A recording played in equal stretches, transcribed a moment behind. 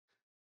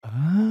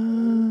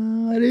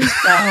it is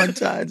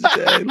Valentine's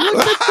Day.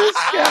 Look at this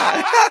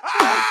guy.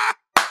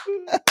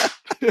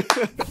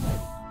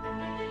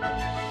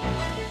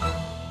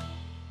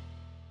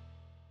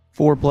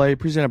 Foreplay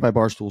presented by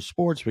Barstool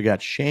Sports. We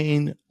got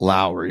Shane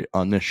Lowry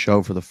on this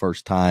show for the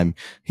first time.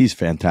 He's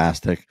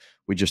fantastic.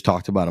 We just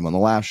talked about him on the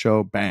last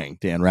show. Bang,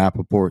 Dan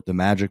Rappaport, the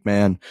Magic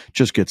Man,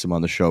 just gets him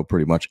on the show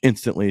pretty much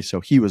instantly.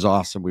 So he was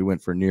awesome. We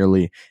went for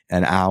nearly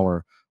an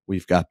hour.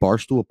 We've got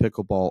Barstool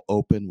Pickleball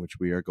Open, which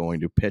we are going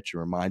to pitch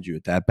and remind you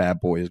that bad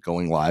boy is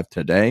going live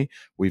today.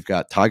 We've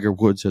got Tiger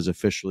Woods has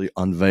officially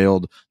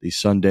unveiled the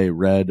Sunday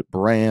Red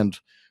brand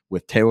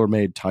with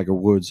TaylorMade Tiger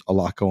Woods. A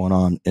lot going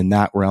on in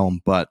that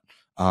realm, but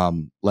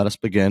let us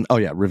begin. Oh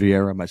yeah,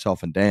 Riviera,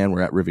 myself and Dan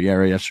were at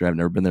Riviera yesterday. I've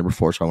never been there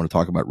before, so I want to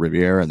talk about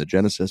Riviera and the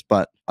Genesis.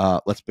 But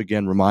let's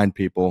begin. Remind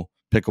people,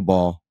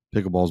 pickleball.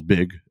 Pickleball's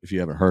big. If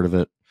you haven't heard of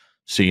it,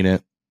 seen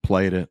it,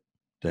 played it,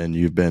 then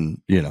you've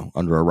been,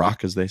 under a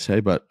rock, as they say.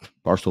 But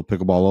Barstool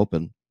Pickleball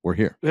Open, we're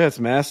here. Yeah, it's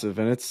massive.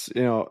 And it's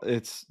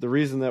the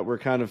reason that we're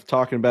kind of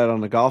talking about it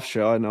on the golf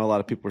show. I know a lot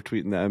of people were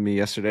tweeting that at me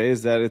yesterday,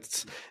 is that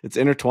it's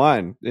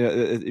intertwined.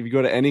 If you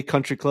go to any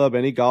country club,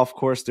 any golf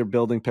course, they're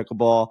building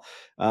pickleball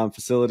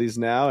facilities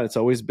now. And it's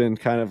always been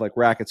kind of like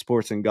racket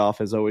sports and golf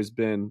has always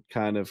been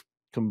kind of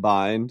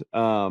combined.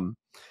 And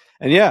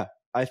yeah,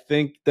 I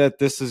think that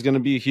this is going to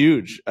be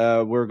huge.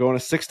 We're going to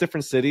 6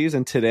 different cities,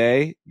 and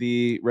today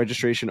the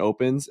registration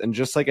opens. And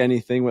just like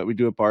anything what we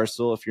do at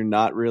Barstool, if you're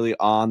not really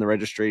on the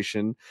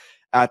registration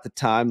at the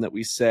time that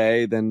we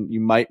say, then you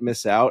might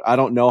miss out. I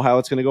don't know how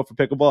it's going to go for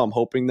pickleball. I'm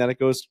hoping that it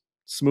goes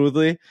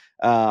smoothly.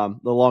 The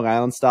Long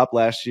Island stop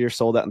last year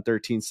sold out in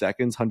 13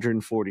 seconds,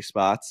 140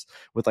 spots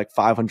with like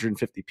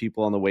 550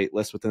 people on the wait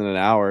list within an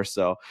hour.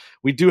 So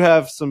we do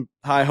have some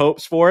high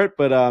hopes for it,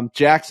 but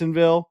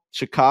Jacksonville,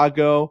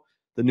 Chicago,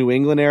 the New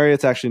England area,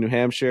 it's actually New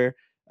Hampshire,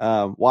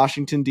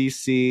 Washington,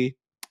 D.C.,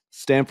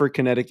 Stamford,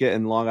 Connecticut,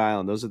 and Long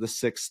Island. Those are the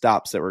 6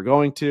 stops that we're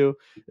going to.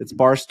 It's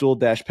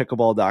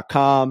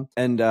barstool-pickleball.com.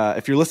 And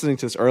if you're listening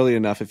to this early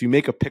enough, if you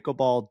make a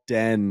Pickleball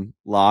Den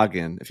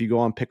login, if you go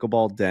on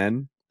Pickleball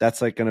Den,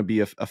 that's like going to be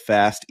a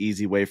fast,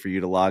 easy way for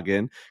you to log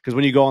in. Because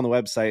when you go on the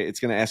website, it's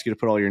going to ask you to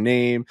put all your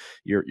name,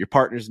 your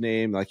partner's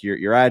name, like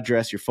your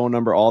address, your phone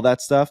number, all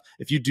that stuff.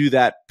 If you do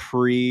that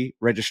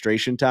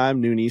pre-registration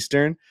time, noon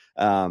Eastern,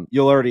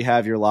 you'll already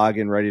have your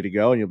login ready to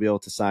go, and you'll be able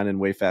to sign in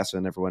way faster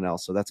than everyone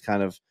else. So that's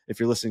kind of, if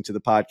you're listening to the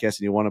podcast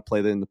and you want to play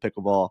in the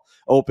Pickleball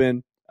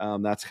Open,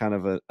 that's kind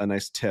of a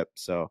nice tip.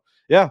 So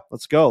yeah,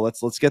 let's go.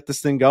 Let's get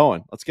this thing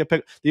going.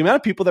 The amount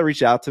of people that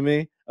reach out to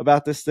me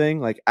about this thing,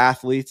 like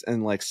athletes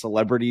and like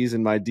celebrities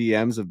in my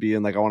DMs of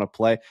being like, I want to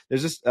play.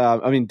 There's just,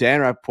 Dan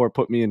Rappaport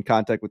put me in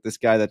contact with this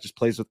guy that just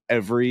plays with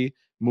every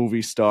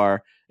movie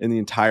star in the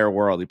entire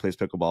world he plays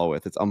pickleball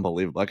with. It's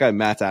unbelievable. That guy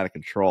Matt's out of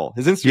control.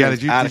 His Instagram.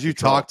 Yeah, did you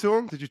talk to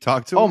him? Did you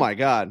talk to him? Oh my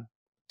God.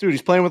 Dude,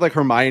 he's playing with like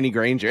Hermione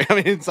Granger. I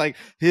mean, it's like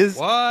his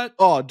what?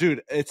 Oh,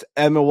 dude, it's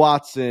Emma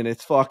Watson.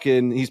 It's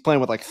fucking, he's playing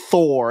with like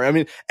Thor. I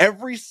mean,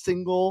 every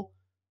single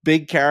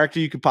big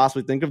character you could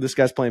possibly think of, this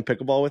guy's playing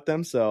pickleball with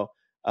them. So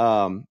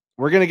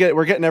we're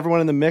getting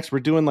everyone in the mix. We're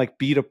doing like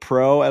beta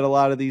pro at a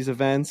lot of these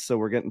events. So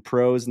we're getting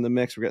pros in the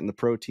mix. We're getting the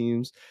pro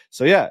teams.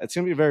 So yeah, it's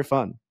going to be very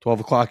fun. 12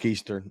 o'clock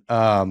Eastern.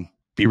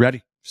 Be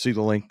ready. See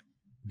the link.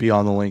 Be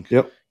on the link.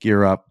 Yep.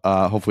 Gear up.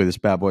 Hopefully this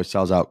bad boy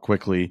sells out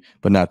quickly,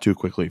 but not too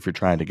quickly if you're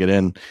trying to get in.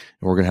 And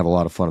we're going to have a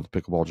lot of fun at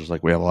the pickleball, just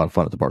like we have a lot of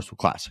fun at the Barstool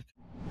Classic.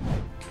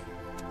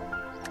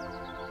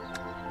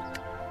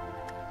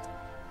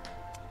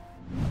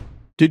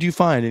 Did you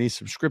find any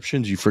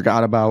subscriptions you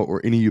forgot about,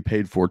 or any you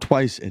paid for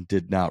twice and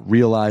did not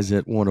realize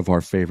it? One of our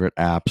favorite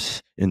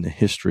apps in the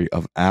history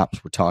of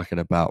apps. We're talking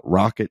about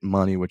Rocket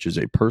Money, which is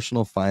a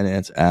personal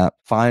finance app.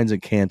 Finds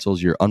and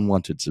cancels your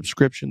unwanted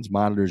subscriptions,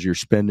 monitors your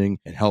spending,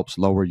 and helps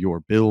lower your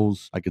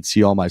bills. I could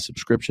see all my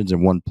subscriptions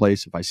in one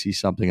place. If I see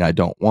something I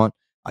don't want,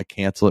 I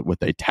cancel it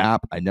with a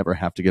tap. I never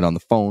have to get on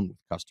the phone with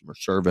customer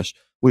service.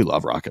 We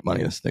love Rocket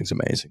Money. This thing's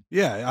amazing.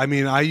 Yeah, I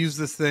mean, I use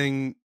this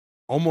thing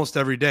almost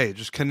every day. It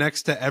just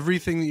connects to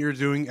everything that you're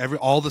doing,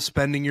 all the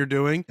spending you're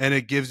doing, and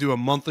it gives you a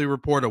monthly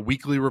report, a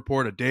weekly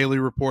report, a daily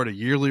report, a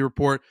yearly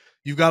report.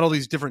 You've got all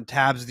these different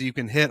tabs that you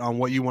can hit on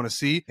what you want to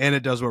see, and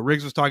it does what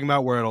Riggs was talking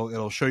about, where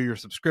it'll show you your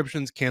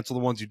subscriptions, cancel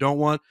the ones you don't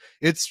want.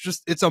 It's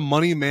a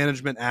money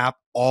management app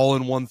all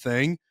in one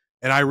thing,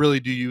 and I really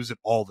do use it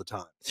all the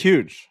time. It's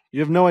huge.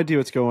 You have no idea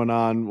what's going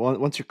on.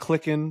 Once you're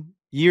clicking,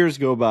 years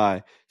go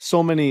by.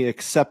 So many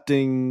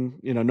accepting,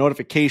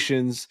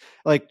 notifications,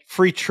 like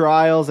free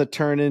trials that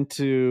turn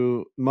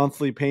into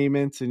monthly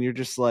payments. And you're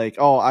just like,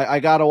 oh, I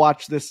got to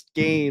watch this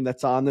game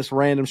that's on this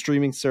random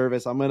streaming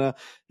service. I'm going to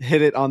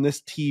hit it on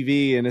this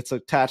TV, and it's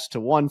attached to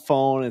one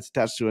phone. It's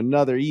attached to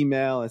another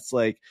email. It's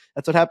like,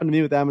 that's what happened to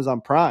me with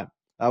Amazon Prime.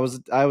 I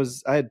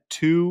had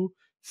 2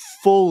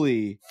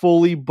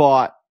 fully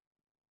bought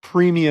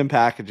premium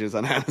packages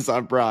on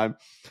Amazon Prime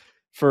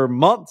for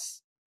months.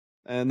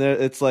 And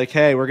it's like,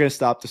 hey, we're going to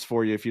stop this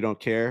for you if you don't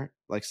care.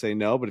 like say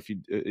no, but if you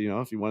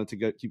if you wanted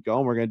to keep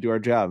going, we're going to do our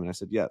job. And I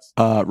said yes.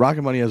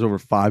 Rocket Money has over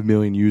 5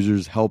 million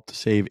users, helped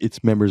save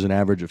its members an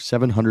average of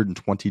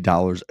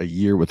 $720 a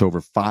year, with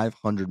over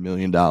 $500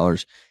 million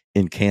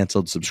in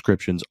canceled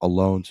subscriptions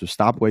alone. So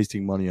stop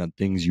wasting money on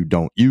things you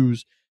don't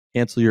use.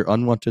 Cancel your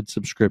unwanted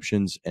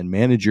subscriptions and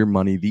manage your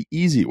money the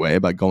easy way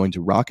by going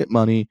to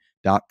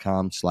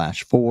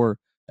rocketmoney.com/4.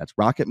 That's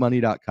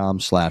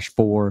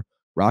rocketmoney.com/4.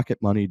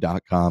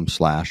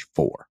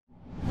 rocketmoney.com/4.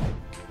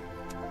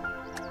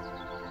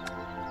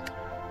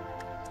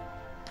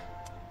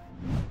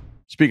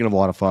 Speaking of a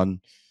lot of fun,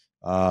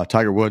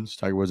 Tiger Woods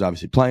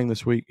obviously playing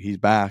this week. He's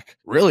back.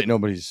 Really,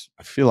 nobody's,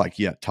 I feel like,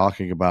 yet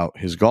talking about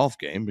his golf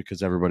game,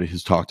 because everybody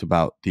has talked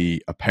about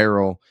the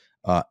apparel,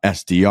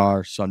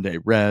 SDR, Sunday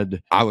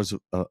Red. I was,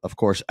 of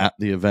course, at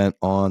the event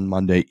on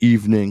Monday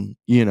evening.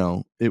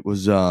 It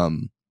was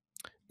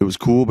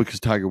cool because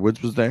Tiger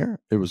Woods was there.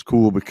 It was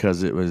cool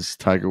because it was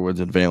Tiger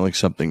Woods unveiling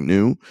something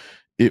new.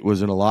 It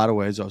was, in a lot of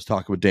ways, I was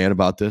talking with Dan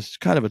about this,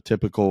 kind of a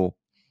typical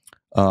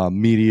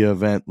media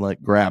event,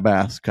 like grab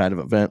ass kind of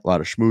event, a lot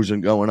of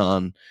schmoozing going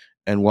on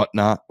and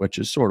whatnot, which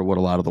is sort of what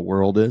a lot of the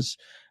world is.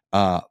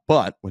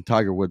 But when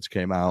Tiger Woods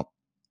came out,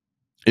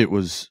 it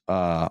was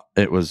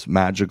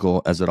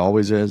magical, as it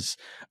always is.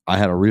 I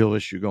had a real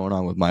issue going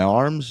on with my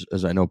arms,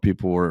 as I know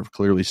people were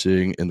clearly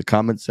seeing in the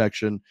comment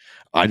section.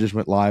 I just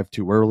went live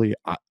too early.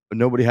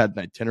 Nobody had an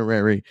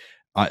itinerary.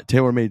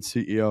 TaylorMade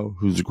CEO,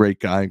 who's a great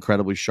guy,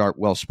 incredibly sharp,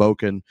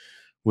 well-spoken,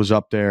 was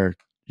up there,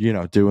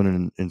 doing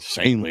an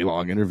insanely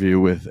long interview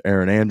with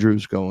Aaron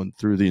Andrews, going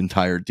through the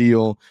entire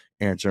deal,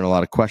 answering a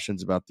lot of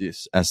questions about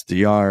this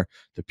SDR.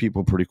 The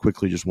people pretty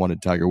quickly just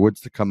wanted Tiger Woods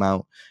to come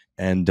out.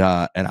 And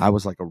I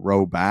was like a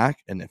row back.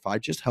 And if I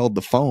just held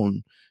the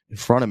phone in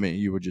front of me,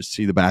 you would just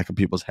see the back of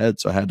people's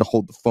heads. So I had to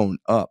hold the phone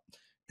up.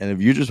 And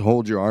if you just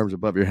hold your arms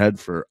above your head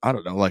for, I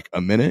don't know, like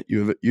a minute,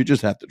 you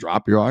just have to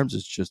drop your arms.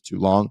 It's just too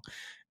long.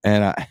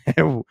 And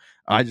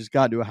I just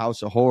got into a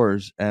house of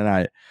horrors, and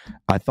I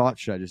thought,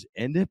 should I just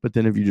end it? But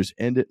then if you just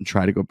end it and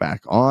try to go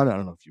back on, I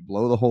don't know if you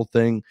blow the whole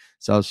thing.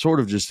 So I was sort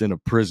of just in a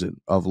prison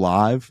of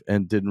live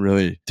and didn't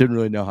really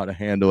know how to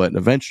handle it. And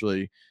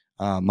eventually,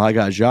 my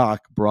guy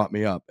Jacques brought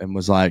me up and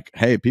was like,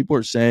 hey, people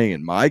are saying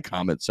in my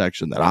comment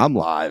section that I'm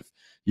live.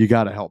 You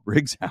got to help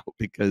Riggs out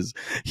because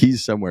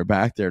he's somewhere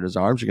back there and his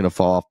arms are going to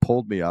fall off.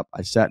 Pulled me up.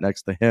 I sat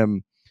next to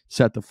him,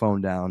 set the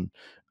phone down,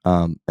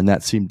 and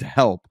that seemed to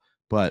help.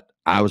 But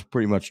I was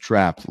pretty much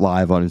trapped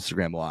live on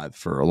Instagram Live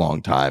for a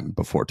long time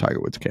before Tiger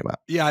Woods came out.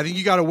 Yeah, I think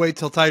you got to wait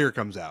till Tiger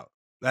comes out.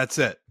 That's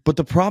it. But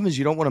the problem is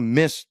you don't want to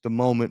miss the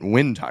moment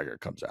when Tiger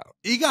comes out.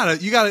 You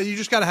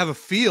just gotta have a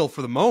feel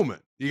for the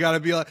moment. You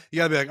gotta be like,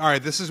 all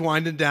right, this is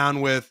winding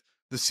down with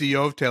the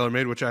CEO of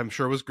TaylorMade, which I'm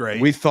sure was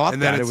great. We thought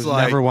and that then it was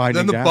like, never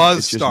winding down. Then the buzz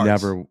it just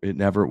starts.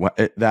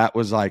 That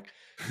was like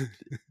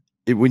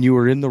when you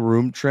were in the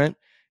room, Trent.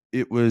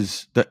 It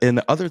was and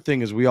the other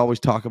thing is, we always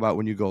talk about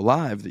when you go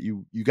live that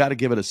you got to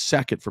give it a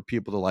second for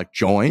people to like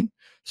join.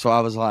 So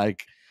I was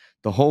like,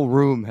 the whole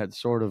room had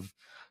sort of,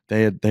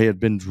 they had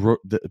been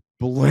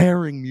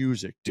blaring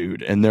music,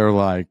 dude, and they're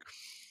like,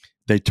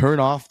 they turn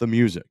off the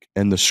music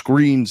and the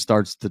screen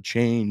starts to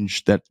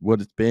change. That what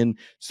it's been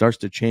starts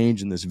to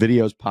change, and this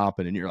video's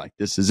popping, and you're like,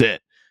 this is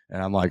it.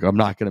 And I'm like, I'm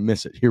not gonna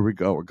miss it. Here we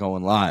go, we're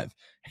going live.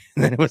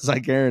 And then it was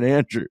like Aaron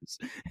Andrews,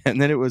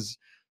 and then it was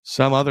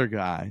some other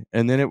guy,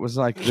 and then it was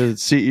like the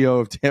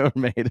CEO of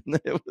TaylorMade, and then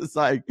it was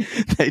like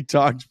they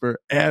talked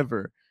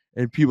forever,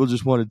 and people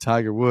just wanted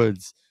Tiger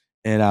Woods,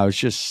 and I was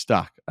just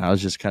stuck. I was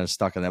just kind of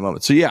stuck in that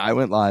moment. So yeah,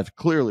 I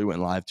clearly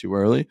went live too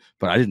early,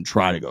 but I didn't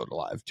try to go to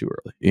live too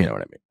early. You know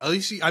what I mean? At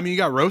least you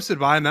got roasted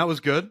by him. That was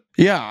good.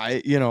 Yeah,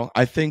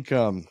 I think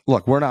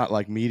look, we're not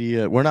like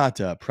media, we're not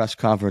press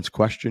conference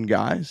question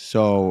guys.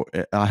 So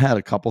I had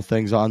a couple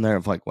things on there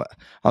of like what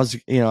I was,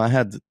 I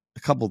had a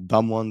couple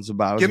dumb ones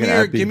about.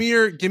 Give me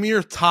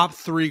your top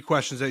 3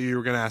 questions that you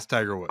were going to ask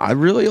Tiger Woods. I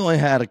really only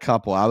had a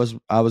couple. I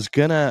was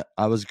gonna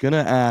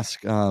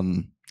ask.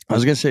 I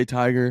was gonna say,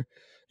 Tiger,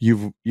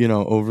 you've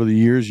over the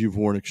years you've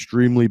worn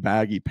extremely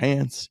baggy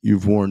pants,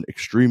 you've worn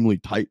extremely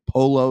tight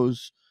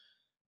polos,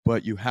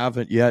 but you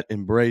haven't yet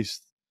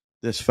embraced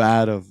this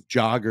fad of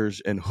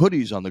joggers and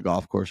hoodies on the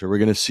golf course. Or we're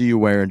gonna see you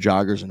wearing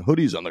joggers and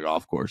hoodies on the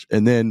golf course.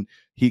 And then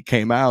he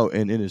came out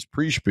and in his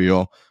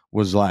pre-spiel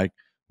was like,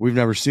 we've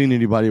never seen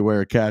anybody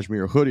wear a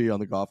cashmere hoodie on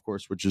the golf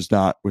course, which is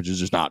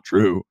just not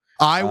true.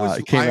 I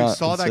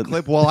saw that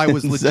clip while I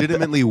was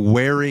legitimately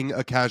wearing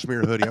a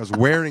cashmere hoodie. I was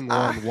wearing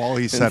one while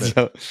he said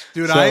it.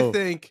 Dude, I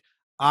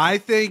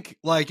think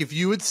like if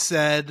you had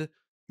said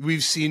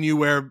we've seen you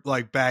wear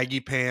like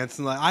baggy pants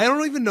and like, I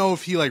don't even know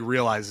if he like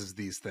realizes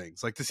these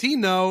things. Like, does he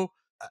know?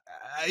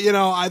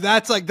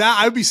 That's like that.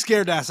 I'd be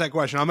scared to ask that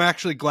question. I'm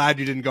actually glad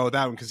you didn't go with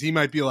that one, because he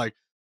might be like,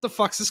 the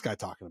fuck's this guy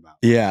talking about?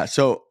 Yeah,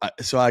 so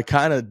I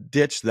kind of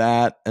ditched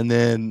that, and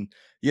then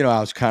I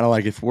was kind of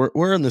like, if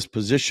we're in this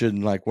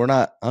position, like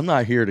I'm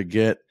not here to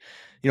get,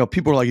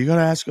 people are like, you got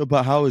to ask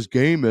about how his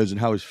game is and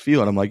how he's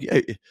feeling. I'm like,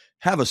 hey,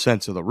 have a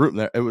sense of the room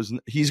there.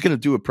 He's going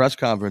to do a press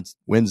conference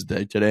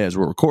Wednesday today as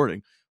we're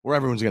recording, where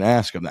everyone's going to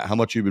ask him that, how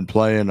much you've been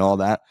playing and all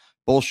that.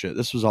 bullshit.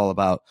 This was all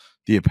about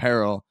the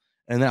apparel.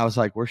 And I was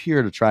like, we're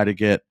here to try to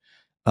get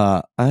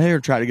I'm here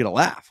to try to get a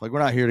laugh. Like, we're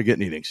not here to get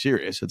anything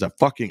serious. It's a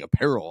fucking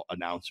apparel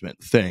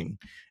announcement thing.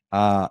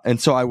 And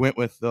so I went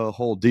with the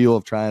whole deal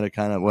of trying to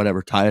kind of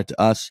whatever tie it to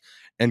us.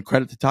 And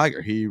credit to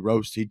Tiger, he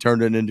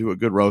turned it into a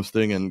good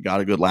roasting and got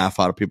a good laugh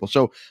out of people.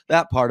 So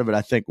that part of it,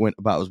 I think, went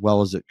about as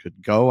well as it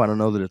could go. I don't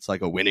know that it's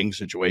like a winning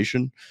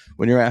situation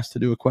when you're asked to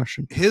do a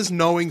question. His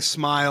knowing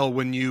smile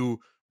when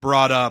you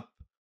brought up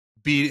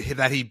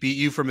that he beat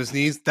you from his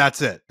knees,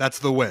 that's it. That's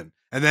the win.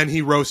 And then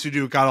he roasted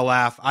you, got a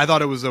laugh. I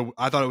thought it was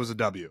a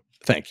W.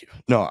 Thank you.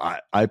 No, I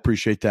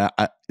appreciate that.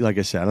 Like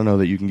I said, I don't know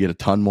that you can get a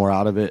ton more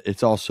out of it.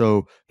 It's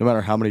also, no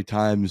matter how many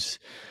times,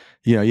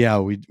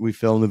 we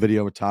filmed the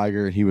video with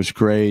Tiger and he was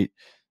great.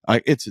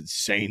 It's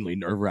insanely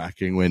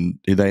nerve-wracking when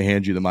they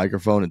hand you the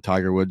microphone and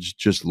Tiger Woods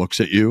just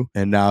looks at you,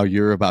 and now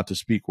you're about to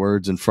speak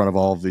words in front of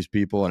all of these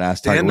people and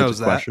ask Tiger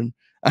Woods a question.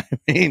 I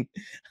mean,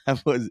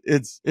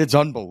 it's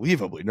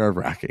unbelievably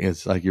nerve-wracking.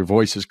 It's like your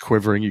voice is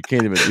quivering. You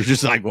can't even. You're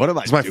just like, what am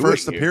I? It's my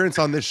first appearance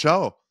on this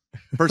show.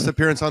 First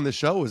appearance on this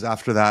show was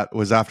after that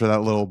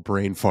little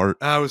brain fart.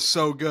 That was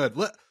so good.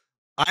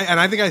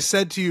 I think I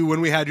said to you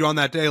when we had you on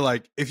that day,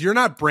 like, if you're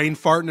not brain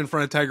farting in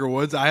front of Tiger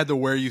Woods, I had the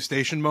where you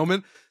station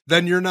moment,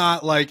 then you're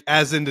not like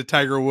as into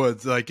Tiger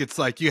Woods. Like, it's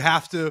like you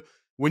have to,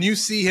 when you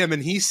see him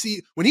and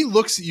when he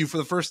looks at you for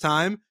the first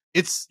time,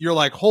 you're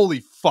like,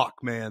 holy fuck,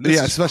 man. This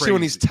is especially crazy.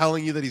 When he's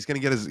telling you that he's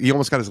going to he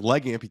almost got his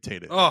leg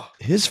amputated. Oh,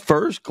 his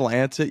first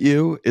glance at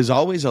you is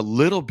always a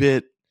little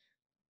bit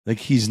like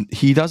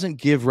he doesn't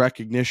give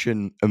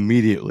recognition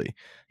immediately.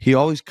 He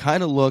always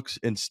kind of looks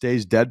and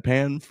stays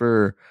deadpan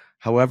for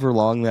however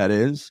long that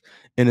is.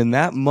 And in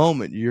that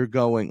moment, you're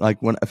going like,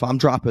 if I'm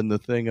dropping the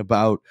thing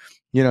about,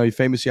 he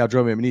famously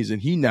outdrove me on my knees,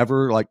 and he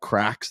never like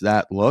cracks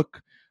that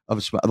look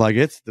of like,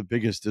 it's the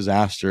biggest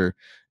disaster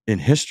in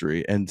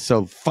history. And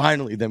so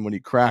finally, then when he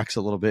cracks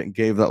a little bit and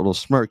gave that little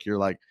smirk, you're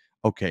like,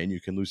 okay, and you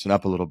can loosen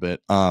up a little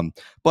bit.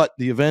 But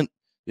the event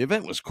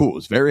was cool. It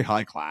was very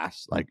high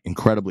class, like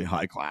incredibly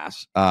high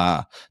class.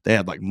 They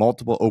had like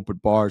multiple open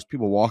bars,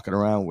 people walking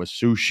around with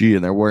sushi,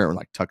 and they're wearing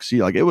like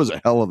tuxedo. Like, it was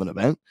a hell of an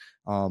event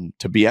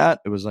to be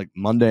at. It was like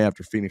Monday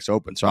after Phoenix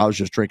Open, so I was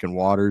just drinking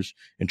waters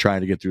and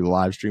trying to get through the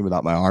live stream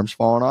without my arms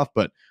falling off.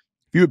 But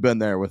if you had been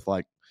there with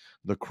like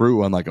the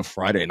crew on like a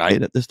Friday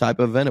night at this type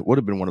of event, it would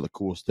have been one of the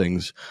coolest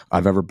things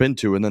I've ever been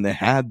to. And then they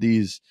had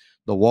the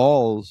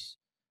walls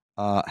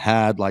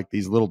had like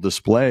these little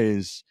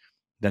displays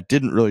that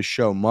didn't really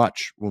show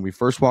much when we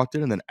first walked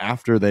in. And then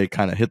after they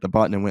kind of hit the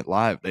button and went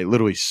live, they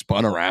literally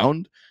spun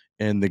around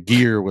and the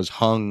gear was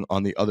hung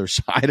on the other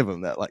side of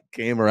them that like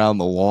came around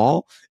the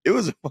wall. It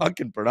was a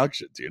fucking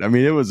production, dude. I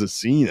mean, it was a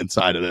scene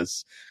inside of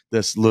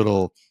this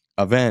little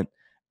event.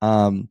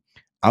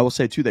 I will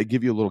say too, they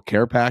give you a little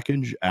care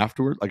package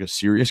afterward, like a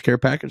serious care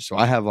package. So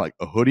I have like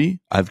a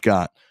hoodie, I've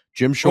got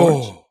gym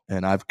shorts,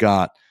 and I've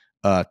got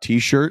a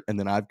t-shirt, and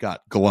then I've got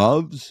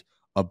gloves,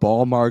 a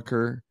ball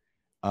marker,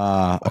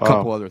 a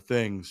couple other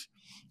things.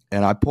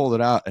 And I pulled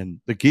it out, and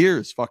the gear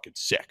is fucking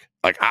sick.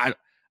 Like, I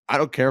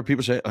don't care if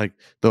people say like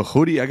the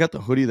hoodie. I got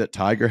the hoodie that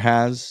Tiger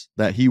has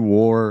that he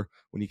wore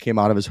when he came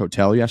out of his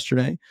hotel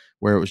yesterday,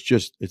 where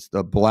it's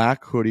the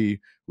black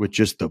hoodie with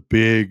just the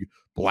big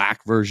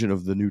black version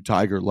of the new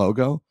Tiger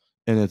logo,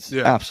 and it's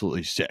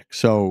absolutely sick.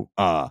 So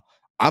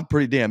I'm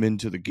pretty damn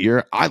into the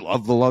gear. I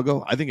love the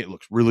logo. I think it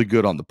looks really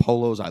good on the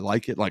polos. I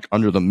like it like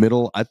under the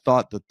middle. I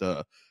thought that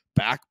the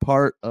back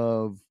part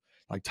of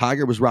like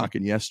Tiger was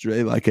rocking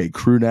yesterday like a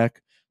crew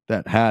neck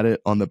that had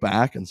it on the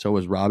back, and so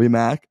was Robbie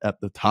Mack at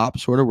the top,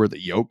 sort of where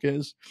the yoke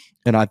is,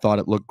 and I thought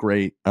it looked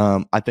great.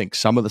 I think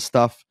some of the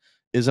stuff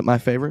isn't my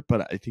favorite,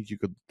 but I think you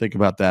could think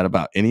about that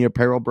about any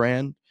apparel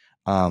brand.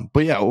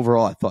 But yeah,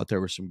 overall, I thought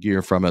there was some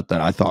gear from it that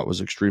I thought was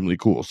extremely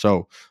cool.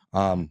 So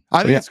I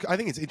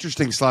think it's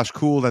interesting /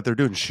 cool that they're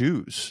doing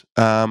shoes.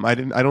 I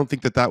don't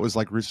think that was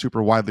like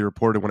super widely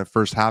reported when it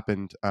first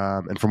happened.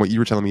 And from what you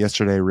were telling me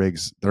yesterday,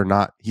 Riggs,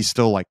 he's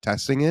still like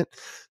testing it.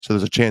 So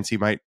there's a chance he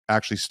might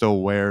actually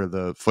still wear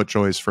the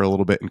FootJoys for a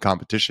little bit in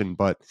competition.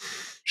 But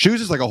shoes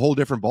is like a whole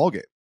different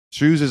ballgame.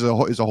 Shoes is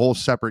a whole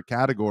separate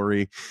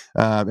category,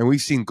 and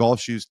we've seen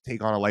golf shoes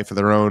take on a life of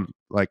their own.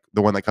 Like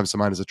the one that comes to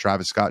mind is a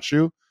Travis Scott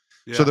shoe.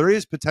 Yeah. So there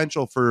is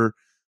potential for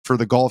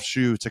the golf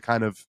shoe to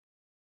kind of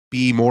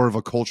be more of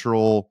a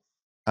cultural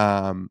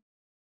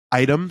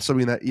item,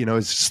 something that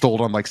is sold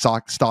on like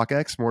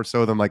StockX more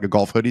so than like a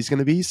golf hoodie is going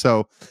to be.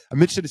 So I'm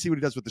interested to see what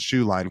he does with the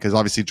shoe line, because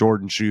obviously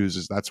Jordan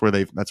shoes that's where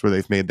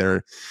they've made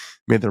their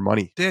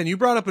money. Dan, you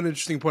brought up an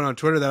interesting point on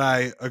Twitter that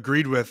I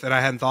agreed with and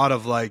I hadn't thought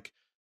of. Like,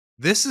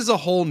 this is a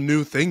whole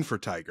new thing for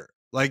Tiger.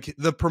 Like,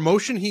 the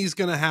promotion he's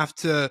going to have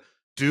to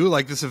do,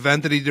 like this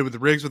event that he did with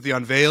Riggs with the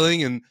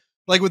unveiling, and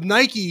like with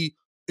Nike,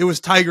 it was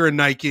Tiger and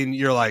Nike, and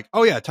you're like,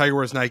 oh yeah, Tiger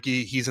wears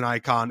Nike. He's an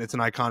icon. It's an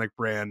iconic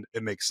brand.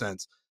 It makes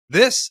sense.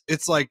 This,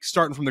 it's like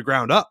starting from the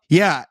ground up.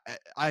 Yeah.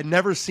 I'd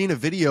never seen a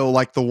video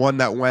like the one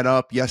that went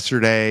up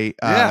yesterday.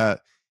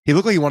 He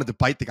looked like he wanted to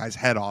bite the guy's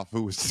head off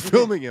who was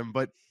filming him,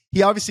 but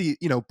he obviously,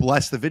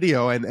 blessed the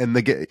video, and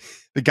the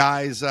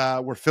guys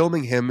were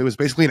filming him. It was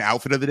basically an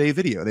outfit of the day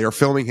video. They were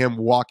filming him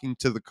walking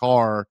to the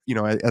car,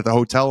 at the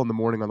hotel in the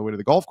morning on the way to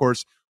the golf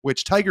course,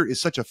 which Tiger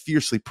is such a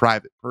fiercely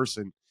private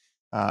person,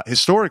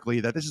 historically,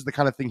 that this is the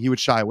kind of thing he would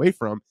shy away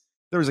from.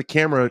 There was a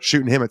camera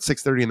shooting him at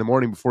 6:30 in the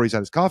morning before he's had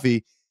his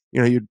coffee,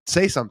 you'd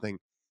say something.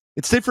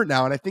 It's different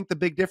now. And I think the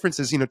big difference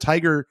is,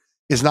 Tiger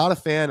is not a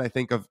fan, I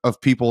think,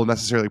 of people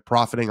necessarily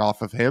profiting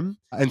off of him.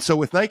 And so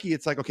with Nike,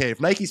 it's like, okay, if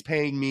Nike's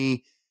paying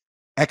me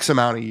X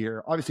amount a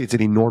year, obviously it's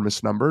an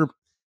enormous number,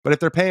 but if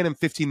they're paying him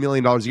 $15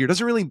 million a year,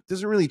 doesn't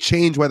really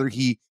change whether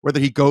he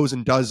goes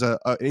and does an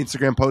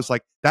Instagram post.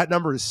 Like, that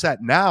number is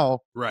set now.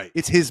 Right.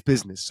 It's his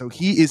business. So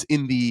he is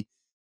he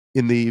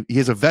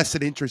has a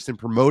vested interest in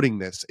promoting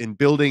this, in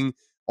building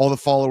all the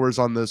followers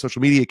on the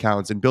social media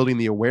accounts and building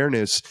the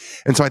awareness.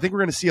 And so I think we're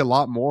going to see a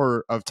lot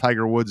more of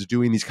Tiger Woods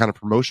doing these kind of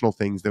promotional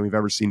things than we've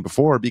ever seen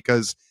before,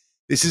 because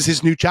this is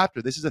his new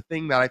chapter. This is a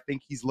thing that I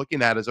think he's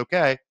looking at as,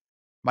 okay,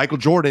 Michael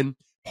Jordan,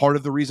 part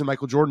of the reason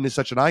Michael Jordan is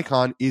such an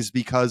icon is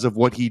because of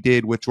what he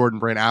did with Jordan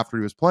Brand after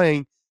he was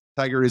playing.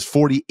 Tiger is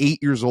 48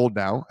 years old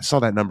now. I saw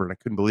that number and I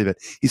couldn't believe it.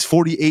 He's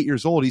 48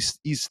 years old.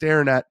 He's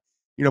staring at,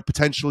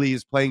 potentially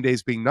his playing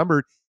days being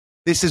numbered.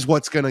 This is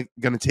what's gonna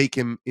take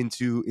him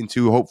into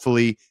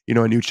hopefully, a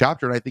new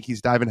chapter. And I think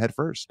he's diving head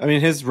first. I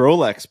mean, his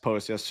Rolex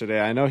post yesterday,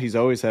 I know he's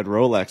always had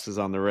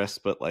Rolexes on the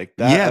wrist, but like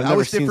that, yeah, I've that never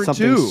was seen different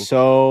something too.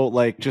 so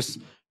like just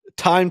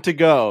time to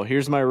go.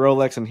 Here's my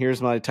Rolex and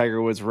here's my Tiger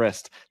Woods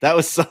wrist. That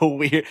was so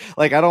weird.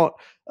 Like,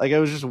 it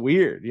was just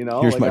weird,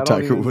 Here's my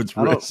Tiger Woods wrist.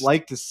 I don't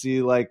like to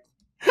see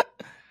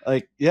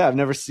yeah, I've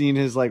never seen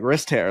his like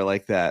wrist hair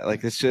like that.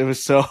 Like, is he gonna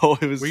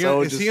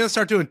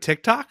start doing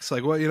TikToks?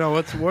 Like, what?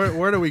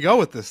 Where do we go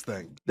with this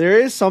thing? There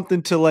is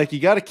something to, like, you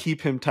got to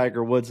keep him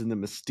Tiger Woods and the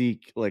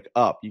mystique like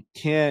up. You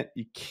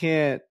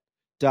can't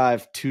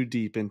dive too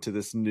deep into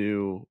this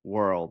new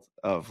world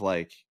of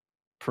like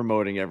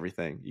promoting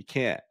everything. You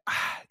can't,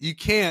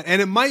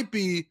 and it might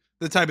be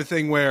the type of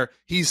thing where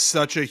he's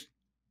such a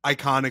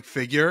iconic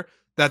figure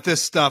that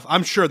this stuff,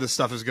 I'm sure this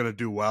stuff is going to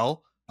do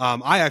well.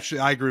 I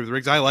agree with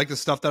Riggs. I like the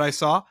stuff that I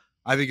saw.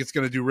 I think it's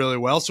going to do really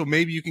well. So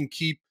maybe you can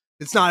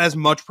it's not as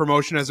much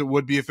promotion as it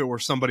would be if it were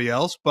somebody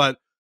else, but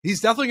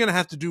he's definitely going to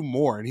have to do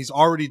more. And he's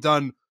already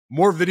done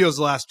more videos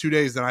the last 2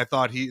 days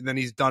than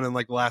he's done in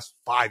like the last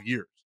 5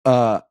 years.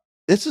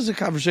 This is a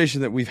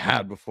conversation that we've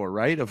had before,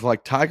 right? Of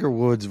like Tiger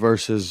Woods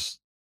versus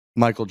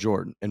Michael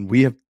Jordan. And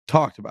we have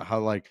talked about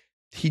how like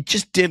he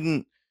just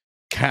didn't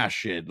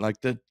cash in.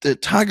 Like the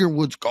Tiger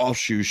Woods golf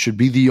shoes should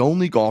be the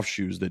only golf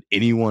shoes that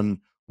anyone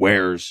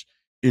wears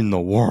in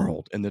the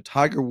world, and the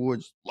Tiger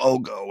Woods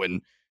logo,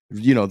 and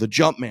the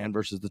Jumpman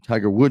versus the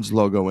Tiger Woods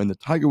logo, and the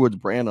Tiger Woods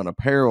brand on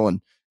apparel. And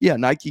yeah,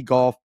 Nike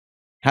Golf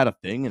had a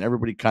thing, and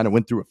everybody kind of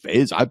went through a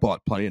phase. I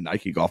bought plenty of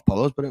Nike Golf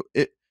polos, but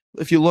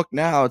if you look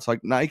now, it's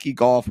like Nike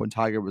Golf when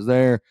Tiger was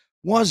there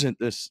wasn't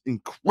this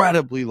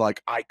incredibly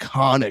like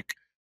iconic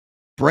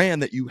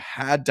brand that you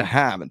had to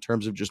have in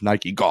terms of just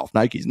Nike Golf.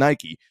 Nike's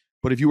Nike,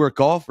 but if you were a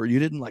golfer, you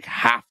didn't like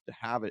have to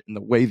have it in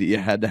the way that you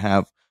had to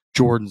have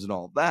Jordans and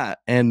all of that.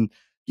 And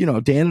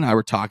Dan and I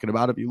were talking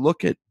about, if you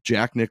look at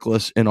Jack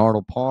Nicklaus and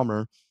Arnold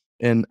Palmer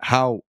and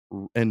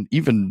and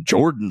even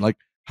Jordan, like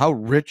how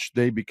rich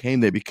they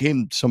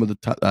became some of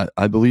the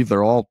I believe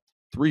they're all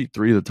three of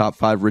the top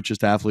 5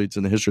 richest athletes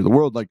in the history of the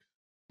world. Like,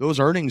 those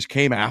earnings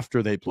came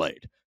after they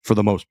played for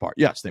the most part.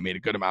 Yes, they made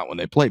a good amount when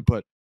they played,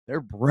 but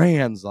their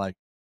brands, like,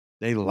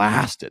 they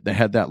lasted. They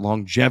had that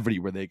longevity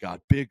where they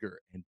got bigger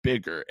and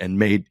bigger and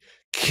made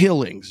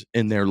killings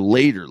in their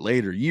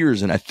later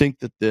years. And I think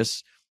that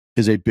this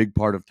is a big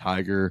part of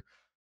Tiger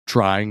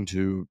trying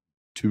to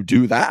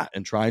do that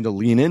and trying to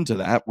lean into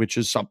that, which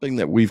is something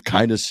that we've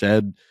kind of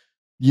said,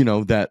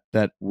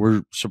 that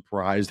we're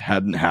surprised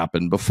hadn't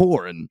happened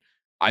before. And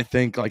I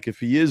think, like, if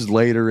he is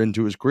later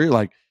into his career,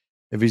 like,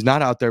 if he's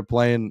not out there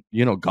playing,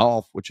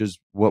 golf, which is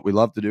what we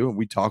love to do. And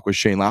we talk with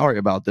Shane Lowry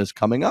about this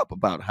coming up,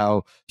 about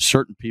how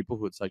certain people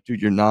who it's like,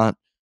 dude,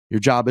 your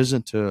job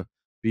isn't to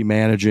be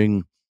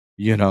managing,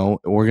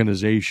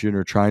 organization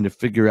or trying to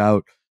figure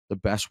out the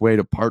best way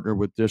to partner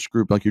with this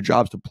group. Like, your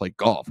job's to play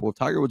golf. Well, if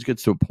Tiger Woods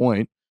gets to a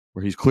point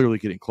where he's clearly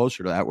getting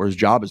closer to that, where his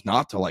job is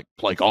not to like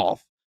play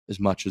golf as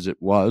much as it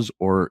was,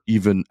 or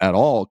even at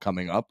all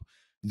coming up,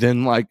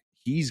 then like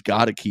he's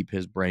got to keep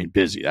his brain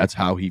busy. That's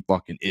how he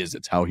fucking is.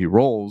 It's how he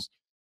rolls.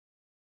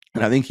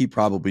 And I think he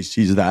probably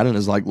sees that and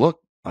is like, look,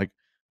 like,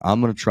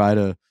 I'm going to try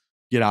to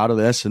get out of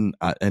this and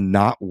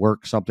not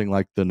work something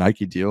like the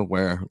Nike deal,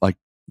 where, like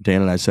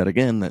Dan and I said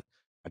again, that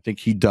I think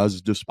he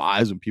does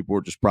despise when people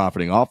are just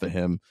profiting off of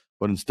him,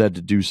 but instead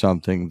to do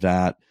something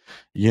that,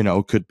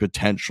 could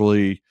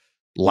potentially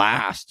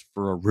last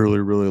for a really,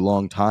 really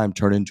long time,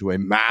 turn into a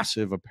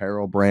massive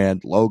apparel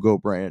brand, logo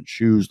brand,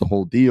 shoes, the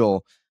whole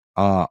deal.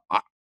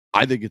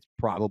 I think it's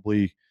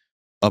probably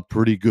a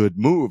pretty good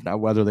move. Now,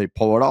 whether they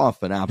pull it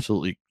off and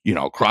absolutely,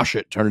 crush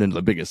it, turn it into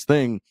the biggest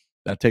thing,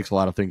 that takes a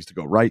lot of things to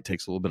go right,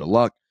 takes a little bit of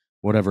luck,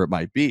 whatever it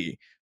might be.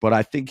 But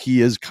I think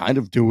he is kind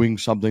of doing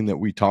something that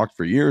we talked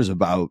for years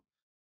about,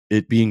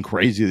 it being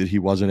crazy that he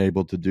wasn't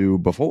able to do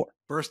before.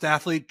 First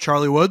athlete,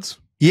 Charlie Woods.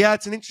 Yeah,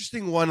 it's an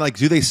interesting one. Like,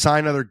 do they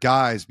sign other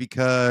guys?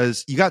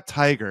 Because you got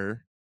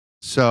Tiger,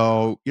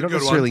 so you don't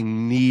necessarily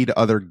need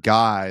other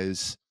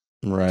guys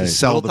to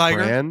sell the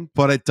brand.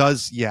 But it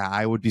does, yeah,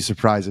 I would be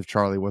surprised if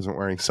Charlie wasn't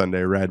wearing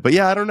Sunday red. But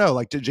yeah, I don't know.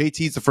 Like,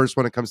 JT's the first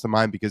one that comes to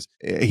mind because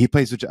he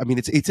plays with, I mean,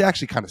 it's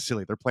actually kind of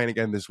silly. They're playing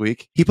again this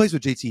week. He plays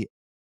with JT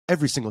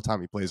every single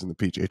time he plays in the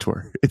PGA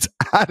Tour. It's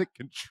out of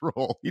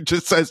control. He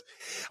just says,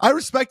 I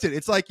respect it.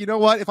 It's like, you know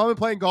what? If I'm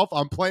playing golf,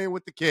 I'm playing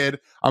with the kid.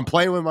 I'm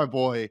playing with my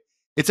boy.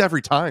 It's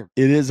every time.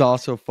 It is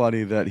also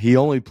funny that he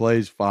only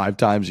plays 5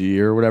 times a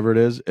year or whatever it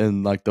is.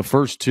 And like the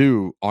first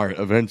 2 are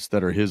events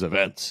that are his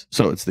events.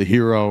 So it's the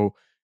Hero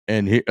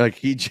and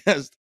he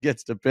just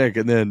gets to pick.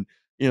 And then,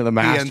 you know, the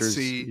Masters,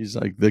 PNC. He's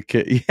like the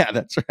kid. Yeah,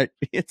 that's right.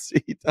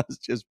 PNC, he does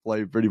just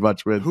play pretty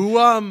much with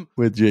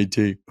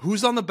JT.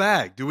 Who's on the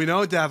bag? Do we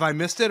know? Have I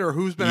missed it or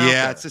who's been out there?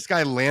 Yeah, it's this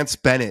guy, Lance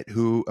Bennett,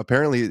 who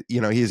apparently,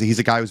 you know, he's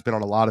a guy who's been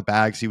on a lot of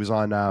bags. He was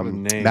on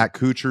Matt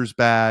Kuchar's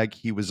bag.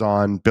 He was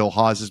on Bill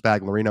Haas's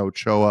bag, Lorena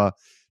Ochoa,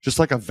 just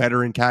like a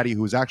veteran caddy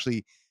who was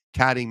actually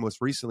caddying most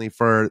recently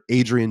for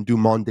Adrien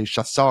Dumont de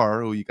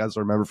Chassard, who you guys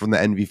remember from the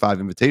NV5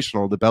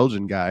 Invitational, the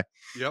Belgian guy.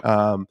 Yep.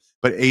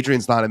 But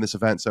Adrian's not in this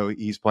event, so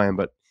he's playing.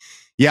 But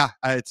yeah,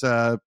 it's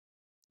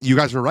you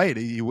guys were right.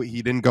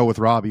 He didn't go with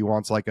Rob. He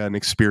wants like an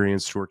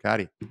experienced tour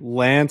caddy.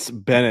 Lance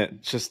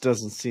Bennett just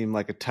doesn't seem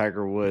like a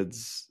Tiger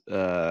Woods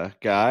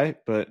guy,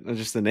 but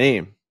just the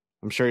name.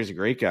 I'm sure he's a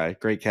great guy,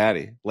 great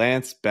caddy.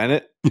 Lance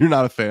Bennett. You're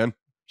not a fan.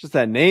 Just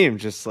that name,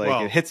 just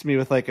like it hits me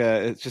with like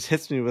I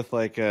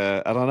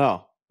don't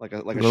know, like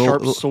a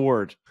sharp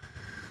sword.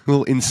 A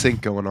little in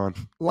sync going on.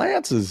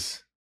 Lance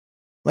is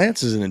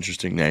an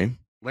interesting name.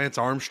 Lance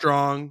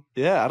Armstrong.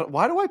 Yeah.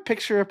 Why do I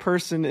picture a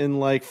person in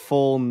like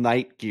full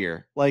night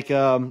gear, like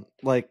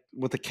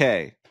with a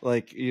K,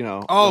 like, you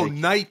know?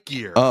 Night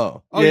gear.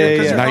 Oh,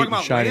 yeah. Knight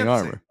in shining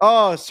armor.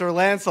 Oh, Sir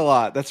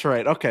Lancelot. That's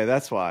right. Okay,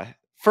 that's why.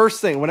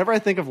 First thing, whenever I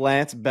think of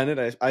Lance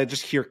Bennett, I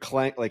just hear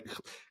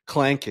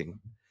clanking,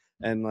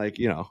 and like,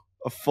 you know,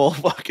 a full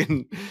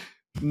fucking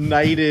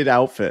knighted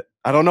outfit.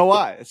 I don't know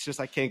why. It's just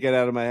I can't get it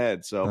out of my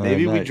head. So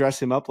maybe we dress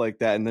him up like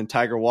that, and then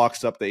Tiger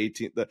walks up the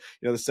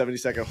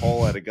 72nd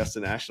hole at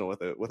Augusta National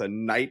with a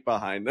knight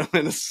behind him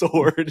and a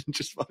sword, and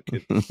just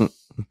fucking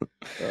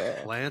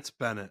Lance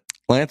Bennett.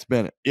 Lance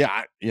Bennett.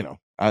 Yeah,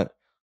 I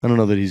don't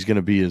know that he's going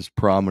to be as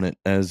prominent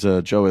as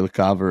Joey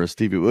LaCava or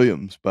Stevie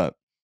Williams, but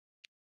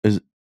is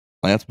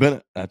Lance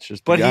Bennett. That's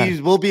just the guy.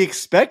 He will be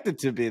expected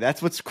to be.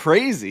 That's what's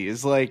crazy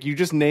is like you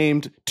just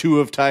named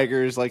 2 of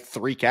Tiger's like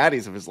 3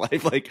 caddies of his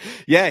life. Like,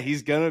 yeah,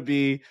 he's going to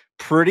be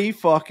pretty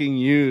fucking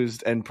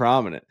used and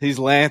prominent. He's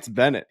Lance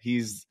Bennett.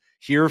 He's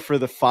here for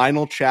the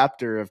final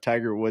chapter of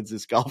Tiger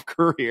Woods' golf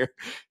career.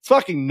 It's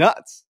fucking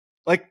nuts.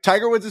 Like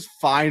Tiger Woods'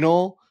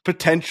 final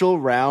potential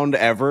round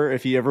ever,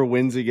 if he ever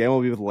wins again,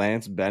 will be with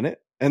Lance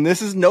Bennett. And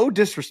this is no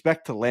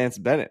disrespect to Lance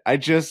Bennett.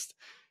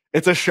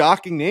 It's a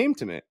shocking name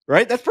to me,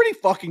 right? That's pretty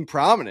fucking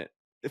prominent.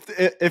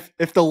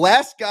 If the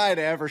last guy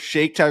to ever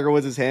shake Tiger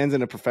Woods' hands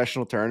in a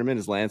professional tournament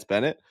is Lance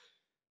Bennett,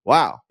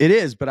 wow, it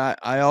is. But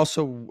I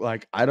also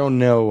like I don't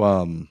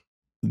know.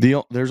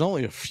 There's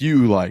only a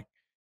few like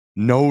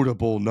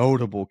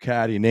notable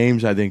caddy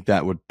names I think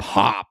that would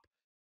pop.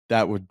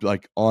 That would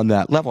like on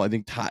that level. I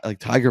think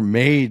Tiger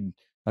made.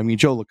 I mean,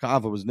 Joe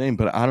LaCava was named,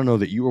 but I don't know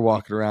that you were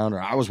walking around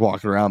or I was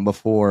walking around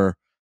before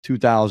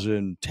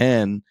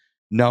 2010.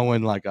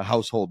 Knowing like a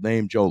household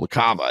name, Joe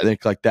LaCava. I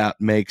think like that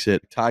makes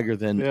it. Tiger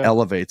then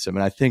elevates him.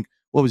 And I think,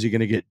 what was he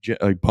going to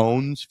get?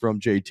 Bones from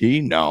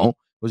JT? No.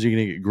 Was he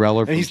going to get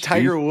Greller from he's Steve?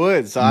 Tiger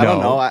Woods. So I don't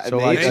know. I don't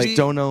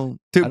know.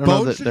 Dude, I don't Bones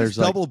know that should there's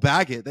just double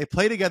bag it. They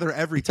play together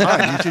every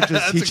time.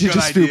 He should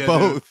just do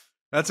both. Dude.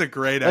 That's a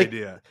great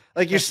idea.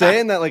 Like you're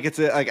saying that like it's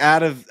like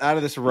out of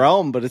this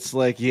realm, but it's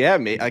like, yeah,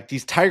 mate, like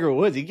he's Tiger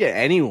Woods. He can get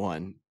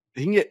anyone.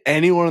 He can get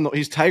anyone.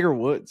 He's Tiger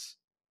Woods.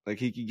 Like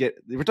he could get.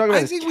 We're talking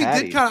about. I think we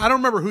did kind of. I don't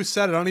remember who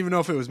said it. I don't even know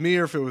if it was me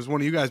or if it was one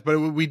of you guys. But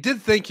we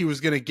did think he was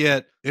going to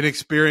get an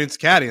experienced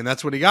caddy, and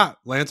that's what he got.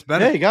 Lance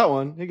Bennett. Yeah, he got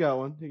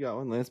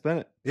one. Lance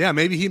Bennett. Yeah,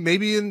 maybe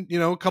in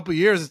a couple of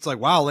years, it's like,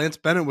 wow, Lance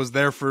Bennett was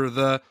there for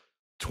the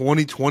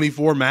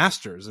 2024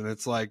 Masters, and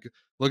it's like,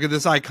 look at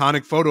this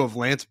iconic photo of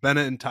Lance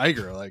Bennett and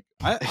Tiger. Like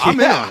I'm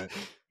in on it.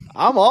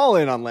 I'm all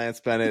in on Lance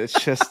Bennett.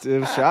 It's just it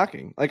was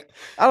shocking. Like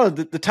I don't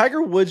know. The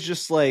Tiger Woods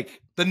just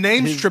like the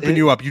name's tripping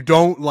you up. You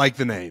don't like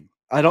the name.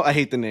 I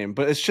hate the name,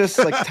 but it's just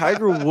like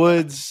Tiger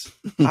Woods.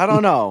 I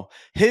don't know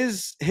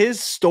his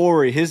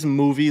story, his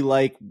movie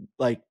like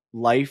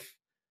life.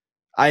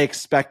 I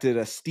expected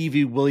a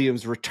Stevie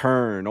Williams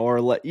return or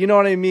like, you know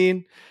what I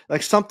mean?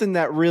 Like something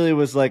that really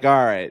was like,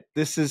 all right,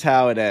 this is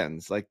how it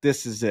ends. Like,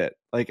 this is it.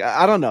 Like,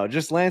 I don't know.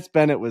 Just Lance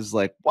Bennett was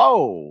like,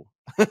 whoa,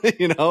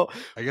 you know,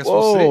 I guess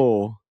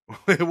we'll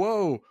see.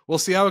 Whoa. We'll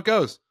see how it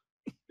goes.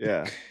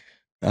 Yeah.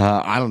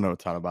 I don't know a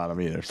ton about him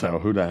either, so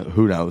who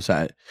knows?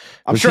 I'm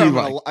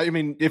sure. I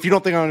mean, if you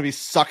don't think I'm gonna be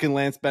sucking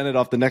Lance Bennett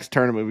off the next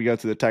tournament we go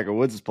to that Tiger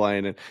Woods is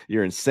playing, and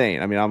you're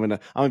insane. I mean, I'm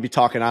gonna be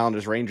talking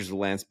Islanders Rangers with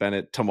Lance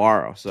Bennett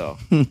tomorrow. So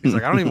he's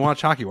like, I don't even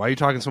watch hockey. Why are you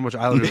talking so much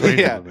Islanders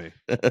Rangers with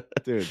me,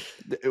 dude?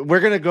 We're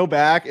gonna go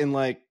back in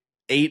like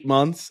 8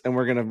 months and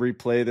we're going to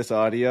replay this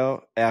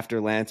audio after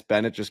Lance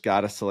Bennett just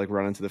got us to like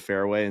run into the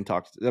fairway and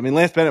talk. I mean,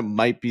 Lance Bennett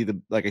might be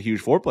like a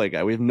huge foreplay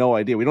guy. We have no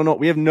idea. We don't know.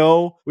 We have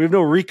no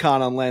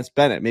recon on Lance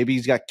Bennett. Maybe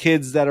he's got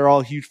kids that are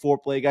all huge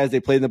foreplay guys.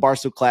 They played in the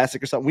Barstool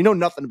Classic or something. We know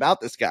nothing about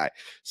this guy.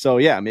 So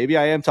yeah, maybe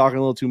I am talking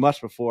a little too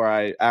much before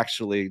I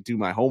actually do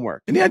my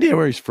homework. Any idea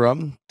where he's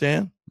from,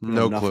 Dan?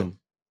 No clue.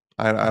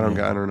 I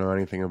don't know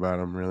anything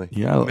about him really.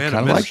 Yeah, I kind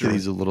of like that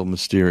he's a little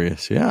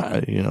mysterious. Yeah,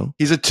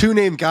 he's a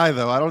two-name guy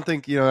though. I don't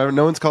think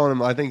no one's calling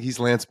him. I think he's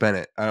Lance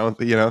Bennett. I don't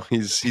think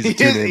he's a two-name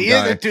guy. He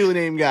is a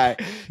two-name guy.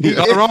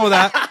 Nothing wrong with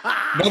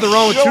that. Nothing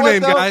wrong with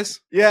two-name guys.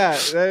 Yeah,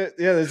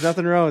 there's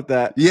nothing wrong with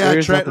that. Yeah,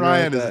 Trent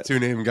Ryan is a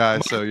two-name guy.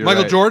 So you're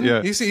Michael right. Jordan.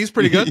 Yeah. He's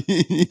pretty good.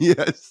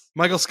 Yes.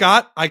 Michael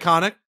Scott,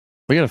 iconic.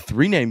 We got a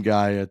three-name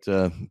guy at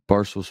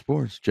Barstool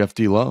Sports, Jeff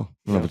D. Lowe.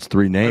 I don't know if it's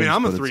three names. I mean,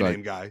 I'm a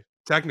three-name guy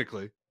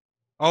technically.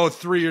 Oh,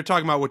 3. You're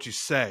talking about what you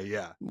say,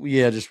 yeah.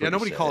 Yeah, just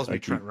nobody calls me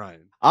Trent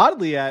Ryan.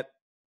 Oddly, at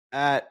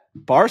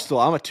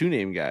Barstool, I'm a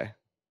two-name guy.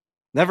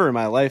 Never in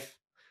my life.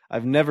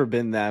 I've never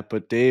been that,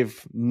 but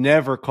Dave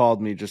never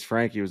called me just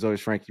Frankie. It was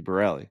always Frankie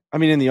Borelli. I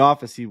mean, in the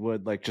office, he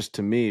would, like, just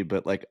to me,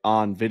 but, like,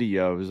 on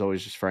video, it was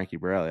always just Frankie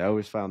Borelli. I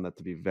always found that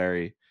to be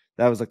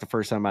that was, like, the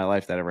first time in my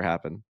life that ever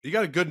happened. You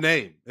got a good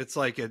name. It's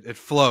like, it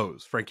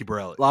flows, Frankie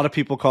Borelli. A lot of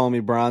people call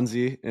me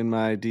Bronzy in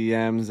my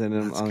DMs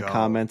and on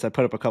comments. I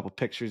put up a couple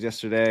pictures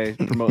yesterday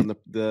promoting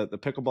the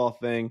pickleball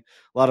thing.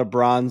 A lot of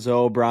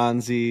Bronzo,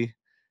 Bronzy,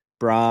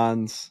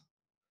 Bronze.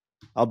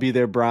 I'll be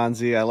there,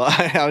 Bronzy.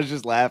 I was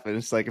just laughing.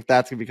 It's like, if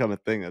that's going to become a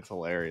thing, that's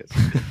hilarious.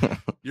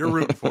 You're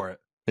rooting for it.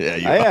 Yeah,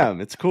 I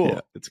am. It's cool.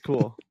 Yeah. It's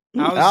cool.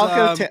 I'm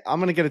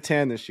going to get a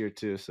tan this year,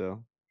 too.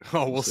 So.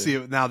 Oh, we'll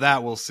see. Now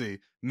that we'll see.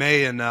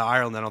 May in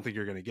Ireland, I don't think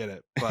you're going to get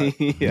it. But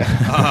yeah.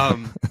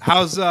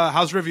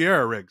 How's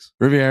Riviera, Riggs?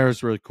 Riviera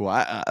is really cool.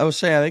 I would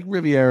say I think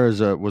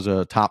Riviera was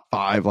a top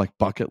 5 like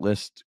bucket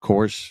list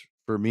course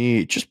for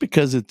me, just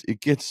because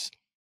it gets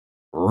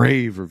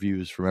rave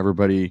reviews from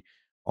everybody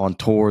on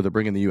tour. They're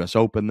bringing the U.S.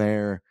 Open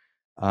there.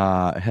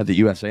 I had the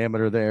U.S.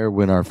 Amateur there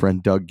when our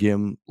friend Doug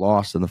Gim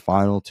lost in the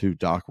final to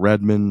Doc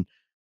Redman,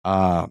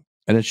 and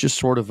it's just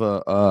sort of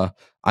a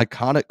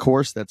iconic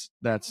course that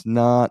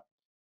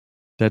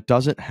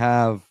doesn't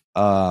have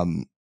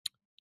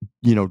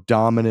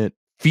dominant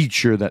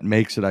feature that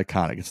makes it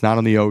iconic. It's not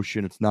on the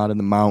ocean, it's not in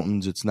the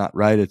mountains, it's not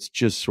right, it's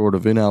just sort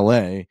of in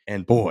LA,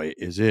 and boy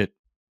is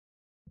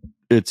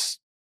it's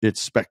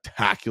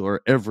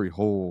spectacular. Every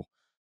hole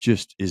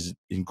just is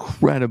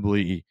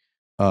incredibly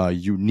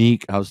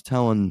unique. I was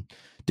telling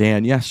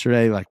Dan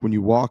yesterday, like, when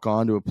you walk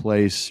onto a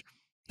place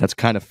that's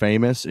kind of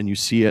famous and you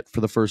see it for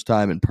the first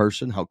time in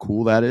person, how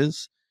cool that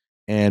is.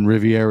 And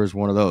Riviera is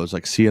one of those,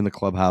 like seeing the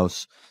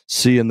clubhouse,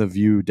 seeing the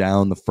view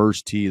down the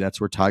first tee. That's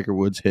where Tiger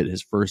Woods hit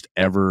his first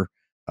ever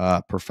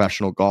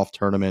professional golf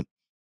tournament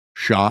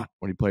shot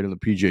when he played on the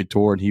PGA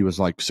Tour, and he was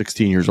like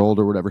 16 years old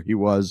or whatever he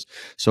was.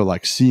 So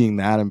like seeing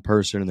that in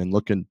person, and then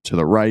looking to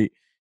the right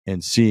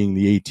and seeing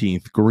the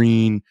 18th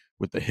green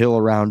with the hill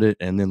around it,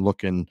 and then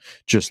looking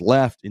just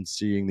left and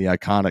seeing the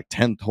iconic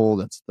 10th hole.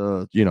 That's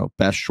the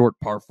best short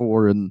par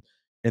 4 in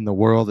the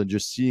world, and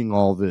just seeing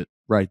all of it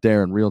right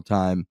there in real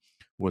time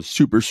was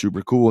super,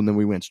 super cool. And then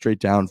we went straight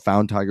down,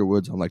 found Tiger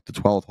Woods on like the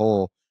 12th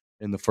hole.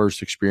 In the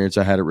first experience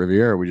I had at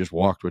Riviera, we just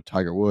walked with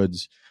Tiger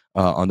Woods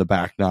on the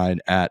back 9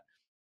 at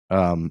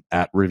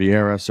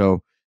Riviera.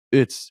 So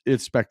it's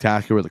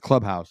spectacular. The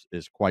clubhouse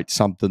is quite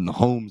something. The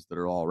homes that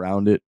are all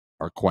around it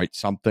are quite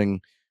something.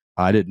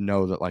 I didn't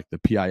know that like the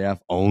PIF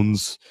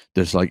owns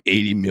this like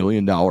 $80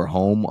 million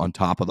home on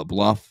top of the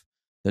bluff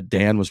that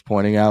Dan was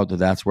pointing out,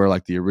 that's where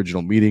like the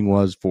original meeting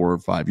was 4 or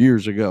 5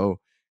 years ago.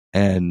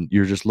 And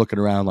you're just looking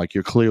around like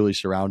you're clearly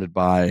surrounded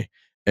by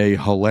a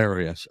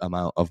hilarious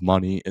amount of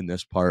money in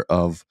this part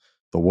of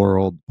the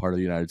world, part of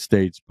the United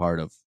States, part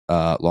of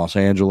Los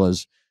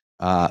Angeles.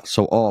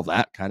 So all of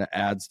that kind of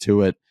adds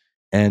to it.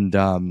 And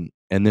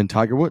then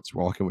Tiger Woods,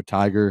 walking with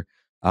Tiger,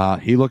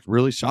 he looked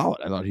really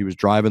solid. I thought he was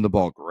driving the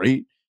ball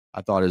great.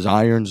 I thought his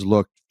irons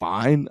looked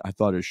fine. I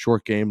thought his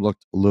short game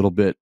looked a little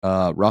bit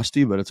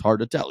rusty, but it's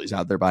hard to tell. He's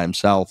out there by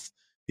himself.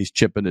 He's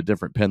chipping to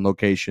different pin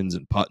locations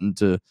and putting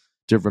to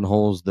different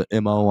holes. The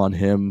MO on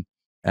him,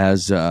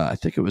 as I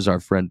think it was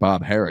our friend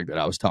Bob Herrig that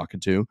I was talking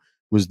to,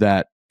 was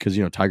that because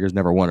Tiger's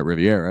never won at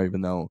Riviera,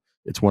 even though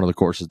it's one of the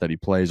courses that he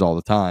plays all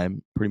the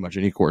time. Pretty much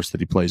any course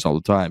that he plays all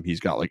the time, he's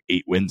got like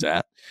 8 wins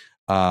at.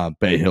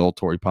 Bay Hill,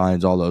 Torrey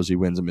Pines, all those he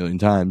wins a million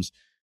times.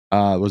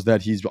 Was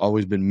that he's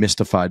always been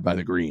mystified by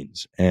the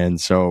greens,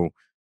 and so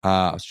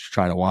I was just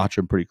trying to watch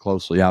him pretty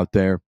closely out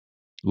there.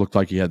 Looked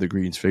like he had the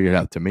greens figured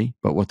out to me,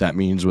 but what that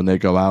means when they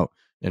go out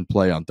and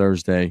play on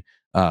Thursday,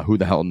 who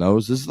the hell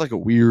knows? This is like a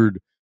weird,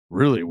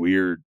 really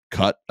weird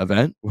cut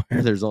event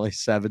where there's only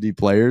 70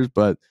 players,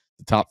 but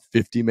the top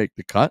 50 make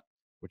the cut,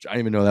 which I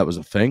didn't even know that was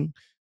a thing.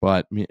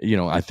 But,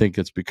 I think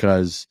it's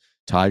because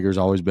Tiger's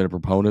always been a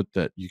proponent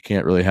that you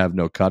can't really have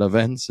no cut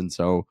events. And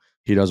so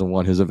he doesn't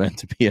want his event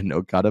to be a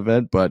no cut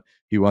event, but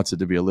he wants it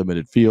to be a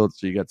limited field.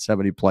 So you got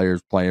 70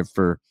 players playing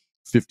for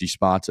 50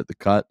 spots at the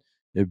cut.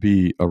 It'd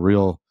be a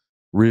real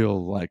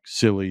like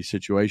silly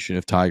situation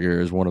if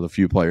Tiger is one of the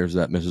few players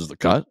that misses the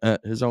cut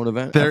at his own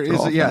event.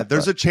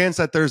 There's a chance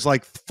that there's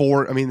like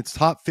 4. I mean, it's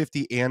top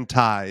 50 and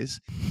ties.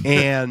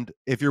 And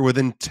if you're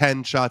within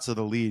 10 shots of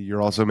the lead,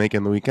 you're also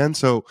making the weekend.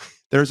 So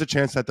there's a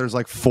chance that there's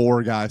like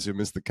 4 guys who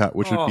miss the cut,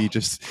 which would be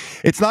just,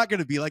 it's not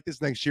going to be like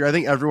this next year. I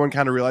think everyone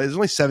kind of realizes there's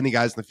only 70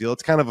 guys in the field.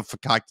 It's kind of a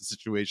fakakta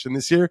situation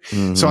this year.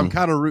 Mm-hmm. So I'm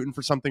kind of rooting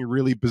for something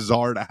really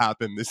bizarre to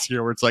happen this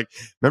year where it's like,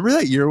 remember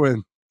that year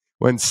when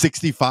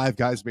 65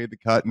 guys made the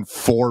cut and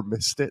 4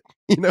 missed it?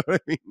 You know what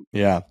I mean?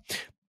 Yeah.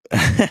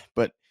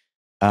 But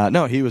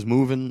no, he was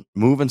moving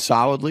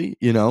solidly.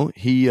 He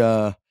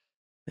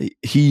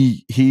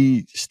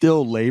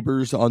still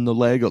labors on the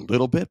leg a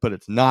little bit, but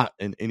it's not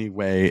in any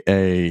way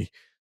a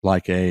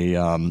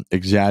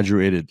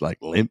exaggerated like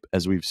limp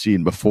as we've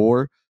seen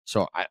before.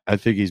 So I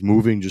think he's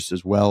moving just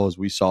as well as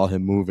we saw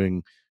him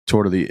moving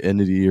toward the end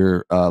of the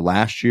year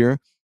last year.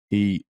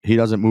 He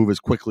doesn't move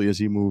as quickly as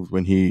he moved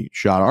when he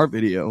shot our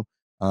video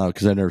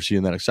because I've never seen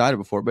him that excited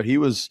before. But he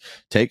was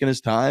taking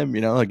his time.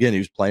 Again, he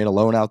was playing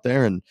alone out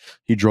there, and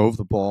he drove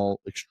the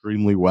ball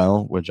extremely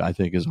well, which I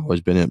think has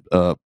always been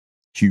a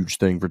huge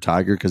thing for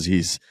Tiger because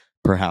he's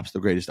perhaps the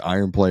greatest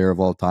iron player of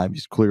all time.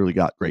 He's clearly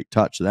got great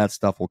touch. So that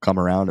stuff will come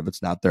around if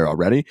it's not there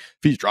already.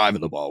 If he's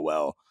driving the ball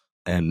well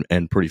and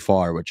pretty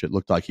far, which it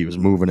looked like he was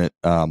moving it,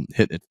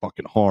 hitting it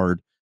fucking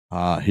hard,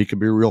 he could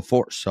be a real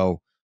force.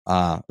 So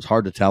it's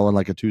hard to tell in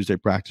like a Tuesday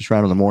practice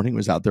round in the morning. He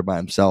was out there by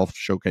himself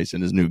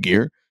showcasing his new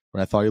gear,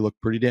 but I thought he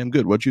looked pretty damn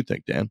good. What'd you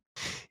think, Dan?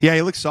 Yeah,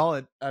 he looked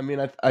solid. I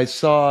mean, I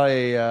saw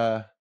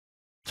I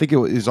think it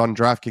was on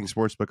DraftKings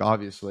Sportsbook,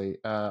 obviously,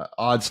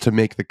 odds to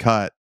make the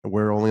cut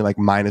were only like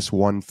minus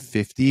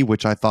 150,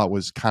 which I thought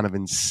was kind of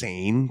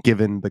insane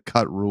given the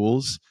cut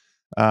rules.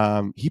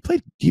 He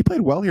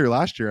played well here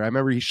last year. I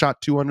remember he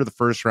shot 2 under the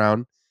first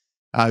round.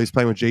 He was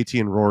playing with JT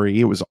and Rory.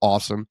 It was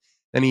awesome.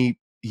 Then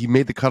he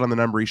made the cut on the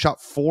number. He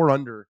shot 4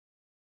 under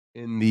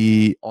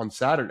on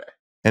Saturday.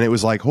 And it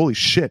was like, holy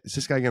shit, is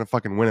this guy going to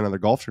fucking win another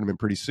golf tournament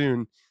pretty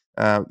soon?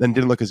 Then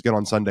didn't look as good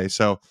on Sunday.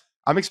 So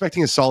I'm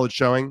expecting a solid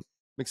showing.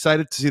 I'm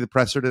excited to see the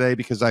presser today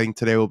because I think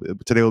today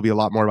will be a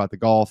lot more about the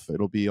golf.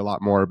 It'll be a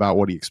lot more about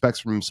what he expects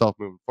from himself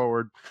moving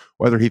forward,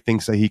 whether he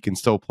thinks that he can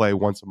still play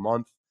once a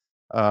month.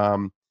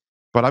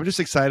 But I'm just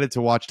excited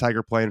to watch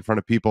Tiger play in front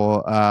of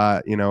people,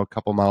 a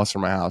couple miles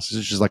from my house. This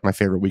is just like my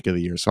favorite week of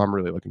the year. So I'm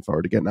really looking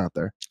forward to getting out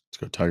there. Let's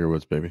go Tiger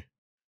Woods, baby.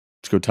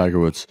 Let's go Tiger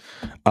Woods.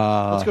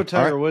 Let's go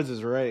Tiger Woods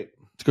is right.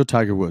 Let's go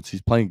Tiger Woods.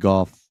 He's playing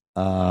golf.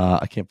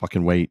 I can't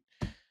fucking wait.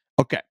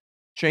 Okay.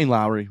 Shane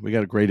Lowry. We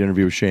got a great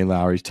interview with Shane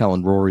Lowry. He's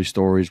telling Rory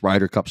stories,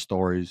 Ryder Cup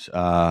stories. We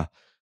had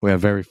a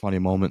very funny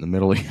moment in the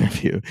middle of the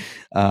interview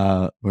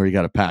where he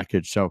got a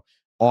package. So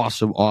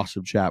awesome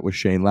chat with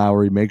Shane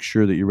Lowry. Make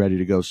sure that you're ready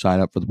to go sign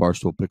up for the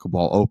Barstool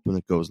Pickleball Open.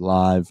 It goes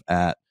live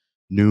at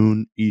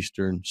noon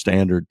Eastern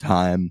Standard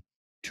Time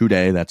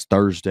today. That's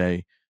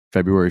Thursday,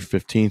 February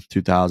 15th,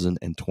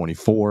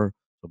 2024.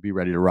 So be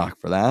ready to rock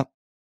for that.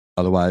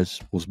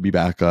 Otherwise, we'll be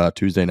back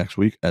Tuesday next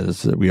week,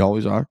 as we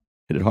always are.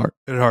 Hit it hard.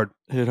 Hit it hard.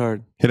 Hit it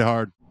hard. Hit it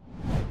hard.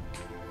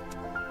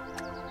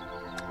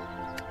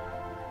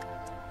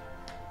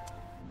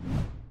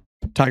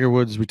 Tiger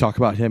Woods, we talk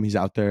about him. He's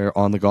out there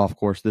on the golf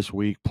course this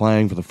week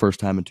playing for the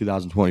first time in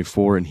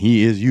 2024, and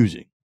he is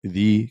using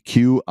the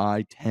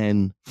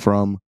QI10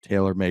 from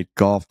TaylorMade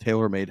Golf.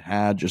 TaylorMade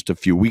had just a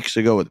few weeks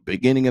ago at the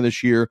beginning of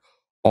this year,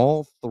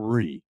 all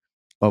 3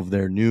 of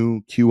their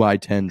new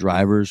QI10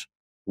 drivers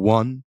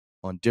won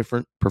on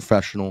different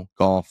professional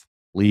golf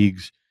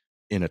leagues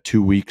in a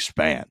 2-week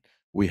span.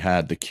 We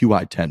had the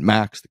QI10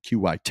 Max, the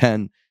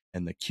QI10,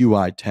 and the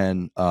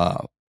QI10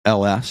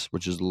 LS,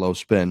 which is the low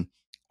spin,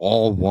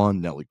 all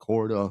won. Nelly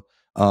Korda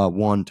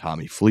won.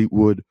 Tommy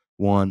Fleetwood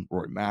won.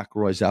 Rory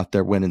McIlroy's out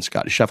there winning.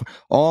 Scotty Scheffler.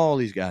 All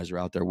these guys are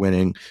out there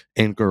winning,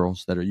 and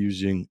girls that are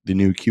using the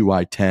new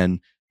QI10.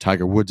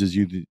 Tiger Woods is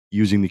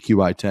using the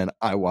QI10.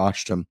 I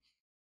watched him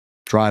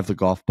drive the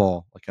golf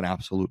ball like an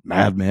absolute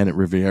madman at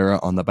Riviera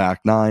on the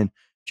back 9,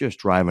 just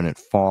driving it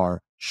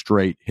far,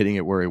 straight, hitting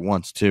it where he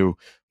wants to.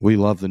 We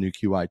love the new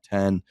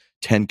QI10,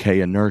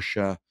 10K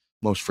inertia,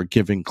 most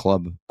forgiving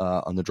club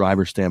on the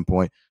driver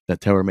standpoint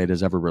that TaylorMade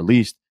has ever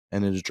released,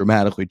 and it has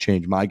dramatically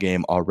changed my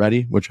game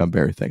already, which I'm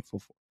very thankful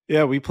for.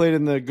 Yeah, we played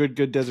in the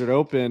Good Desert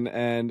Open,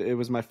 and it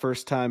was my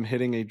first time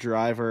hitting a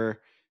driver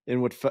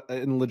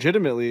in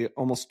legitimately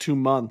almost 2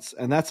 months,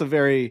 and that's a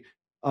very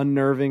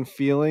unnerving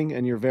feeling,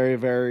 and you're very,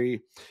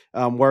 very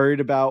worried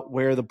about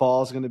where the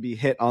ball is going to be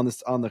hit on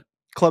the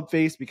club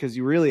face because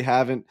you really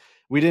haven't.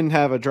 We didn't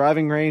have a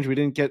driving range. We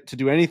didn't get to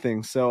do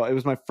anything. So it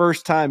was my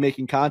first time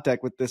making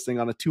contact with this thing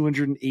on a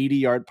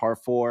 280-yard par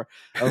 4,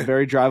 a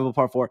very drivable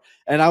par 4.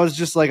 And I was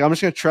just like, I'm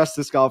just going to trust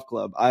this golf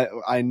club.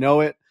 I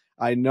know it.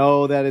 I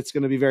know that it's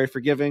going to be very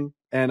forgiving.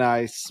 and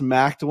I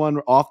smacked one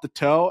off the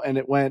toe, and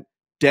it went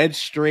dead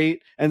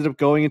straight, ended up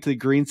going into the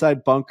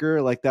greenside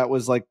bunker. Like that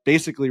was like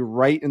basically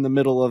right in the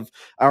middle of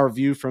our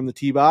view from the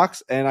tee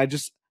box. And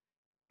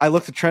I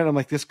looked at Trent, I'm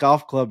like, this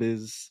golf club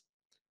it's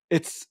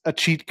a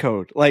cheat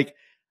code. Like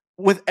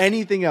with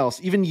anything else,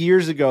 even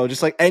years ago,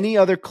 just like any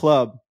other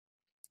club,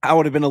 I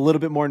would have been a little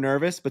bit more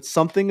nervous, but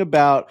something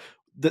about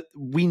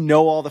we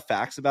know all the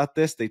facts about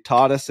this. They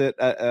taught us it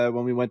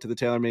when we went to the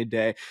TaylorMade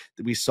Day.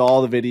 We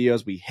saw the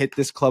videos. We hit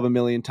this club a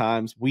million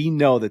times. We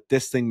know that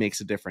this thing makes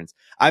a difference.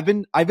 I've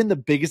been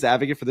the biggest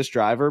advocate for this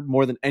driver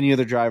more than any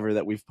other driver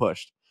that we've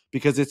pushed,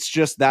 because it's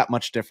just that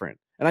much different.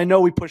 And I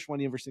know we push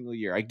one every single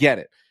year. I get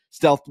it.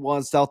 Stealth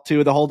 1, Stealth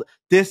 2, the whole.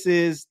 This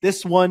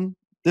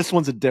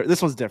one's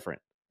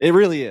different. It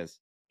really is.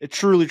 It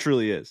truly,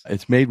 truly is.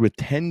 It's made with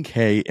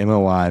 10K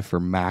MOI for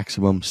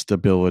maximum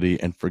stability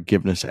and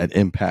forgiveness at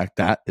impact.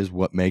 That is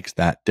what makes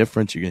that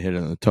difference. You can hit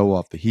it on the toe,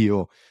 off the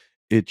heel.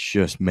 It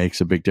just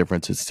makes a big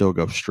difference. It still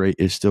goes straight.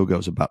 It still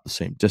goes about the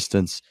same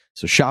distance.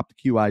 So shop the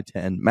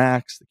QI10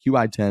 Max, the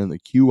QI10, and the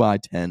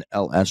QI10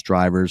 LS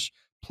drivers,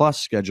 plus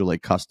schedule a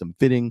custom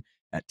fitting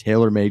at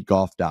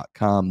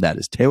TaylorMadeGolf.com. That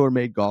is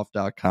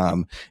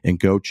TaylorMadeGolf.com, and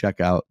go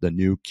check out the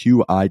new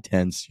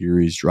QI10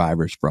 series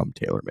drivers from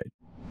TaylorMade.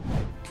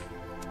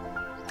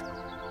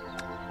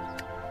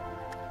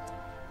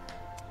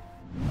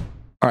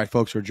 All right,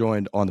 folks, we're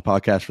joined on the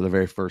podcast for the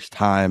very first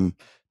time,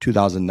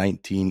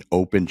 2019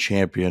 Open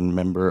champion,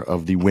 member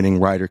of the winning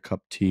Ryder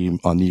Cup team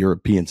on the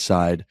European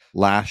side.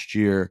 Last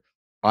year,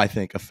 I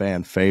think a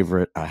fan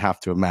favorite. I have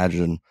to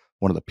imagine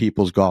one of the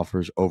people's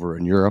golfers over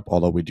in Europe,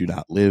 although we do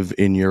not live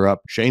in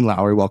Europe. Shane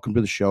Lowry, welcome to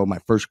the show. My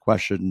first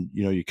question,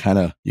 you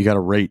got to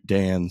rate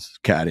Dan's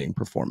caddying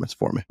performance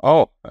for me.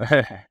 Oh,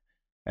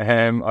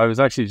 I was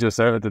actually just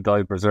out at the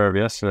Dive Preserve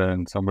yesterday,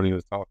 and somebody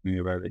was talking to me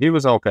about it. He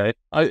was okay.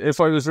 If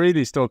I was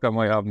really stuck, I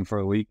might have him for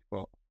a week.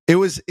 But it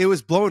was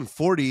blowing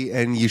 40,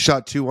 and you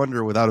shot 2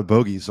 under without a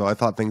bogey. So I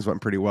thought things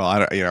went pretty well.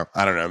 I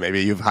don't know.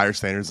 Maybe you have higher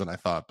standards than I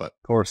thought, but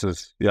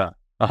courses, yeah.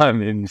 I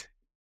mean,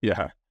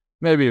 yeah,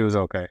 maybe it was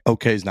okay.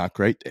 Okay is not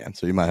great, Dan.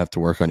 So you might have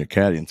to work on your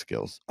caddying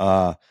skills.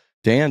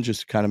 Dan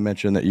just kind of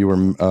mentioned that you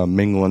were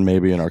mingling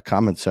maybe in our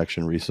comment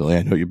section recently.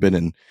 I know you've been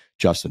in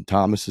Justin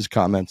Thomas's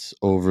comments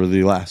over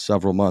the last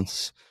several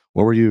months.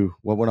 What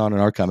went on in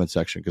our comment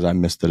section? Because I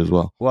missed it as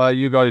well. Well,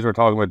 you guys were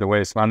talking about the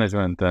waste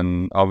management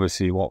and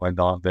obviously what went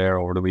on there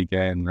over the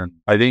weekend. And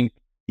I think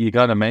you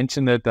kind of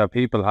mentioned it, that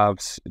people have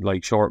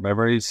like short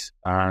memories.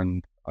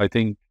 And I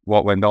think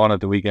what went on at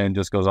the weekend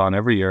just goes on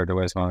every year, the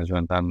waste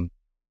management. And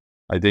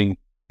I think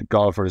the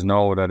golfers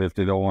know that if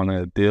they don't want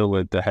to deal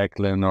with the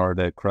heckling or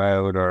the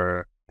crowd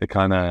or the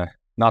kind of,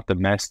 not the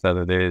mess that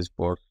it is,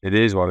 but it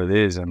is what it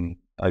is. And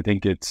I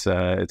think it's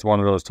one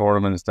of those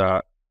tournaments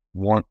that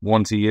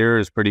once a year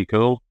is pretty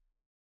cool.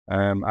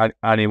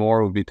 Any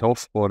more would be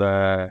tough, but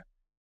I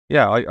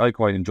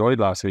quite enjoyed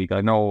last week.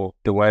 I know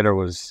the weather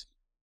was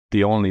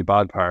the only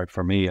bad part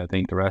for me. I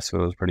think the rest of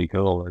it was pretty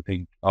cool. I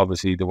think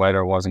obviously the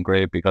weather wasn't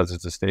great because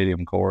it's a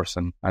stadium course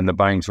and the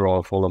banks were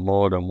all full of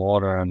mud and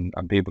water and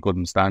people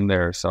couldn't stand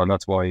there. So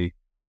that's why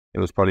it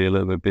was probably a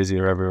little bit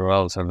busier everywhere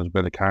else, and there was a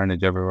bit of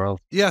carnage everywhere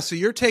else. Yeah, so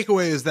your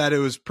takeaway is that it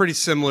was pretty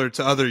similar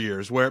to other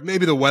years, where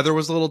maybe the weather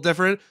was a little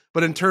different,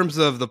 but in terms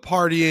of the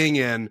partying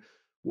and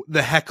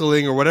the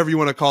heckling or whatever you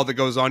want to call it that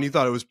goes on, you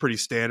thought it was pretty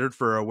standard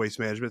for a waste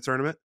management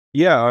tournament?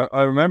 Yeah,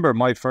 I remember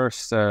my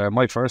first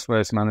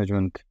waste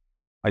management,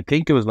 I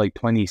think it was like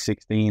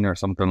 2016 or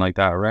something like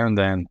that. Around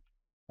then,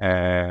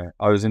 I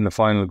was in the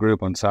final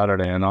group on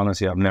Saturday, and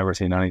honestly, I've never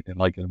seen anything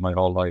like it in my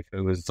whole life.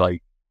 It was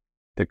like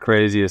the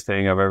craziest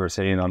thing I've ever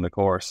seen on the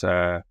course.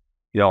 A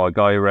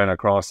guy ran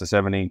across the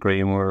 17th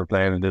green when we were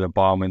playing and did a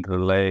bomb into the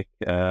lake.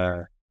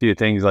 A few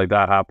things like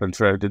that happened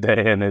throughout the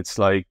day, and it's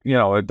like,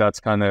 that's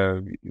kind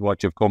of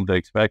what you've come to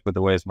expect with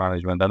the waste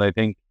management. And I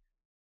think,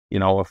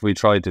 if we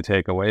tried to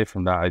take away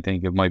from that, I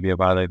think it might be a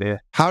bad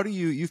idea. How do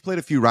you've played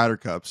a few Ryder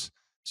Cups,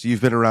 so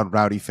you've been around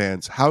rowdy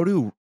fans. How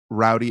do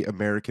rowdy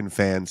American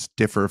fans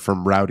differ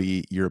from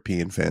rowdy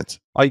European fans?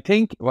 I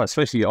think, well,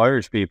 especially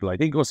Irish people, I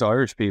think us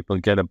Irish people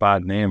get a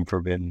bad name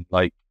for being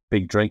like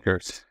big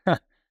drinkers. And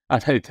I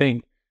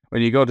think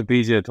when you go to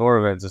PGA Tour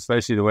events,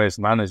 especially the waste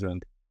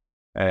management,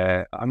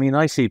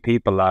 I see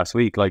people last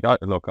week, like,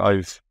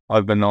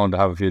 I've been known to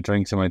have a few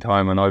drinks in my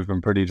time and I've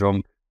been pretty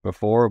drunk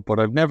before, but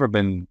I've never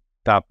been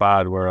that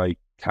bad where I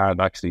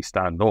can't actually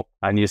stand up.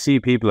 And you see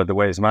people at the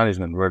waste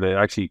management where they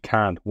actually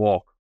can't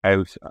walk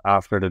out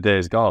after the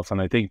day's golf,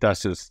 and I think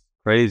that's just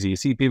crazy. You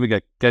see people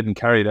getting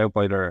carried out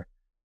by their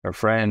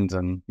friends,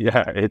 and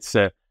yeah, it's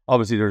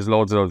obviously there's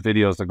loads of those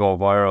videos that go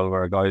viral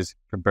where guys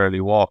can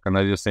barely walk, and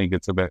I just think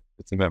it's a bit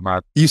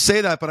mad. You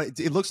say that, but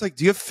it looks like,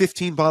 do you have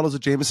 15 bottles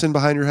of Jameson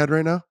behind your head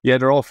right now? Yeah,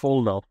 they're all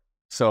full though,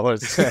 so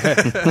it's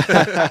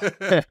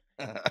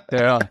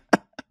yeah,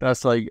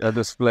 that's like a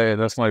display.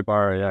 That's my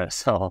bar, yeah.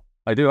 So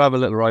I do have a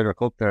little Ryder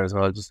Cup there as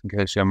well, just in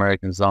case you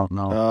Americans don't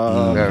know.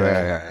 Oh,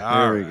 okay.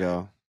 There we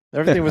go.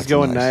 Everything was That's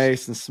going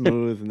nice. nice and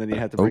smooth, and then you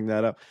had to bring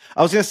that up.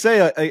 I was gonna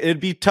say it'd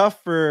be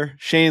tough for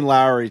Shane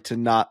Lowry to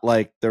not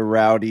like the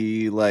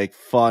rowdy, like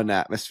fun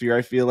atmosphere.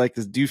 I feel like,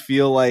 do you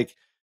feel like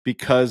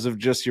because of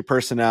just your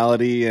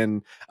personality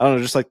and I don't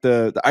know, just like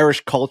the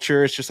Irish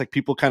culture, it's just like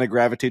people kind of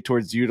gravitate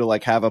towards you to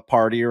like have a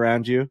party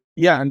around you?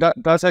 Yeah, and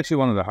that's actually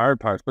one of the hard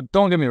parts. But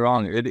don't get me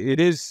wrong, it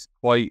is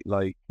quite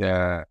like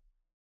the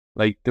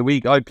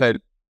week I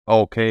played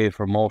okay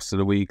for most of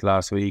the week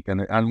last week,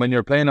 and when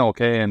you're playing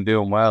okay and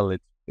doing well,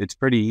 it's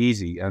pretty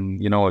easy, and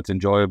it's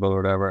enjoyable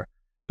or whatever.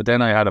 But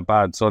then I had a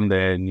bad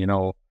Sunday, and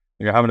you're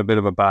having a bit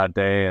of a bad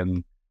day,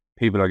 and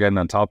people are getting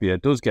on top of you.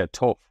 It does get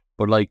tough,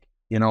 but like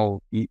you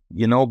know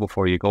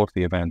before you go to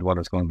the event what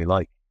it's going to be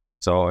like.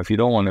 So if you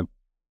don't want to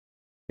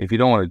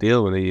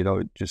deal with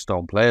it, just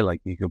don't play.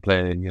 Like you could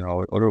play,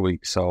 other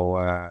weeks.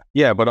 So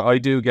yeah, but I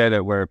do get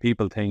it where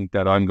people think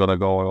that I'm gonna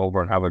go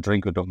over and have a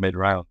drink with them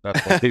mid-round.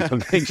 That's what people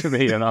think of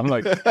me, and I'm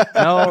like,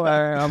 no,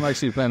 I'm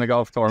actually playing a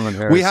golf tournament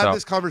here. We had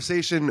this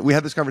conversation. We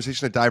had this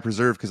conversation at Die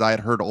Preserve because I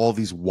had heard all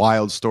these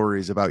wild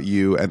stories about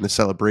you and the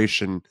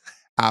celebration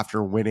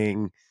after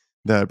winning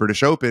the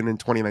British Open in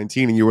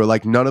 2019, and you were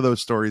like, none of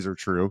those stories are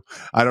true.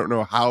 I don't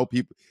know how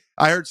people.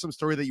 I heard some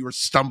story that you were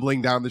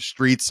stumbling down the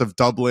streets of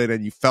Dublin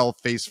and you fell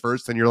face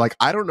first, and you're like,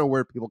 I don't know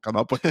where people come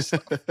up with this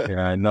stuff.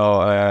 Yeah,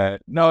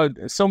 no,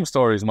 some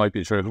stories might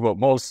be true, but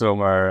most of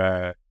them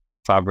are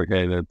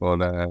fabricated.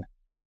 But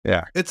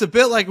yeah, it's a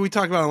bit like we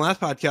talked about on the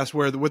last podcast,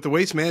 where with the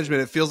waste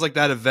management, it feels like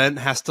that event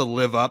has to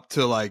live up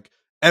to like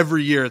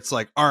every year. It's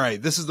like, all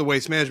right, this is the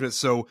waste management,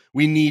 so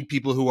we need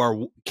people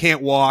who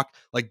can't walk,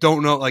 like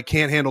don't know, like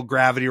can't handle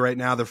gravity right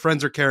now. Their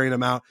friends are carrying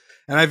them out,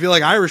 and I feel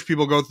like Irish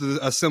people go through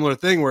a similar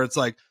thing where it's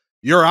like,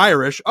 you're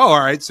Irish. Oh, all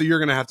right. So you're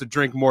going to have to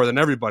drink more than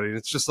everybody. And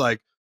it's just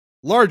like,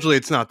 largely,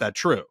 it's not that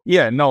true.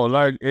 Yeah, no,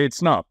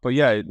 it's not. But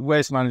yeah,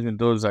 waste management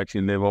does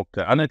actually live up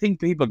to. And I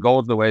think people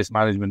go to the waste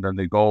management and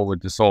they go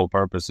with the sole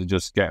purpose of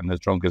just getting as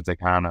drunk as they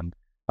can and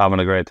having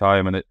a great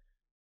time. And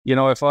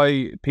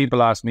if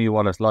people ask me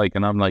what it's like,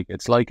 and I'm like,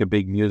 it's like a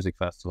big music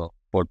festival,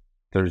 but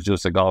there's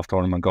just a golf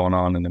tournament going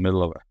on in the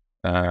middle of it.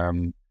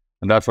 And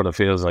that's what it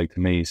feels like to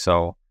me.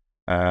 So,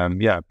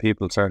 yeah,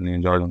 people certainly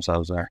enjoy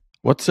themselves there.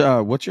 What's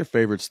your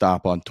favorite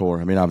stop on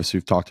tour? I mean, obviously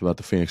we've talked about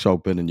the Phoenix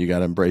Open, and you got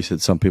to embrace it.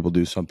 Some people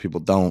do, some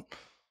people don't.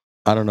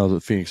 I don't know that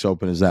the Phoenix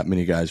Open is that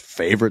many guys'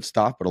 favorite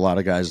stop, but a lot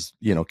of guys,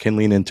 can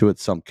lean into it.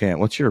 Some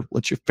can't. What's your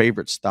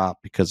favorite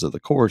stop because of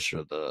the course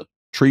or the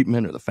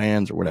treatment or the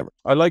fans or whatever?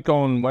 I like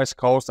going West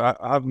Coast. I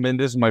haven't been.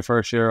 This is my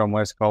first year on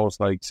West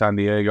Coast. Like San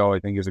Diego, I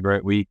think is a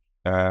great week.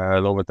 I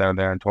love it down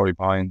there in Torrey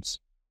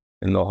Pines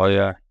in La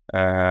Jolla.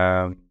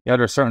 Yeah,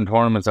 there's certain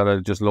tournaments that I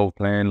just love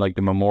playing, like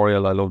the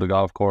Memorial. I love the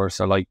golf course.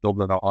 I like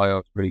Dublin, Ohio.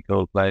 It's a pretty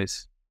cool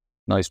place.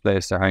 Nice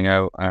place to hang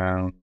out.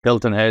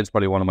 Hilton Head's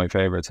probably one of my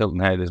favorites. Hilton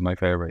Head is my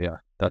favorite. Yeah,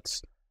 I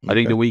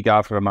think the week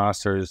after the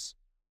Masters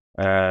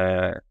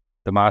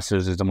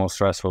is the most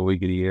stressful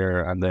week of the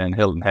year, and then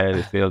Hilton Head,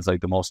 it feels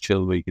like the most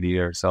chill week of the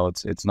year. So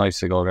it's nice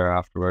to go there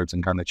afterwards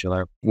and kind of chill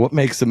out. What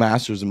makes the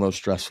Masters the most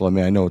stressful? I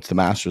mean, I know it's the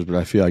Masters, but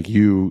I feel like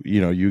you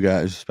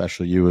guys,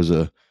 especially you as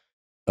a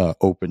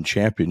Open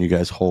champion, you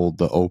guys hold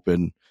the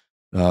Open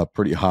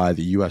pretty high.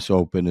 The U.S.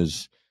 Open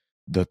is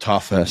the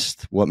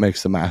toughest. What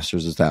makes the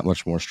Masters is that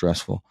much more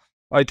stressful?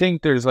 I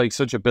think there's like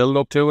such a build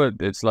up to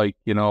it. It's like,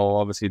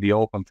 obviously the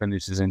Open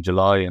finishes in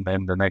July, and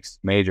then the next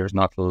major is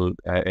not till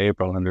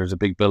April, and there's a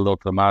big build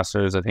up to the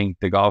Masters. I think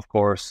the golf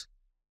course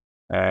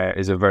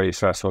is a very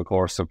stressful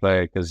course to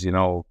play because,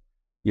 you're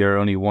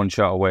only one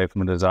shot away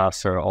from a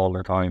disaster all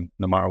the time,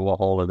 no matter what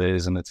hole it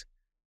is. And it's,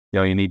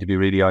 you need to be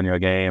really on your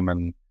game.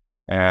 And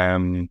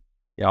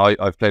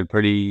I've played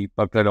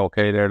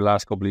okay there the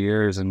last couple of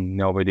years, and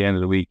by the end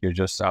of the week you're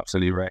just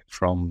absolutely wrecked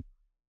from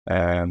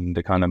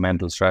the kind of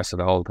mental stress of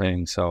the whole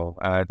thing. So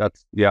I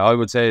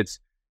would say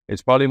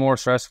it's probably more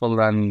stressful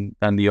than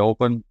the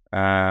Open.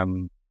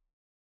 And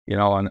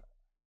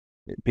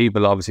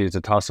people, obviously it's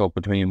a toss up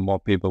between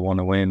what people want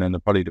to win, and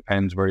it probably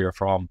depends where you're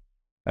from,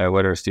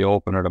 whether it's the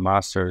Open or the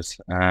Masters.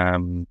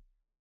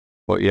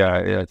 But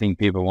yeah, I think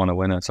people want to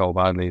win it so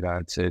badly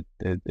that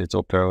it's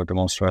up there with the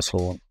most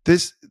stressful one.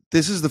 This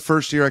is the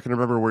first year I can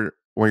remember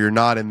where you're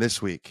not in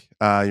this week.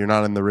 You're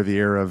not in the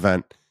Riviera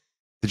event.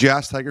 Did you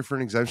ask Tiger for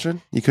an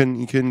exemption? You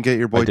couldn't get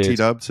your boy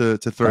T-Dub to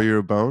throw you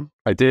a bone?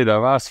 I did.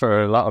 I've asked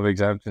for a lot of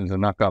exemptions and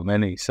not got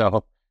many.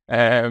 So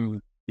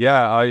it's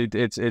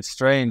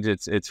strange.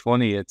 It's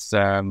funny. It's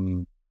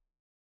Pebble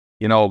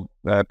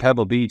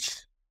Beach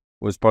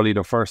was probably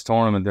the first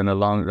tournament in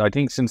I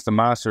think since the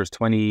Masters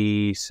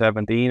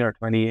 2017 or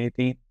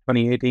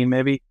 2018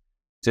 maybe,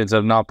 since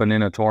I've not been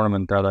in a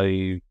tournament that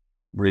I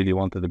really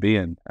wanted to be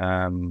in.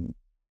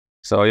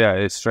 So yeah,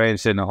 it's strange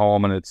sitting at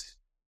home, and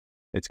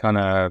it's kind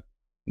of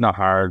not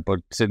hard, but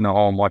sitting at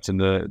home watching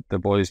the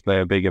boys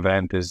play a big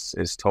event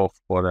is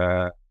tough.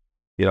 But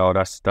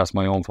that's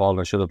my own fault.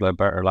 I should have played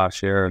better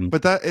last year.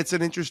 But it's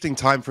an interesting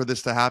time for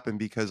this to happen,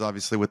 because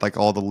obviously with like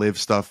all the live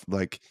stuff,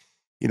 like,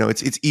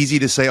 it's easy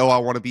to say, oh, I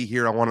want to be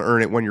here, I want to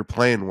earn it when you're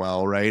playing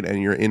well, right? And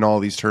you're in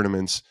all these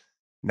tournaments.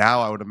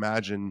 Now I would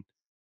imagine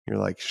you're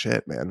like,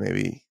 shit, man,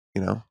 maybe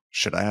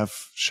should I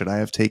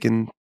have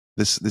taken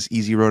this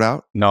easy road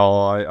out?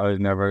 No, I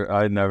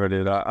never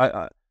did.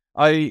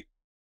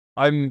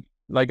 I'm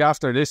like,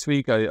 after this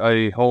week,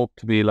 I hope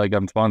to be like,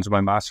 I'm sponsored by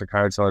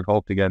MasterCard, so I'd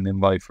hope to get an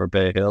invite for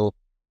Bay Hill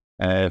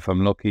if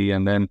I'm lucky,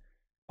 and then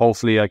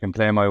hopefully I can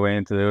play my way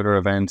into the other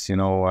events. We've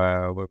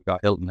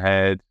got Hilton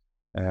Head,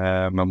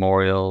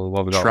 Memorial,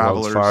 what we got,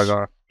 Travelers. Wells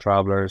Fargo,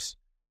 Travelers.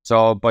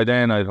 So by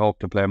then I'd hope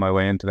to play my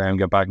way into them,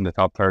 get back in the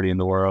top 30 in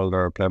the world,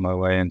 or play my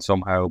way in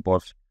somehow.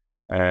 But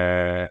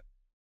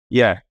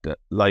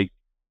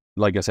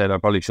like I said, I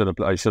probably should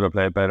have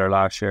played better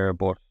last year,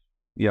 but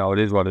it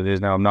is what it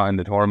is now. I'm not in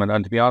the tournament,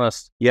 and to be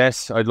honest,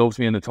 yes, I'd love to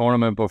be in the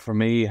tournament, but for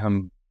me,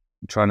 I'm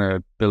trying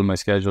to build my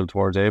schedule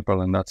towards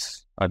April, and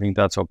I think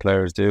that's what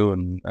players do.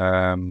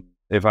 And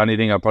if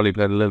anything, I probably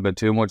played a little bit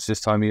too much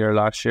this time of year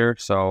last year,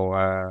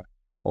 so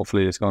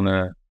hopefully it's going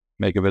to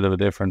make a bit of a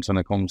difference when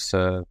it comes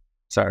to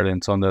Saturday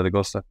and Sunday at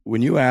Augusta.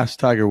 When you ask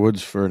Tiger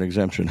Woods for an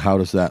exemption, how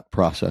does that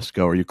process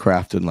go? Are you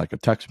crafting like a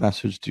text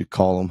message? Do you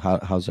call him?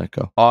 How's that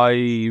go?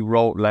 I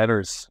wrote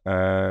letters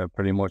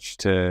pretty much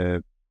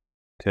to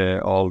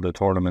all the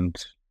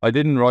tournament. I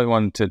didn't write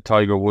one to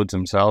Tiger Woods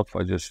himself.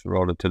 I just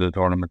wrote it to the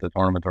tournament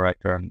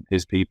director and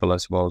his people, I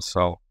suppose.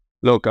 So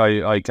look,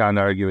 I can't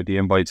argue with the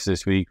invites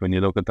this week. When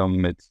you look at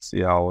them, it's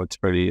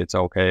it's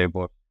okay.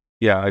 But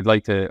yeah, I'd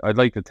like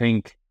to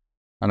think,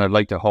 and I'd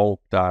like to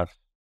hope that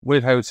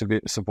with how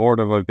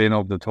supportive I've been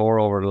of the tour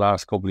over the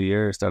last couple of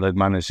years, that I'd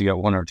managed to get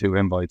one or two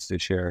invites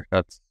this year.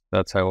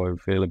 That's how I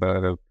feel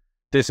about it.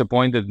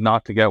 Disappointed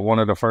not to get one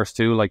of the first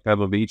two, like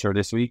Pebble Beach or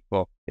this week,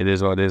 but it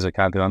is what it is. I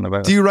can't do nothing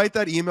about it. Do you write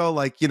that email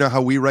like,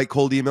 how we write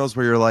cold emails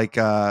where you're like,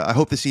 I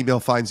hope this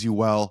email finds you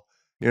well?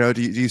 Do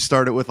you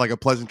start it with like a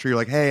pleasantry,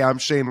 like, hey, I'm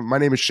Shane, my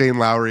name is Shane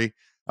Lowry,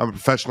 I'm a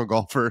professional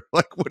golfer?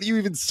 Like, what do you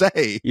even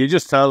say? You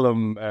just tell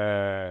them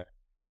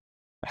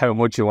how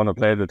much you want to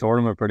play the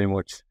tournament, pretty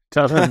much.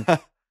 Tell them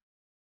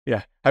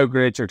how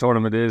great your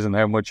tournament is and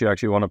how much you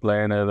actually want to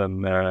play in it.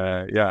 And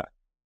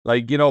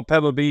like,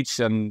 Pebble Beach,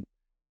 and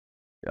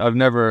I've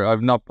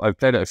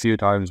played it a few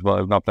times, but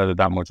I've not played it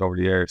that much over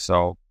the years.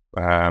 So,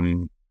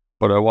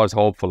 but I was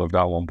hopeful of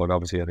that one, but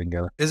obviously I didn't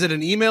get it. Is it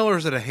an email or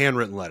is it a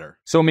handwritten letter?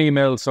 Some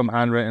emails, some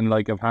handwritten.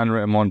 Like, I've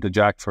handwritten one to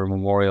Jack for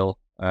Memorial.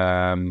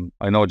 I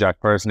know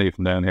Jack personally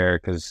from down here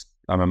because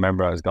I'm a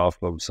member of his golf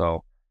club.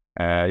 So,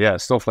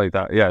 stuff like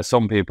that. Yeah,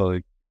 some people,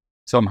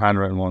 some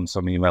handwritten ones,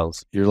 some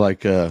emails. You're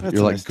like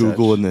nice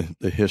Googling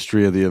the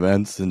history of the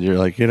events, and you're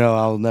like,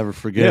 I'll never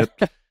forget.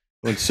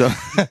 So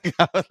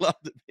I would love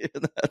to be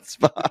in that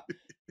spot.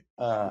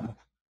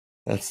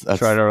 That's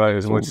try to write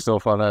as much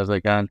stuff on it as I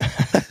can.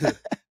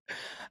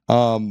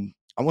 I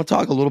want to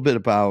talk a little bit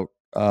about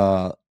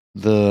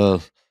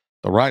the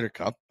Ryder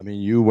Cup. I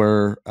mean, you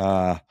were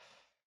at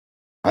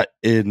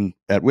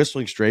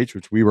Whistling Straits,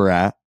 which we were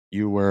at.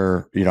 You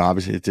were,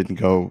 obviously it didn't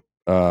go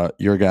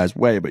your guys'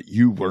 way, but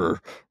you were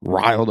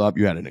riled up.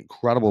 You had an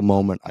incredible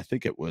moment. I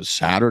think it was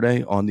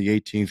Saturday on the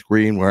 18th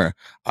green, where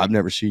I've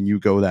never seen you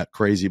go that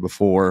crazy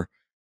before.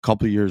 A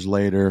couple of years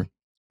later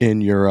in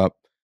Europe,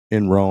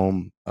 in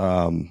Rome,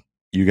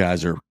 you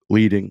guys are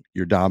leading,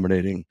 you're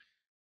dominating.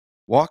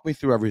 Walk me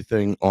through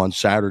everything on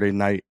Saturday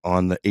night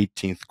on the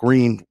 18th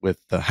green with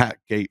the hat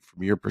gate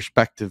from your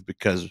perspective,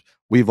 because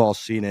we've all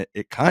seen it.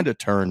 It kind of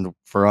turned,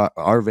 for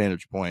our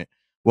vantage point,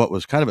 what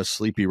was kind of a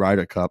sleepy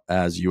Ryder Cup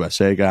as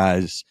USA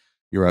guys.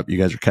 Europe, you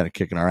guys are kind of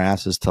kicking our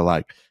asses, to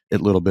like a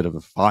little bit of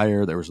a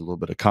fire. There was a little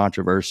bit of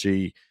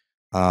controversy.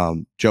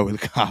 Joey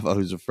LaCava,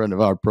 who's a friend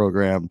of our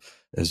program,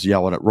 is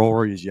yelling at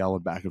Rory. He's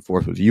yelling back and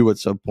forth with you at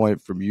some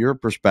point. From your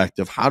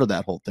perspective, how did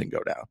that whole thing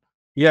go down?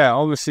 Yeah,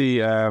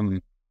 obviously, I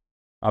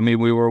mean,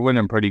 we were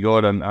winning pretty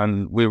good,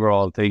 and we were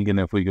all thinking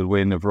if we could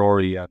win, if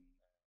Rory and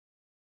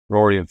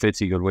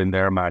Fitzy could win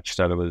their match,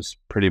 that it was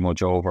pretty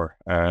much over.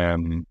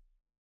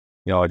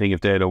 I think if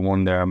they'd have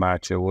won their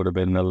match, it would have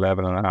been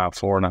 11.5,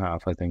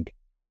 4.5, I think,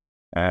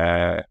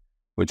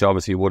 which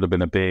obviously would have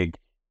been a big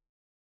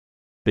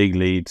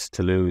lead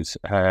to lose.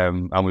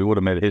 And we would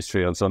have made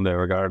history on Sunday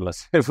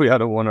regardless if we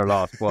had a won or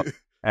lost. But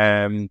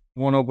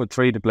one up with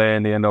 3 to play,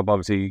 and they end up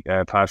obviously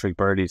Patrick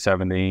birdie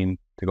 17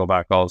 to go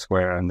back all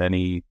square, and then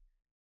he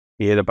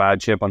hit a bad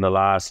chip on the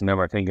last, and then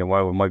we're thinking,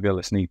 wow, we might be able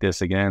to sneak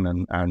this again,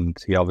 and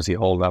he obviously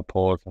hold that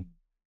putt. And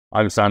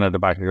I'm standing at the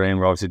back of the green.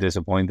 We're obviously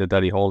disappointed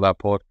that he hold that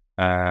putt.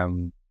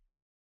 Then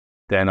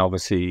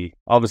obviously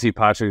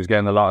Patrick was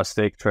getting a lot of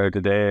stick throughout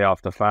the day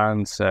off the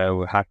fans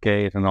with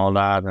Hatgate and all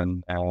that,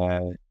 and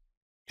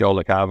Joe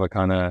LaCava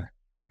kind of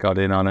got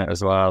in on it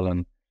as well.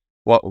 And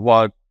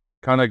what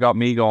kind of got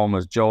me going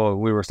was Joe.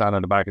 We were standing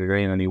at the back of the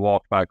green, and he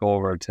walked back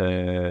over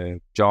to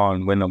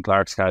John Wyndham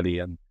Clark's caddy,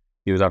 and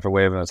he was after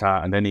waving his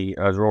hat. And then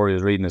as Rory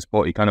was reading his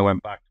putt, he kind of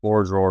went back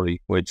towards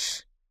Rory,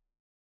 which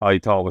I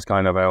thought was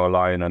kind of out of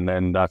line. And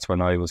then that's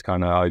when I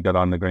got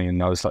on the green,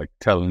 and I was like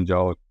telling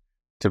Joe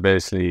to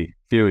basically, a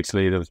few weeks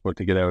later, was put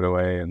to get out of the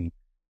way, and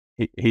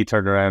he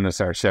turned around and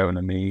started shouting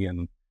at me,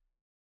 and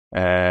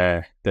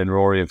then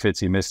Rory and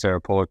Fitzy missed their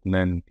putt, and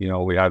then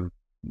we had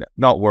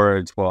not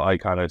words, but I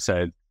kind of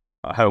said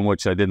how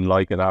much I didn't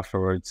like it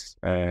afterwards,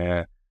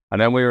 and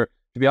then we were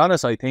to be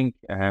honest, I think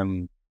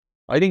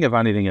if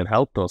anything, it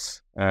helped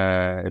us.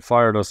 It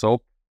fired us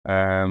up.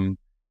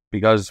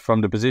 Because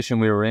from the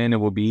position we were in, it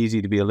would be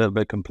easy to be a little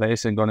bit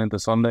complacent going into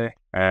Sunday.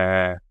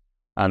 And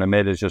it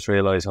made us just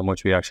realise how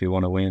much we actually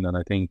want to win. And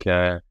I think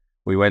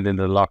we went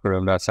into the locker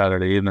room that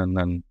Saturday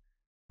evening,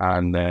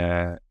 and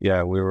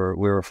we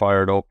were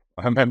fired up.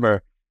 I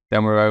remember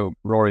then we were out.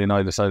 Rory and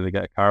I decided to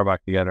get a car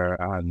back together,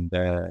 and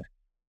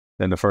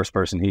then the first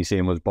person he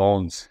seen was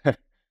Bones,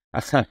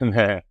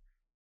 and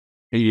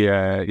he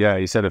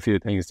said a few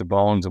things to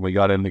Bones, and we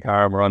got in the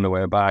car and we're on the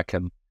way back,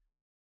 and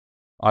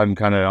I'm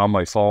kind of on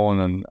my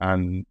phone,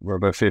 and we're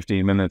about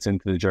 15 minutes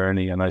into the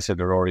journey, and I said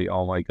to Rory,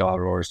 "Oh my God,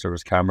 Rory, there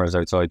was cameras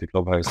outside the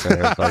clubhouse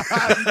there." It's like,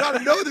 you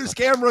gotta know there's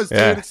cameras,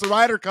 dude. It's the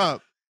Ryder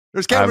Cup.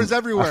 There's cameras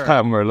everywhere.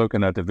 And we're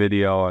looking at the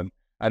video, and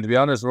to be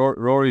honest,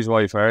 Rory's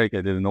wife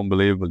Erica did an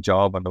unbelievable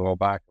job on the way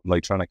back,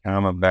 like trying to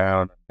calm him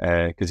down,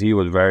 because he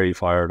was very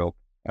fired up.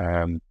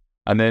 And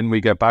then we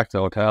get back to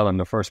the hotel, and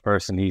the first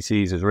person he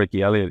sees is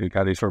Ricky Elliott, who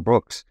caddies for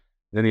Brooks.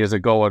 Then he has a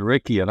go at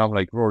Ricky, and I'm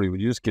like, Rory,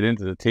 would you just get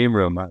into the team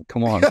room, man?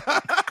 Come on.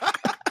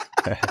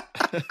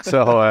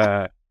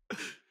 So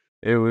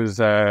it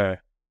was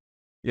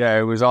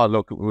it was all,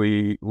 look,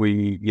 we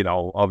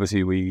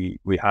obviously we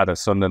had a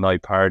Sunday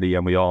night party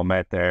and we all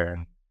met there,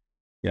 and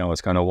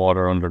it's kind of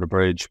water under the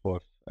bridge,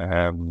 but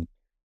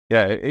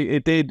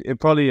it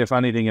probably, if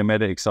anything, it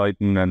made it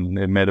exciting, and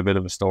it made a bit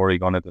of a story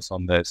going into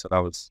Sunday, so that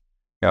was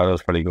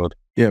pretty good.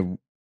 Yeah,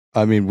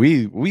 I mean,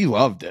 we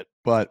loved it,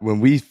 but when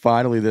we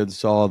finally then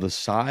saw the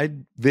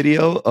side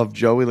video of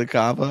Joey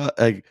LaCava,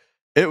 like,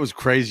 it was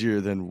crazier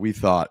than we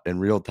thought in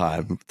real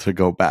time to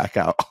go back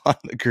out on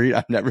the green.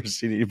 I've never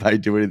seen anybody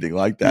do anything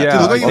like that. Yeah, it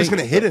looked like he was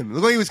going to hit him. It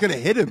looked like he was going to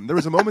hit him. There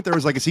was a moment there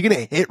was like, is he going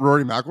to hit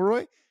Rory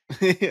McIlroy?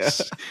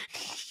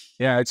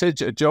 Yeah, I'd say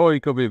Joey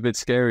could be a bit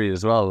scary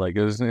as well. Like,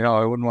 it was,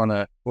 I wouldn't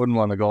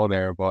want to go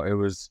there, but it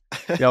was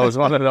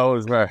one of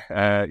those where,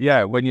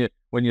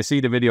 when you see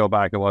the video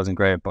back, it wasn't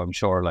great, but I'm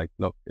sure, like,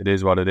 look, it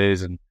is what it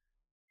is, and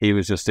he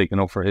was just sticking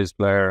up for his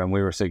player, and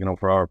we were sticking up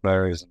for our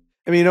players.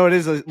 I mean, it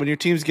is when your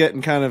team's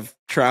getting kind of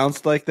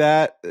trounced like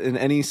that in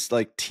any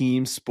like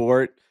team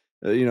sport.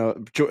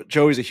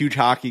 Joey's a huge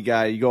hockey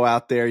guy. You go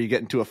out there, you get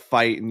into a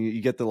fight, and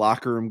you get the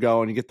locker room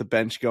going, you get the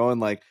bench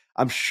going. Like,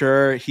 I'm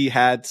sure he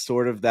had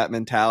sort of that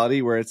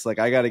mentality where it's like,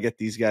 I got to get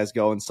these guys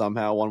going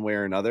somehow, one way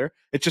or another.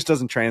 It just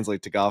doesn't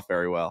translate to golf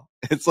very well.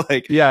 It's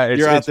like,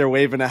 you're out there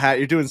waving a hat,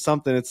 you're doing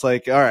something. It's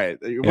like, all right,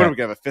 what are we going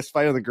to have, a fist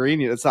fight on the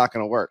green? It's not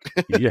going to work.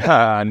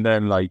 Yeah, and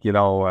then, like,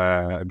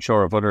 I'm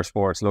sure if other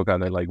sports look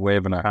at it like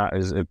waving a hat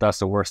is, if that's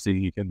the worst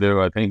thing you can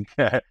do, I think.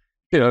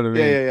 You know what I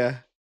mean? Yeah.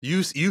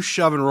 You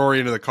shoving Rory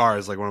into the car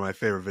is like one of my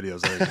favorite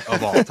videos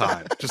of all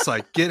time. Just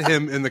like, get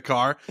him in the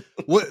car.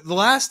 What the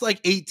last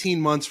like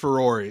 18 months for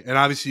Rory, and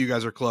obviously you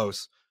guys are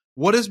close.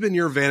 What has been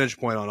your vantage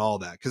point on all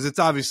that? Because it's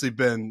obviously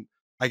been,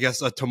 I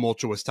guess, a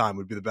tumultuous time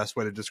would be the best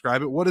way to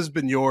describe it. What has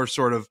been your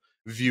sort of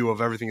view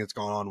of everything that's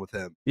gone on with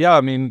him? Yeah,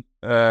 I mean,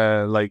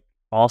 like,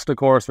 off the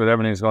course with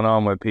everything that's going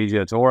on with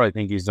PGA Tour, I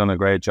think he's done a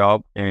great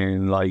job.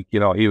 And, like,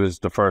 he was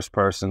the first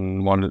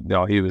person,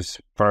 he was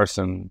first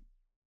and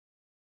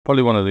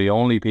probably one of the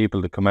only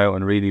people to come out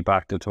and really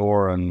back the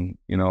tour and,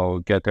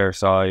 get their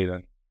side.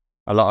 And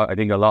I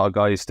think a lot of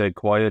guys stayed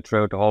quiet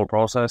throughout the whole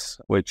process,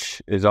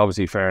 which is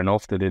obviously fair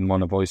enough. They didn't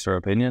want to voice their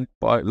opinion.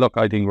 But look,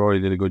 I think Rory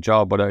did a good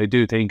job. But I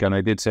do think, and I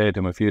did say it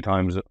to him a few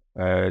times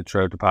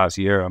throughout the past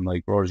year, I'm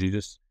like, Rory, you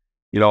just,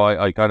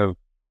 I kind of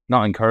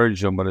not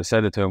encouraged him, but I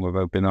said it to him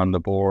about being on the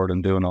board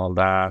and doing all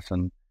that,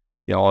 and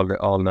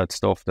all that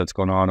stuff that's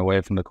going on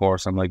away from the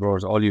course. I'm like,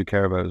 Rory, all you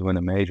care about is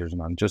winning majors,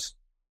 man. Just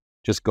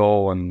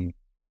go and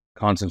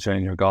concentrate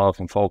on your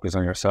golf and focus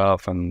on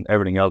yourself, and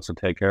everything else will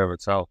take care of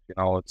itself.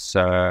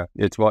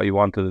 It's what he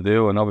wanted to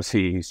do, and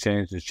obviously he's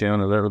changed his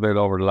tune a little bit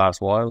over the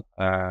last while.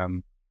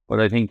 But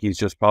I think he's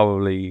just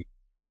probably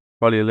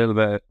a little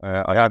bit.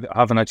 I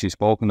haven't actually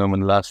spoken to him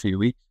in the last few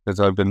weeks because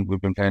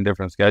we've been playing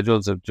different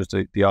schedules of just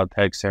the odd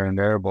text here and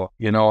there. But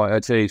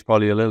I'd say he's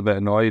probably a little bit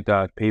annoyed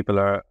that people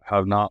have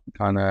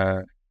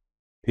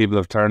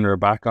turned their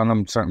back on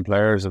him. Certain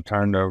players have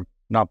turned their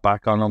not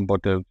back on him,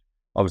 but they've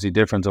obviously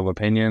difference of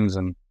opinions,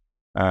 and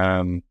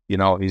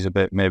he's a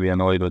bit maybe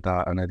annoyed with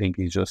that. And I think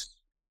he's just,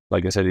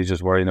 like I said, he's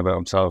just worrying about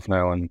himself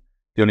now. And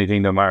the only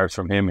thing that matters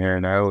from him here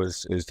now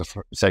is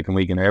the second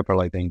week in April,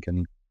 I think.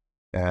 And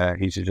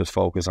he should just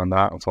focus on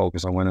that and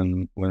focus on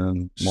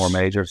winning more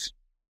majors.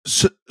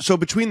 So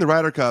between the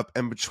Ryder Cup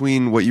and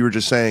between what you were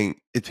just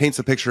saying, it paints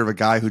a picture of a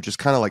guy who just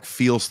kind of like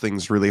feels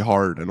things really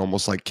hard and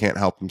almost like can't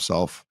help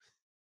himself.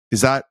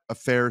 Is that a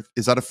fair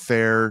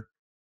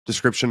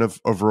description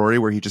of Rory,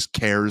 where he just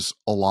cares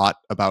a lot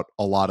about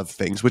a lot of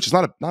things, which is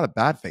not a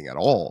bad thing at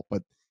all?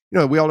 But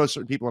we all know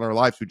certain people in our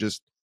lives who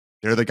just,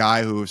 they're the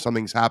guy who, if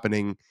something's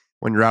happening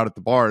when you're out at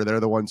the bar, they're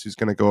the ones who's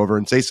going to go over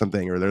and say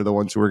something, or they're the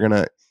ones who are going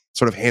to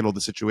sort of handle the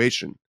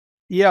situation.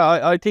 Yeah,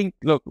 I think,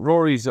 look,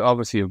 Rory's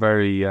obviously a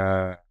very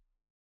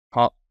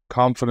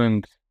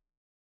confident,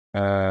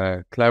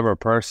 clever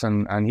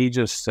person, and he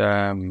just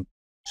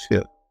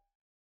shit.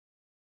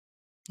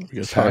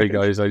 Sorry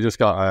guys, I just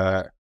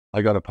got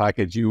I got a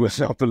package you will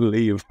not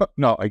believe.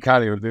 No, I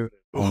can't even do it.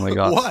 Oh my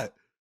God. What?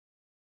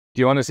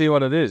 Do you want to see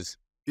what it is?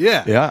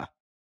 Yeah. Yeah.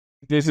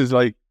 This is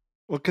like,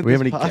 What could We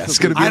have this any guesses? possibly It's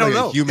gonna be I don't like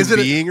a know. human Is it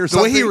being or the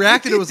something. way he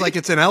reacted, it was like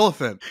it's an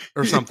elephant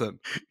or something.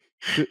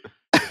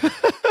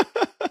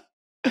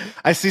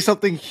 I see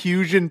something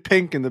huge in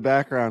pink in the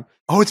background.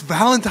 Oh, it's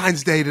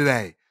Valentine's Day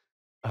today.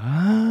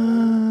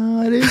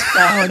 It is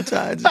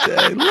Valentine's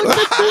Day. Look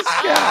at this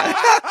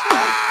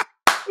guy.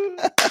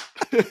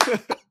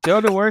 you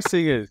know the worst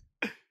thing is,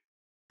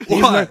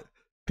 What?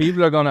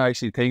 people are going to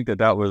actually think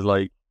that was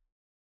like,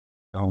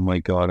 oh my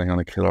God, I'm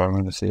going to kill her. I'm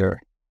going to see her.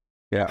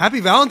 Yeah. Happy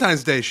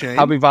Valentine's Day, Shane.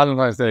 Happy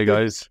Valentine's Day,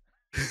 guys.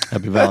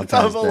 Happy That's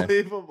Valentine's Day.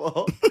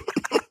 unbelievable.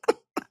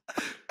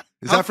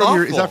 Is How that from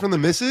your? Is thoughtful. that from the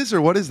missus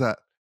or what is that?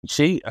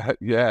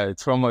 Yeah,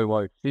 it's from my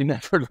wife. She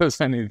never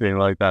does anything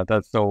like that.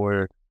 That's so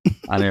weird.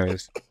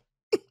 Anyways,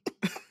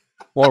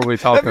 what are we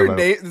talking about?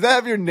 Does that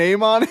have your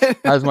name on it?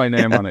 Has my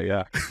name on it,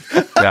 yeah.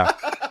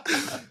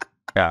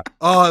 Yeah.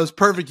 Oh, it was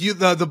perfect.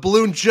 The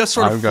balloon just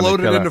sort I'm of gonna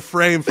floated kill into her.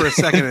 frame for a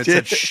second. And it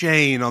said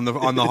Shane on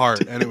the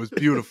heart, and it was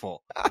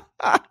beautiful.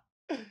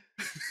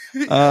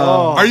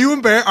 Oh. Are you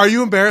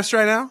embarrassed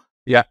right now?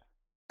 Yeah.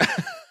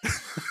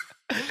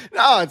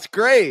 No, it's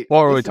great.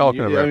 What are we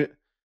talking about? I mean,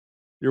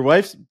 your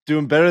wife's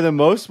doing better than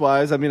most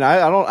wives. I mean,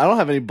 I don't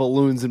have any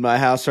balloons in my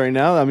house right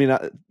now. I mean, I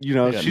got she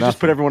just nothing.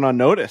 put everyone on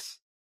notice.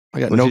 I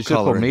got Well, no she should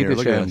color put in me here. to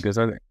Look at shame this. because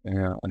I think,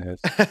 yeah, it is.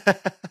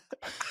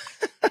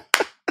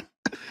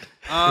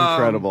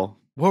 Incredible.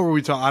 What were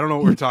we talking? I don't know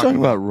what We're we're talking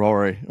about.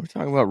 Rory. We're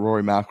talking about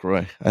Rory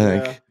McIlroy, I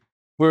think. Yeah.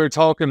 We were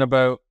talking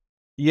about,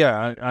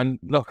 yeah, and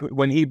look,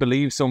 when he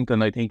believes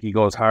something, I think he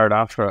goes hard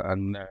after it,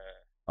 and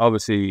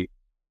obviously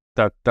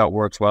that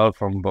works well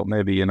for him, but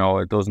maybe,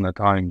 it doesn't at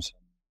times.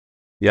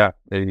 Yeah,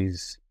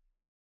 he's,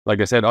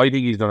 like I said, I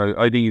think he's done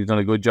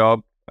a good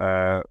job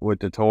with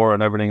the tour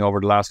and everything over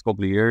the last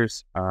couple of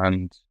years,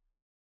 and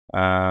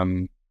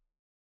I'm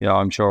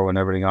sure when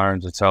everything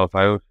irons itself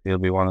out, he'll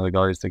be one of the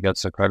guys that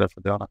gets the credit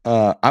for doing it.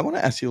 I want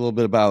to ask you a little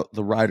bit about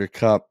the Ryder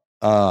Cup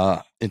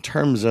in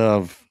terms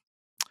of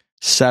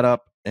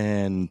setup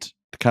and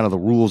kind of the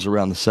rules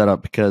around the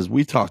setup, because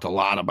we talked a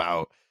lot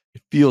about,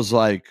 it feels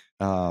like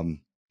when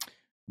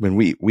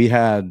we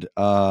had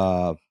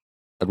Eduardo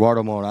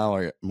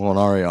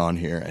Molinari on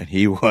here, and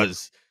he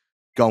was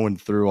going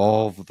through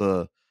all of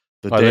the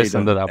I data.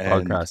 listened to that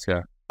and, podcast,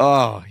 yeah.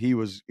 Oh, he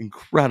was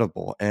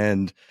incredible.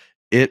 And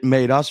it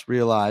made us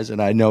realize,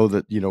 and I know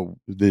that,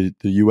 the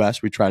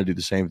U.S., we try to do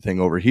the same thing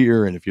over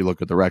here. And if you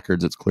look at the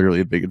records, it's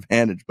clearly a big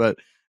advantage. But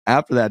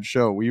after that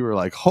show, we were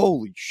like,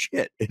 holy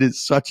shit, it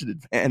is such an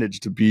advantage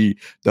to be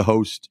the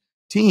host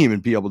team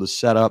and be able to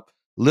set up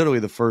literally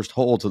the first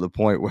hole to the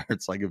point where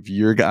it's like, if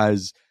your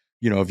guys,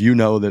 if you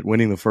know that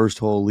winning the first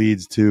hole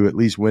leads to at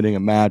least winning a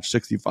match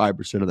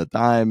 65% of the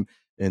time,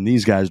 and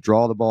these guys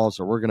draw the ball,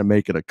 so we're going to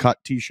make it a cut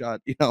tee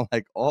shot,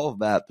 like all of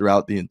that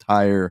throughout the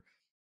entire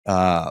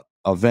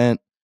event,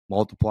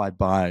 multiplied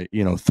by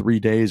 3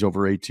 days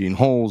over 18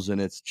 holes,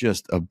 and it's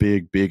just a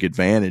big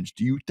advantage.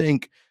 Do you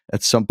think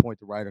at some point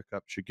the Ryder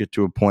Cup should get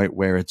to a point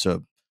where it's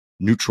a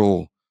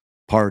neutral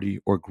party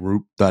or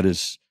group that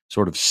is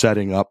sort of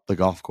setting up the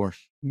golf course?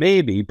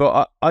 Maybe,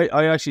 but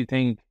I actually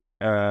think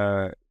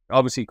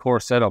obviously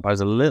course setup has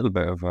a little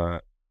bit of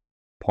a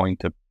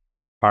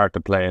part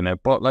to play in it,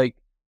 but like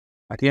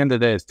at the end of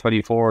the day, it's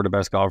 24 of the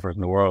best golfers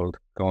in the world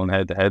going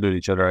head to head with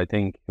each other. I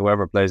think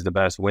whoever plays the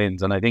best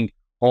wins, and I think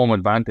home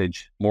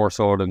advantage more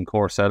so than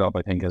course setup,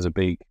 I think, has a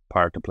big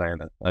part to play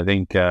in it. I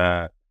think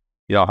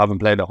having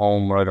played a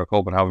home Ryder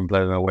Cup and having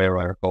played an away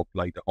Ryder Cup,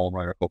 like the home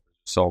Ryder Cup,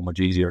 is so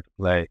much easier to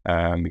play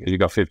because you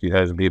got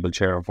 50,000 people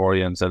cheering for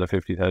you instead of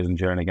 50,000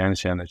 cheering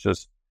against you, and it's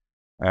just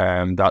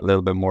that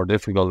little bit more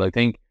difficult. I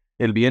think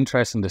it'll be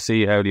interesting to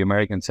see how the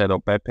Americans set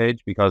up Bethpage,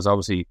 because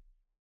obviously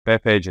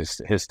Bethpage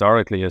is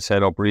historically is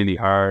set up really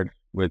hard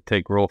with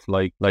thick rough,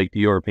 like the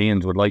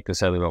Europeans would like to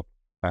set it up.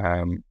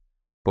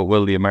 But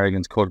will the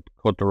Americans cut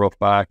the rough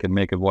back and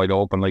make it wide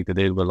open like they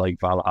did with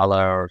like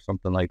Valhalla or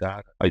something like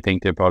that? I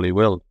think they probably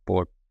will.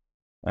 But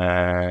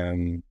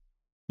like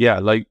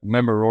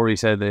remember Rory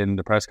said in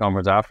the press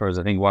conference afterwards,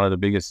 I think one of the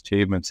biggest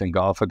achievements in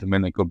golf at the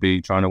minute could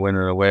be trying to win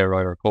an away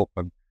Ryder Cup,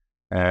 and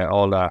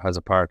all that has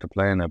a part to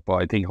play in it.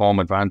 But I think home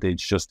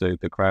advantage, just the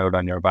crowd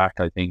on your back,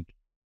 I think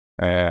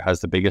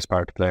has the biggest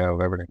part to play out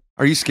of everything.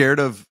 Are you scared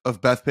of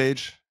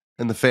Bethpage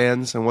and the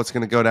fans and what's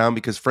going to go down?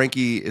 Because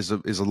Frankie is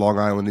a Long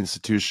Island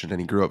institution,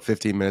 and he grew up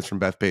 15 minutes from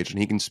Bethpage, and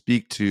he can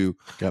speak to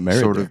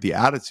sort of the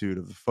attitude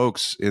of the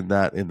folks in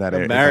that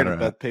area, Married to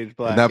Bethpage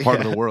Black. in that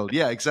part of the world.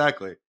 Yeah,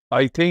 exactly.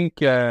 I think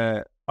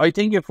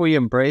if we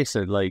embrace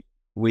it, like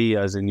we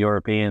as in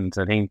Europeans,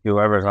 I think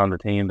whoever's on the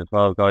team, the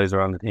 12 guys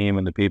are on the team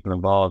and the people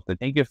involved, I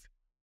think if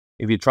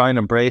you try and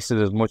embrace it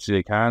as much as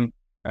you can,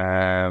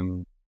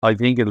 I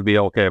think it'll be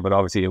okay. But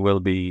obviously it'll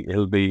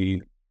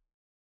be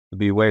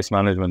waste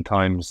management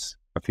times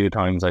a few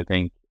times, I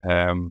think,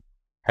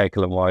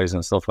 heckling wise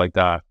and stuff like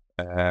that.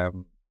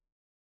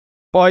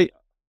 But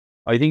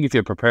I think if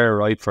you prepare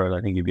right for it,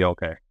 I think you'll be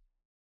okay.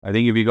 I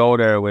think if you go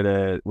there with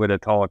a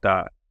thought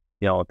that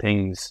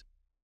things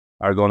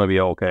are going to be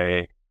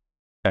okay.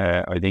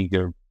 I think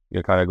you're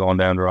kind of going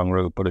down the wrong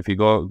route. But if you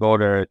go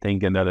there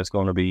thinking that it's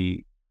going to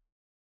be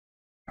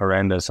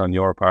horrendous on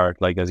your part,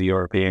 like as a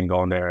European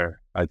going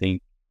there, I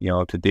think,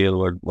 to deal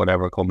with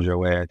whatever comes your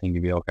way, I think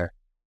you'll be okay.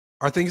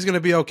 Are things going to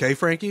be okay,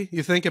 Frankie?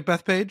 You think at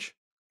Bethpage?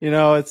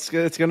 It's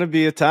going to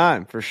be a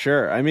time for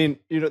sure. I mean,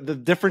 the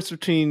difference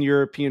between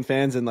European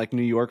fans and like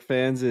New York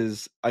fans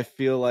is I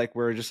feel like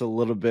we're just a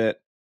little bit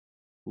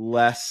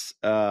less,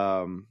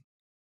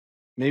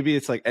 maybe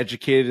it's like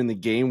educated in the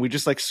game. We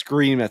just like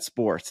scream at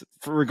sports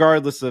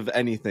regardless of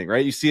anything,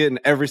 right? You see it in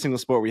every single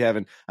sport we have.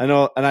 And I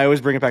know, and I always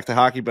bring it back to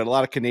hockey, but a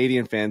lot of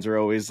Canadian fans are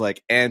always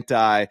like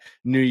anti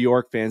New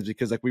York fans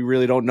because like we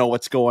really don't know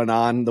what's going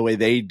on the way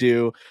they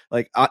do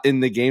like in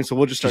the game. So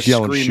we'll just start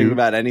screaming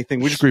about anything.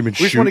 We just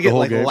want to get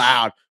like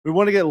loud. We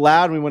want to get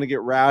loud and we want to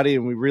get rowdy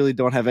and we really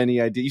don't have any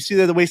idea. You see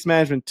that the Waste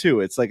Management too.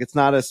 It's like, it's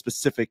not a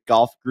specific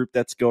golf group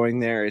that's going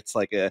there. It's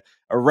like a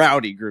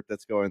rowdy group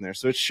that's going there.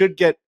 So it should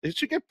get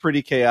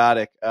pretty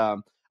chaotic.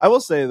 I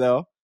will say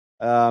though,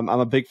 I'm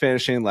a big fan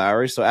of Shane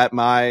Lowry. So at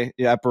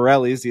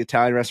Borelli's, the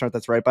Italian restaurant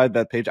that's right by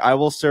Bethpage, I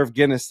will serve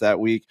Guinness that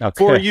week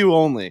for you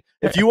only.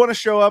 If you want to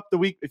show up the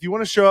week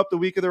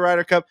of the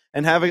Ryder Cup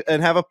and have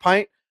a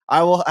pint,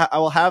 I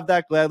will have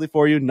that gladly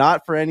for you.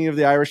 Not for any of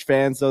the Irish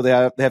fans, though. They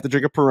have to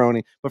drink a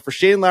Peroni. But for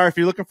Shane Lowry, if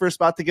you're looking for a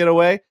spot to get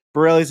away,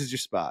 Borelli's is your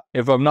spot.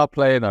 If I'm not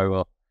playing, I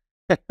will.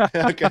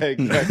 Okay.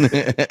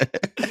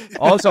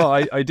 Also,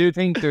 I do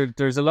think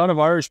there's a lot of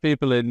Irish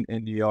people in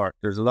New York.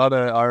 There's a lot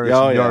of Irish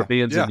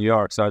Europeans in New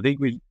York. So I think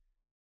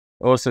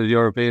also the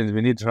Europeans, we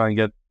need to try and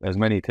get as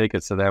many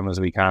tickets to them as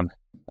we can.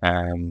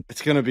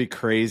 It's gonna be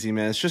crazy,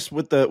 man. It's just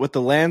with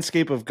the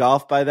landscape of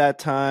golf by that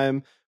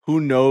time. Who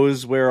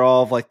knows where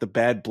all of like the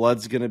bad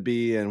blood's going to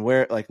be and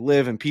where like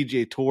Live and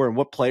PGA Tour and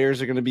what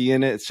players are going to be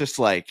in it. It's just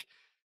like,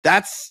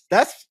 that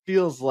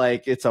feels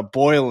like it's a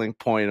boiling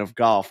point of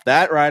golf.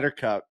 That Ryder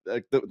Cup,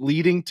 like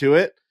leading to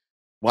it.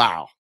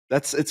 Wow.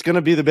 It's going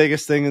to be the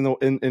biggest thing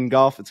in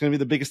golf. It's going to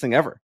be the biggest thing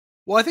ever.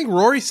 Well, I think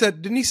Rory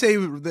said, didn't he say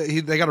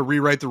that they got to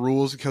rewrite the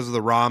rules because of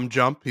the Rahm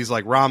jump? He's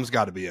like, Rahm's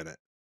got to be in it.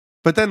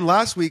 But then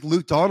last week,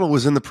 Luke Donald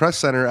was in the press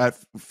center at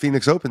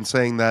Phoenix Open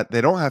saying that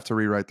they don't have to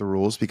rewrite the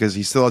rules because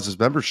he still has his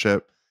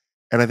membership.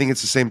 And I think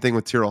it's the same thing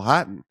with Tyrrell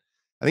Hatton.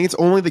 I think it's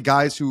only the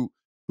guys who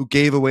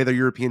gave away their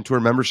European Tour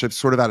memberships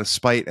sort of out of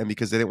spite and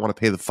because they didn't want to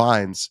pay the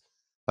fines,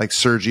 like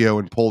Sergio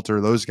and Poulter,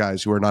 those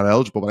guys who are not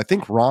eligible. But I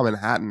think Rahm and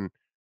Hatton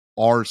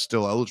are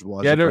still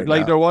eligible. Yeah,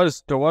 there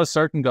was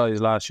certain guys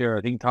last year.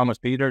 I think Thomas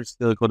Peters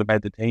still could have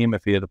made the team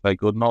if he had played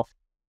good enough.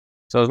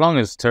 So as long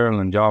as Tyrrell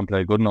and John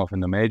play good enough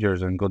in the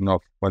majors and good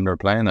enough when they're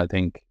playing, I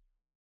think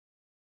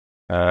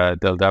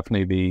they'll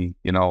definitely be,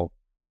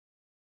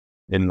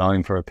 in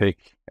line for a pick.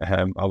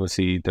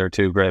 Obviously, they're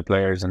two great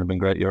players and have been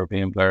great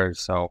European players.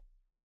 So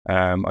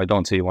I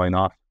don't see why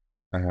not.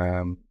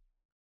 We'll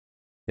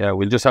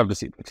just have to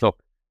see. Look,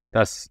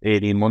 that's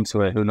 18 months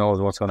away. Who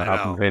knows what's going to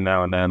happen between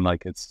now and then?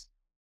 Like,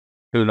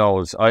 who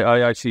knows?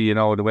 I actually,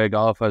 the way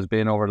golf has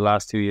been over the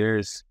last 2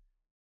 years,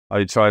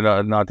 I try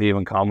not to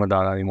even comment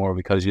on it anymore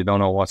because you don't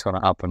know what's going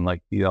to happen.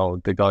 Like,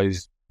 the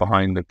guys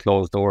behind the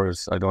closed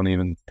doors, I don't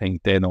even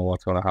think they know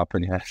what's going to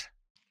happen yet.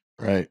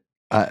 Right.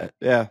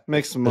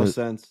 Makes the most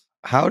sense.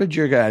 How did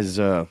your guys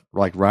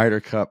Ryder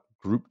Cup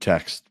group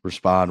text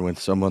respond when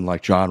someone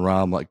like John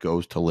Rahm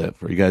goes to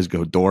Live? Or you guys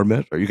go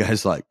dormant? Or you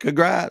guys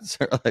congrats?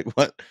 Or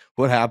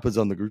what happens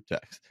on the group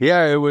text?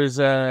 Yeah, it was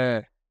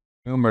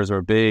rumors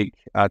were big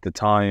at the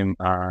time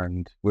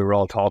and we were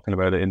all talking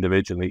about it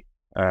individually.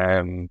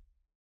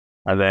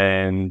 And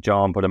then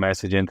John put a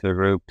message into the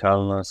group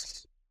telling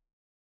us,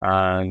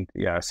 and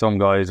some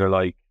guys are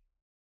like,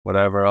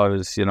 whatever. I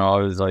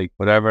was like,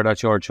 whatever,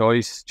 that's your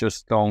choice.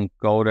 Just don't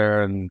go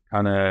there and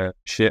kind of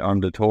shit on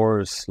the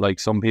tours like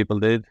some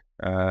people did.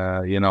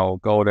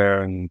 Go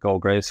there and go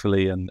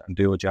gracefully and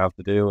do what you have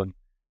to do.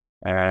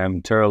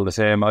 And Tyrrell the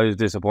same. I was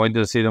disappointed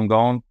to see them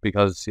going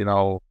because,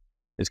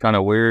 it's kind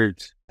of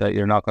weird that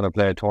you're not going to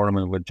play a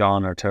tournament with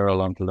John or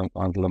Tyrrell until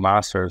the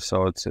Masters.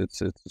 So it's a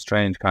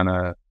strange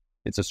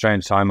it's a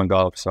strange time in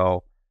golf.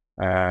 So,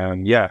 as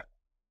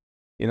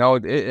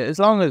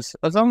long as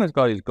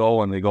guys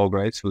go and they go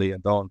gracefully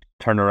and don't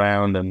turn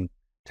around and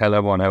tell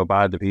everyone how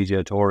bad the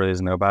PGA Tour is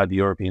and how bad the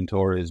European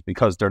Tour is,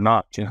 because they're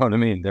not. You know what I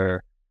mean?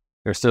 They're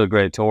still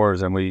great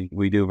tours, and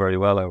we do very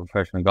well at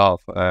professional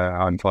golf.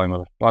 I'm fine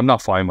with it. Well, I'm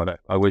not fine with it.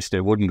 I wish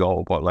they wouldn't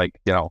go, but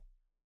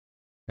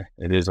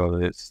it is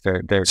what it is.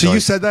 They're so choice. You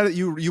said that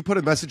you put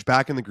a message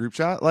back in the group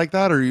chat like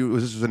that, or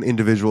was this an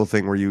individual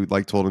thing where you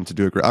told him to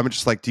do it? I'm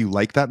just do you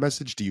like that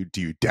message? Do you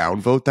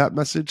downvote that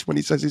message when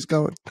he says he's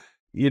going?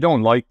 You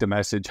don't like the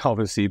message,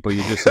 obviously, but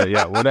you just say,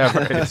 yeah,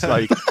 whatever.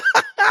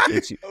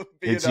 It's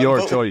it's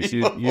your choice.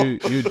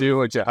 You do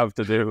what you have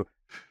to do.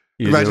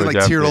 Imagine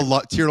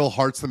Tyrrell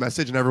hearts the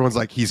message and everyone's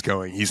like, he's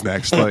going, he's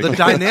next. The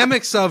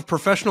dynamics of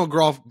professional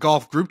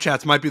golf group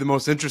chats might be the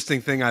most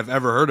interesting thing I've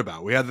ever heard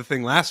about. We had the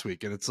thing last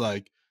week, and it's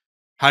like,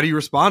 how do you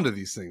respond to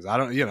these things? I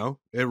don't,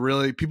 it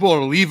really, people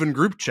are leaving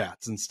group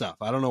chats and stuff.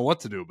 I don't know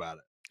what to do about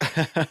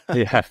it.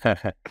 Yeah.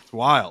 It's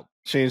wild.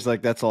 Shane's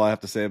like, that's all I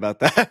have to say about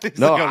that. He's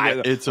No,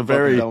 like, it's a I'm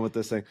very done with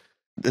this thing.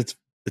 It's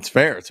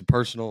fair. It's a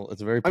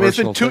very I mean,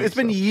 personal thing. It's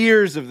been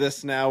years of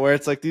this now, where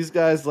it's like these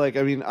guys, like,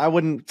 I mean, I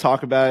wouldn't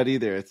talk about it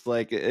either. It's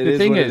like it is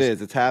what it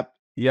is. It's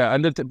Yeah,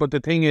 and but the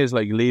thing is,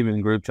 like,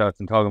 leaving group chats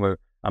and talking about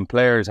and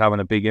players having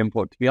a big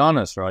input. To be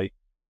honest, right,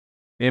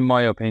 in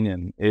my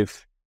opinion,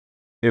 if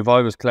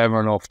I was clever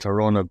enough to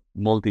run a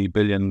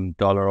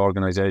multi-billion-dollar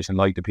organization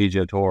like the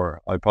PGA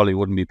Tour, I probably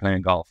wouldn't be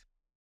playing golf.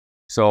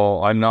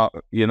 So I'm not,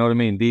 you know what I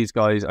mean? These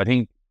guys, I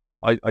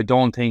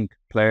don't think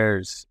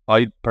players,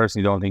 I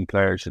personally don't think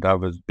players should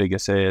have as big a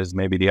say as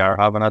maybe they are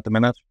having at the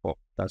minute, but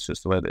that's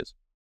just the way it is.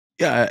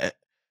 Yeah,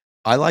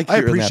 I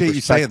appreciate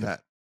you saying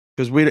that.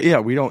 Because we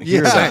don't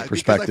hear that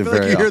perspective I feel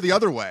like you hear often. the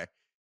other way.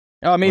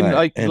 I mean,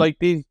 Right. like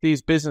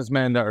these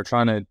businessmen that are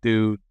trying to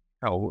do,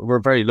 we're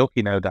very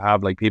lucky now to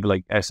have like people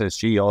like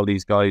SSG, all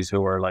these guys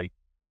who are like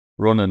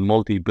running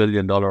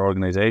multi-billion-dollar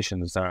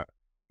organizations that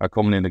are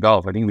coming into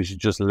golf. I think we should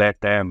just let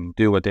them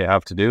do what they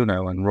have to do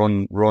now and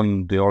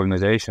run the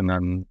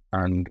organization,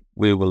 and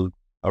we will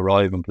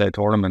arrive and play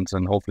tournaments,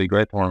 and hopefully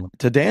great tournaments.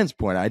 To Dan's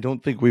point, I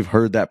don't think we've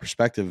heard that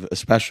perspective,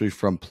 especially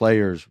from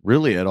players,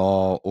 really at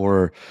all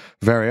or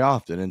very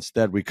often.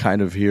 Instead, we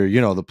kind of hear,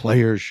 the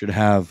players should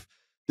have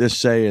this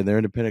say, and they're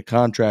independent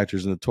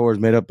contractors, and the tour is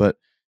made up. But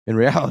in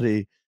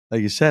reality,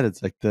 like you said,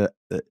 it's like the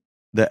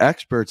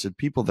experts and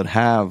people that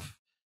have,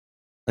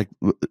 like,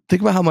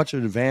 think about how much of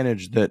an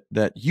advantage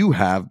that you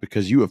have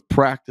because you have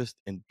practiced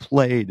and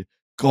played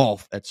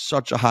golf at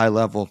such a high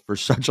level for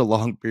such a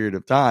long period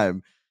of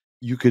time.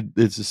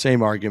 It's the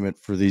same argument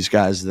for these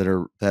guys that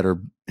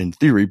are in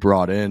theory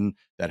brought in,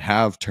 that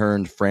have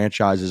turned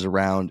franchises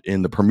around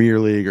in the Premier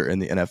League or in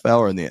the NFL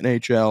or in the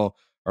NHL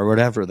or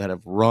whatever, that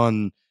have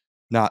run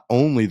not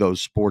only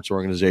those sports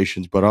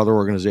organizations, but other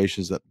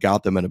organizations that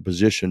got them in a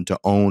position to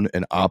own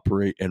and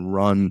operate and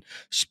run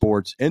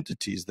sports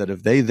entities, that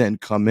if they then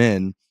come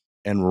in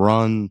and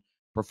run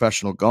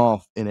professional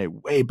golf in a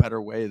way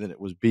better way than it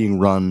was being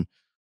run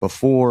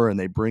before, and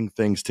they bring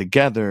things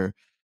together,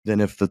 then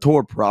if the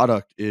tour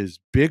product is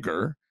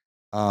bigger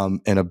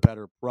and a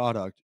better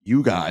product,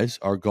 you guys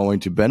are going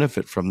to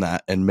benefit from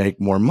that and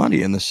make more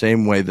money in the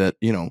same way that,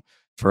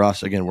 for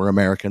us, again, we're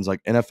Americans,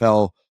 like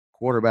NFL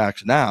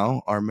quarterbacks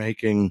now are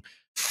making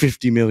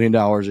 $50 million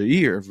a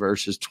year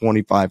versus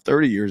 25,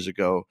 30 years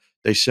ago.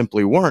 They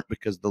simply weren't,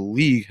 because the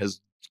league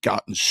has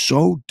gotten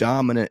so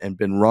dominant and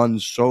been run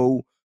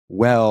so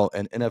well,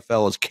 and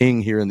NFL is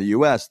king here in the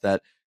US,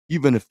 that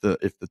even if the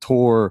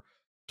tour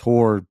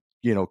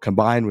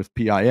combined with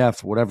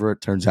PIF, whatever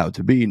it turns out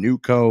to be,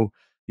 NewCo,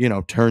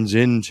 turns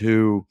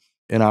into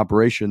an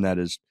operation that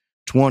is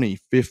 20,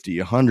 50,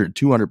 100,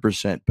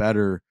 200%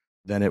 better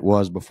than it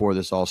was before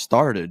this all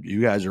started,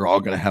 you guys are all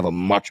going to have a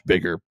much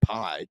bigger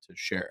pie to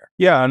share.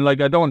 Yeah, and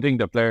like, I don't think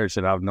the players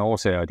should have no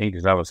say. I think they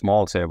should have a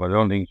small say, but I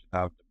don't think they should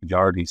have the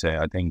majority say.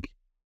 I think,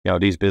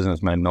 these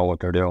businessmen know what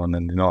they're doing,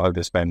 and they know how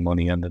to spend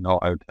money, and they know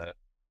how to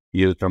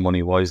use their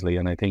money wisely.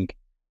 And I think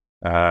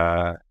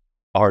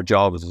our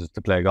job is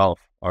to play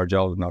golf. Our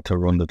job is not to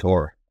run the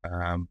tour.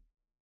 And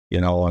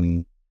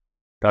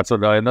that's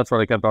what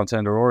I kept on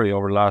saying to Rory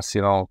over the last,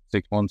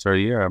 6 months or a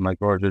year. I'm like,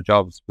 Rory, your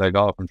job is to play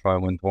golf and try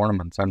and win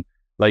tournaments. And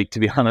like, to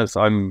be honest,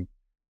 I'm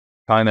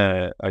kind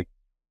of like,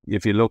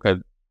 if you look at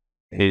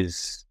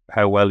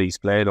how well he's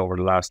played over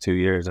the last 2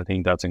 years, I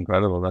think that's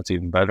incredible. That's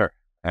even better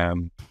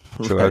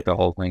throughout the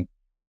whole thing.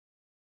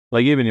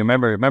 Like, even you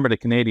remember the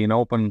Canadian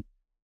Open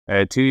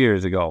 2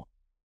 years ago,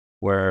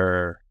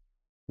 where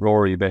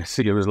Rory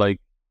basically, it was like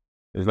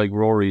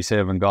Rory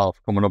saving golf,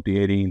 coming up the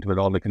 18th with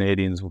all the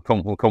Canadians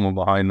coming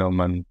behind him,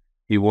 and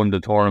he won the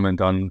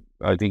tournament on,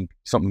 I think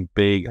something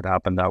big had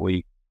happened that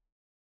week.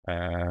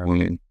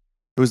 It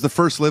was the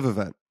first live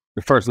event.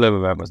 The first live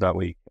event was that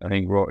week. I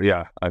think,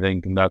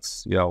 and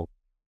that's,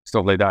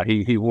 stuff like that.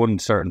 He won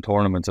certain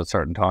tournaments at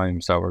certain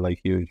times that were like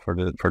huge for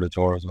the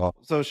tour as well.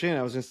 So Shane,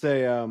 I was going to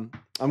say,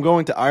 I'm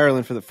going to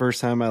Ireland for the first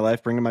time in my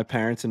life, bringing my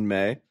parents in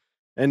May.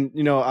 And,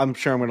 I'm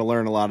sure I'm going to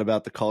learn a lot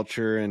about the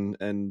culture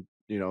and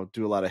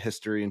do a lot of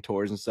history and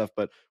tours and stuff.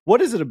 But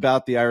what is it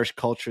about the Irish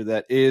culture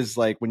that is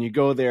like, when you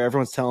go there,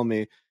 everyone's telling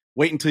me,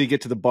 wait until you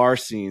get to the bar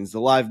scenes,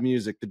 the live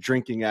music, the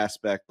drinking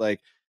aspect.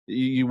 Like,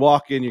 you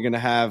walk in, you're going to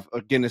have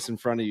a Guinness in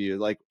front of you.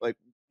 Like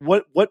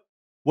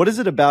what is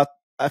it about?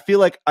 I feel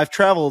like I've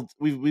traveled.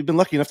 We've been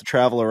lucky enough to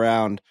travel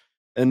around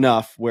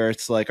enough where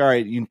it's like, all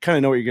right, you kind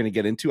of know what you're going to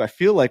get into. I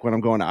feel like when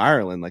I'm going to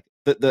Ireland, like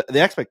the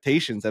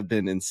expectations have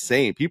been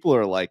insane. People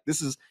are like,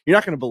 you're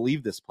not going to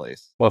believe this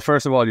place. Well,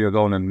 first of all, you're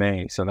going in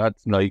May, so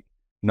that's like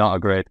not a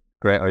great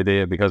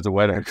idea because the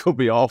weather could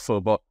be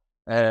awful. But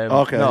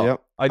okay, no,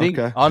 yep. I think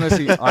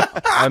honestly,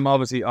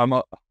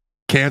 I'm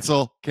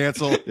cancel.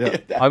 Yeah,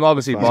 I'm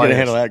obviously I'm going to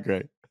handle that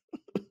great.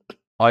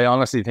 I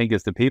honestly think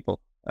it's the people.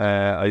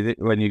 I think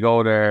when you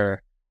go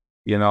there,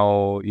 you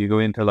go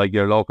into like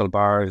your local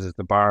bars, it's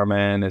the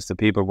barman, it's the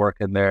people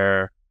working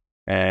there.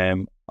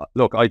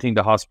 Look, I think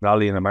the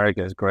hospitality in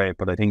America is great,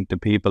 but I think the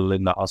people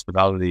in the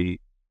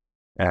hospitality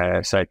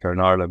sector in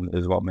Ireland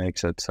is what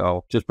makes it.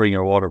 So just bring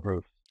your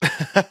waterproof.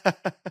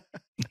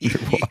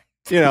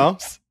 You know,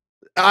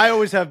 I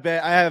always have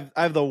bad.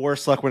 I have the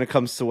worst luck when it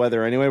comes to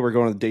weather. Anyway, we're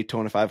going to the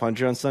Daytona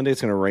 500 on Sunday.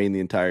 It's going to rain the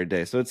entire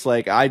day, so it's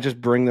like I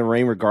just bring the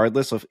rain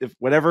regardless of if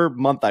whatever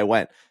month I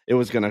went, it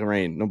was going to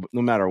rain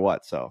no matter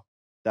what. So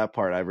that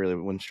part I really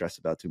wouldn't stress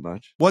about too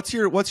much. What's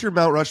your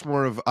Mount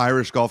Rushmore of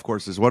Irish golf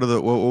courses? What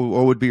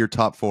would be your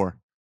top 4?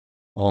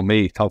 Oh,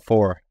 me, top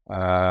 4.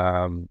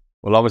 Well,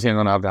 obviously I'm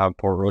going to have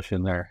Portrush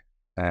in there.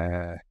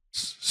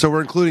 So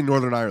we're including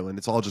Northern Ireland.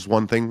 It's all just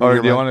one thing.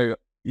 Or do you want to?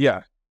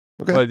 Yeah.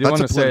 Okay, well, that's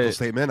a political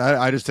statement.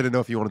 I just didn't know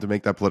if you wanted to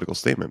make that political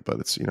statement, but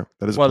it's that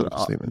is a political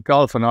statement.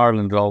 Golf and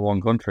Ireland are all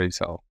one country,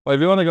 so if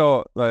you want to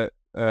go, like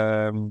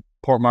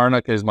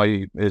Portmarnock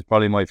is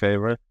probably my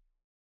favorite,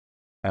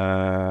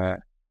 and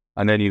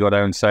then you go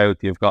down south.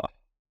 You've got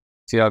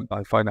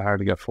I find it hard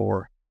to get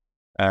 4.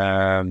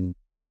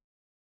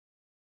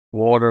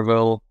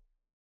 Waterville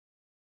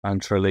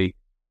and Tralee.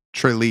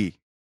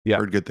 Yeah,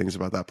 heard good things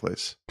about that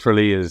place.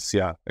 Tralee is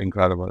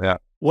incredible. Yeah.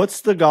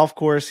 What's the golf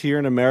course here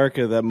in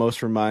America that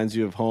most reminds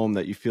you of home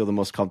that you feel the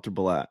most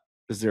comfortable at?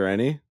 Is there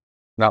any?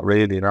 Not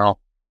really, no.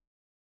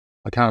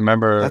 I can't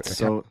remember. That's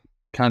so.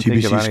 Can't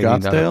think of anything.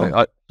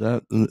 Scottsdale?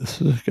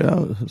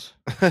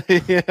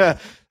 Yeah,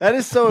 that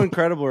is so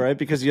incredible, right?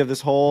 Because you have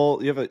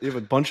you have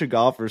a bunch of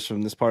golfers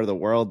from this part of the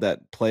world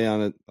that play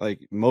on it,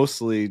 like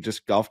mostly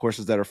just golf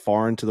courses that are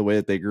foreign to the way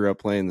that they grew up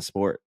playing the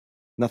sport.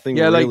 Nothing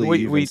really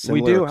we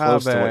do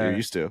have to what you're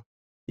used to.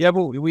 Yeah,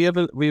 but we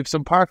have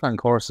some parkland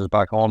courses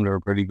back home that are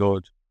pretty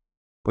good,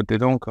 but they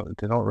don't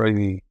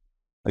really.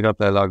 I got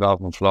that log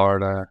off in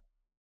Florida.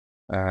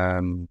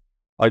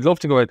 I'd love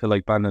to go out to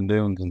like Bandon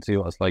Dunes and see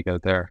what it's like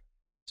out there.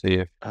 See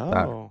if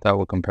that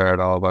would compare at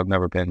all, but I've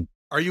never been.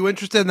 Are you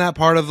interested in that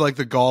part of like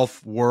the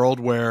golf world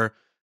where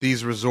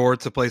these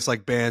resorts, a place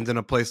like Bandon,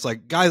 a place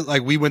like guys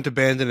like we went to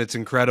Bandon, it's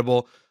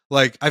incredible.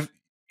 Like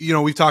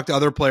we've talked to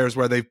other players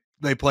where they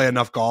play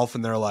enough golf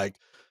and they're like,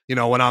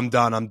 when I'm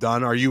done, I'm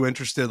done. Are you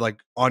interested, like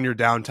on your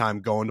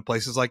downtime, going to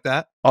places like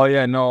that? Oh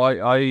yeah, no, I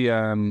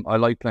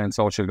like playing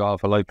social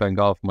golf. I like playing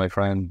golf with my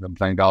friend and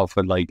playing golf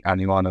with like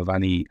anyone of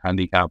any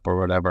handicap or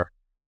whatever.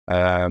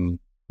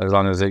 As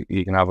long as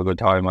you can have a good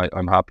time,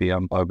 I'm happy.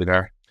 I'll be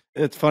there.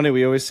 It's funny.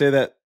 We always say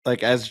that,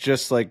 like, as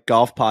just like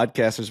golf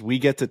podcasters, we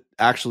get to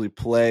actually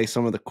play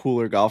some of the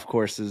cooler golf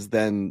courses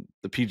than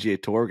the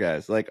PGA Tour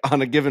guys. Like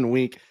on a given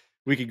week,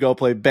 we could go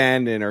play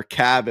Bandon or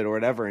Cabot or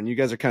whatever, and you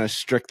guys are kind of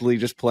strictly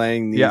just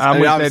playing these. Yeah,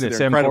 and we play the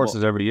same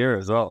courses every year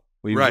as well.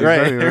 We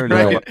very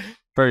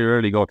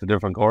rarely go to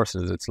different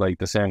courses. It's like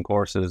the same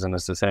courses, and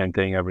it's the same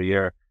thing every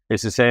year.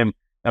 It's the same.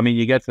 I mean,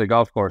 you get to the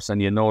golf course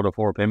and you know the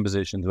 4 pin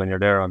positions when you're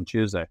there on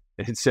Tuesday.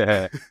 It's you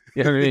know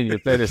what I mean. You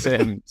play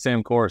the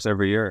same course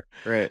every year.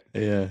 Right.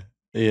 Yeah.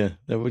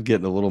 That would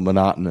get a little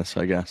monotonous,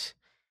 I guess.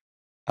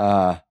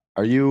 Are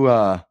you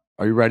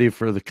ready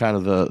for the kind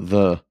of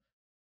the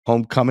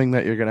homecoming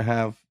that you're going to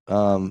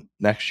have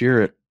next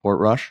year at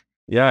Portrush?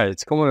 Yeah,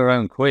 it's coming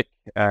around quick.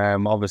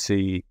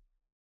 Obviously,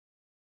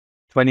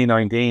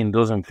 2019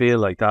 doesn't feel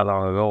like that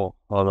long ago,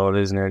 although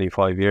it is nearly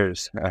 5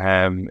 years.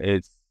 I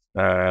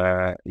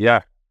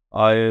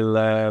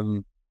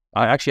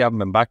actually haven't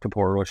been back to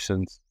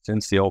Portrush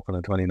since the Open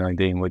in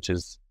 2019, which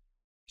is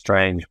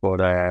strange. But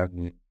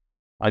I'm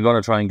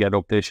going to try and get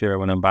up this year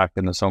when I'm back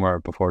in the summer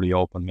before the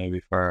Open,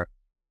 maybe for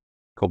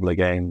a couple of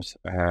games.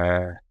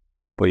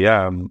 But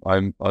yeah,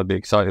 I'll be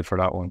excited for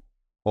that one.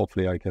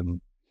 Hopefully, I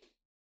can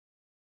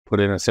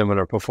put in a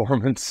similar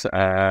performance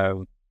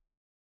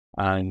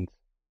and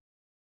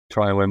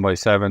try and win by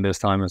 7 this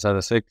time instead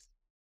of 6.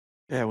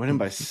 Yeah, winning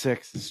by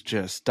 6 is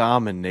just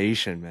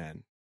domination,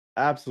 man.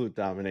 Absolute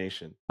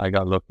domination. I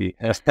got lucky.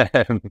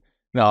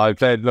 No, I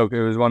played. Look,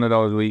 it was one of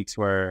those weeks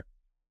where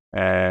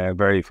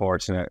very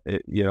fortunate.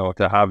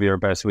 To have your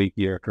best week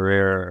of your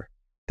career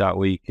that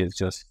week is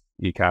just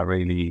you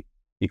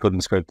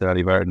couldn't script it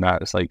any better than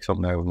that. It's like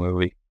something out of a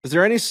movie. Is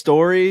there any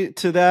story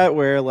to that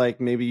where like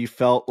maybe you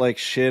felt like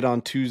shit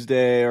on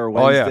Tuesday or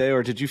Wednesday,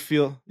 or did you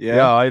feel?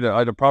 Yeah, I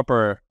had a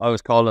proper. I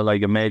was called it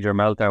like a major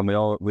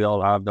meltdown. We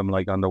all have them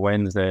like on the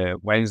Wednesday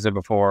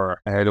before.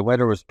 The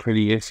weather was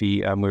pretty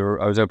iffy, and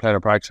I was out playing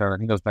a practice round. I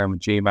think I was playing with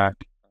G-Mac.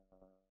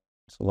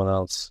 Someone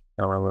else,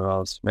 I don't remember who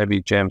else.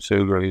 Maybe James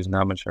Sugar, who's an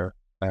amateur.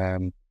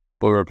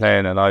 But we were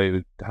playing, and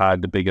I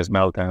had the biggest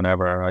meltdown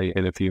ever. I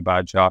hit a few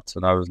bad shots,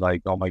 and I was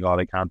like, "Oh my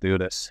god, I can't do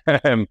this."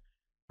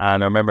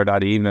 And I remember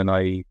that evening,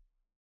 I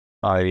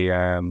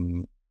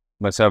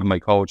myself and my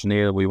coach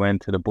Neil, we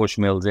went to the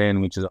Bushmills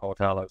Inn, which is a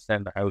hotel. I was staying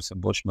in the house in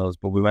Bushmills,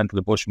 but we went to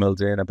the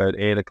Bushmills Inn about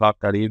 8 o'clock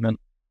that evening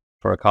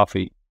for a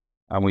coffee,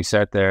 and we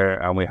sat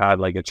there and we had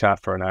like a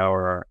chat for an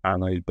hour,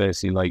 and I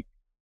basically like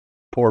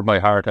poured my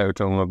heart out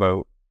to him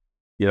about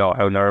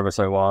how nervous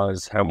I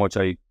was, how much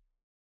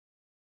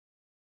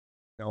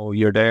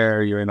you're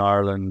there, you're in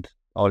Ireland,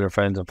 all your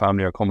friends and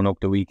family are coming up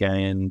the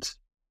weekend.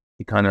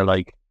 You kind of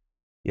like,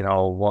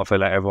 what if I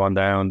let everyone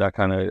down? That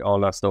kind of,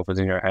 all that stuff is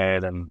in your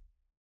head. And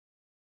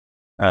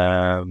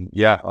I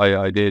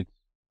did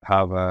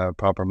have a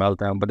proper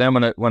meltdown. But then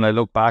when I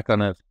look back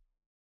on it,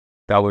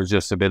 that was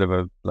just a bit of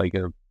a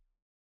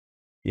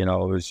you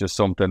know, it was just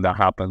something that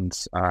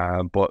happens.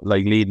 But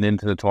like leading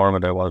into the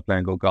tournament, I was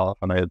playing good golf,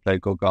 and I had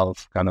played good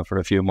golf kind of for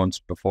a few months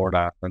before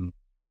that. And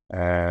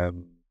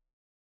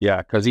yeah,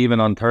 because even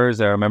on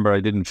Thursday, I remember I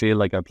didn't feel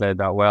like I played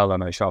that well,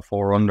 and I shot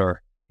 4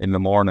 under in the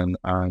morning,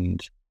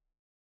 and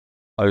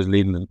I was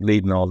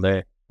leading all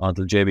day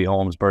until JB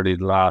Holmes birdied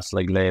the last,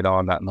 like laid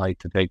on that night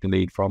to take the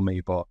lead from me.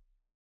 But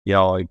you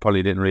know, I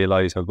probably didn't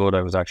realize how good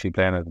I was actually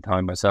playing at the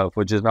time myself,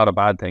 which is not a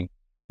bad thing.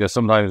 Because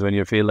sometimes when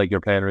you feel like you're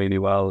playing really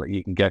well,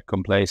 you can get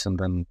complacent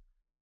and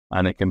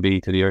it can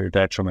be to your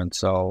detriment.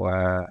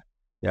 So,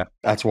 yeah.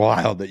 That's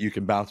wild that you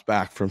can bounce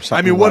back from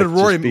something. I mean, what like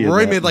did Rory? just being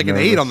Rory that made like an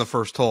nervous. 8 on the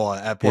first hole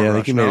at Port Yeah, I Rush.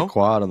 think he made a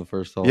quad on the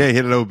first hole. Yeah, he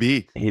hit an OB.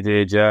 He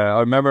did, yeah. I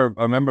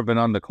remember being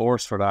on the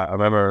course for that. I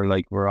remember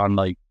like we're on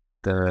like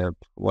the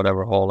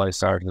whatever hole I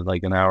started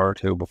like an hour or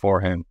two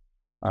before him.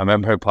 I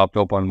remember it popped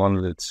up on one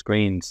of the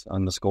screens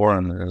on the score,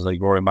 and it was like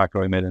Rory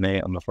McIlroy made an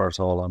 8 on the first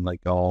hole. I'm like,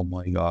 oh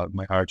my God,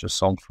 my heart just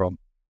sunk from.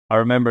 I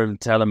remember him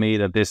telling me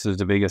that this is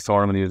the biggest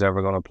tournament he was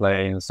ever going to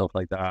play and stuff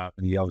like that.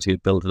 And he obviously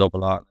built it up a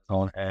lot in his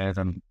own head,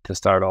 and to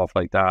start off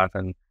like that.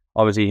 And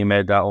obviously he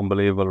made that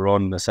unbelievable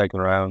run in the second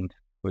round,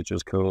 which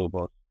was cool.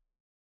 But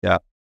yeah.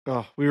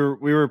 Oh, we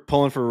were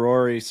pulling for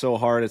Rory so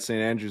hard at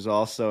St. Andrews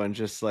also, and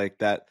just like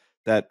that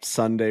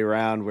Sunday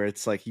round where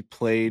it's like he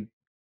played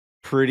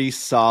pretty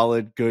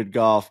solid, good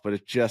golf, but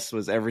it just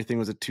was, everything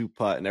was a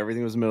 2-putt and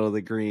everything was middle of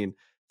the green.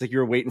 It's like you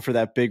were waiting for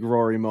that big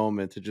Rory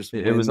moment to just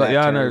it was like,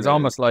 and it was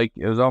almost like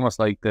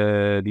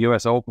the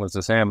US Open was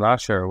the same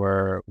last year,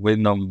 where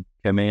Wyndham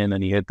came in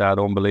and he hit that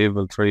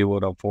unbelievable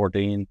 3-wood on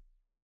 14,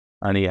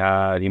 and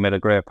he made a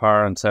great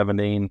par on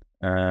 17.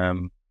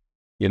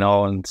 You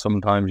know, and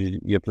sometimes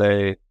you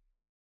play,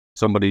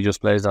 somebody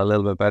just plays that a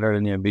little bit better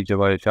than you and beat you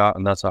by a shot,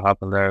 and that's what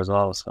happened there as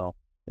well. So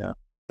yeah,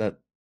 that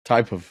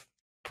type of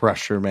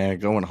pressure, man,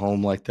 going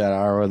home like that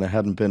hour, and there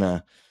hadn't been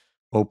a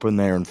open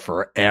there in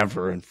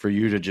forever, and for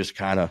you to just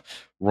kind of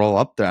roll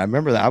up there. I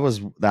remember that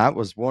was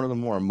one of the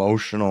more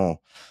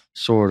emotional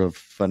sort of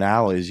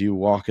finales. You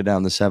walking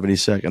down the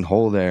 72nd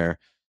hole there,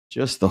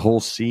 just the whole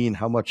scene,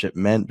 how much it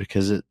meant,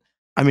 because a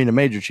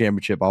major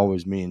championship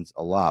always means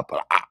a lot,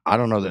 but I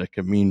don't know that it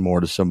could mean more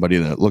to somebody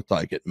than it looked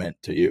like it meant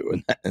to you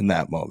in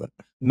that moment.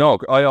 No,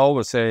 I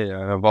always say,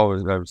 and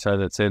I've said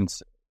it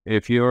since,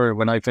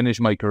 when I finish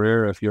my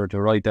career, if you're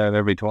to write down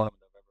every tournament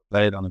I've ever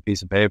played on a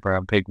piece of paper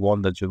and pick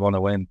one that you want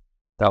to win,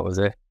 that was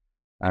it.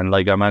 And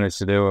like I managed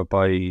to do it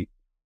by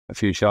a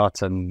few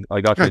shots, and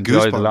I got to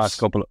enjoy the last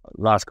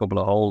couple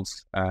of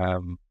holes.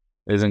 It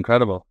was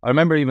incredible. I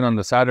remember even on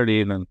the Saturday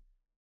evening,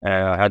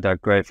 I had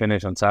that great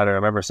finish on Saturday. I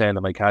remember saying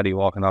to my caddy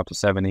walking up to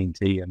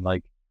 17T, and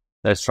like,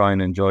 let's try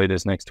and enjoy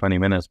this next 20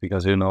 minutes,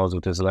 because who knows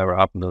if this will ever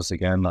happen to us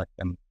again. Like,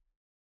 and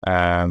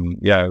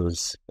yeah, it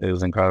was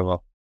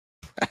incredible.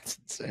 That's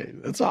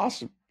insane. That's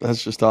awesome.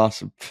 That's just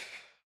awesome.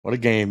 What a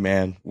game,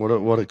 man. What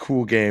a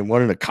cool game.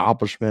 What an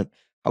accomplishment.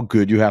 How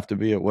good you have to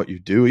be at what you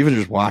do. Even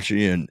just watching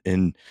you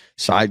in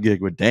side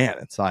gig with Dan,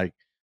 it's like,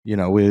 you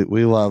know,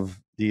 we love,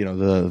 you know,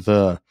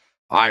 the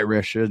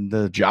Irish and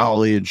the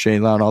Jolly and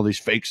Shane Lowe and all these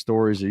fake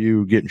stories of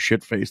you getting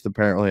shit faced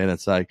apparently, and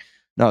it's like,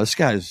 no, this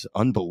guy's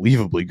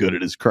unbelievably good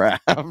at his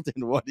craft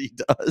and what he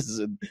does,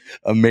 and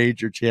a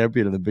major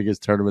champion in the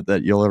biggest tournament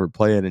that you'll ever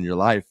play in your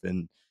life,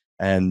 and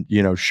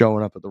you know,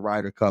 showing up at the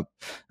Ryder Cup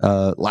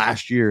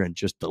last year and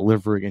just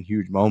delivering in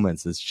huge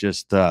moments. It's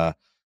just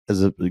as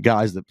the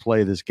guys that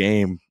play this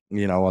game,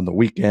 you know, on the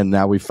weekend,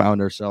 now we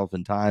found ourselves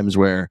in times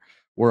where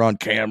we're on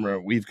camera,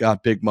 we've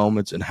got big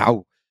moments, and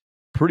how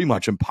pretty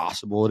much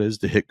impossible it is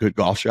to hit good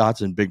golf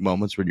shots in big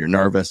moments when you're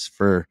nervous,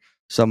 for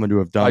someone to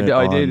have done it.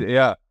 I did,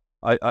 yeah.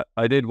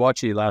 I did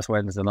watch you last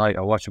Wednesday night.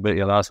 I watched a bit of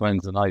you last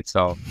Wednesday night.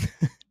 So,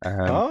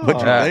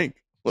 what'd you think?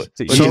 What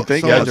So, do you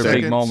think?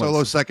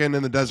 Solo second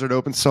in the Desert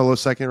Open. Solo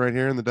second right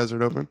here in the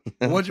Desert Open.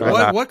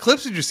 What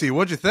clips did you see?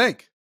 What'd you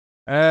think?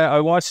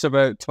 I watched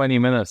about 20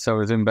 minutes. I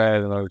was in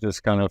bed and I was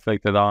just kind of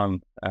flicked it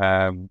on.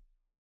 Yeah,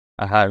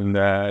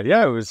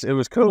 it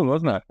was cool,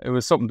 wasn't it? It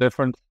was something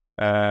different.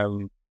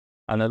 And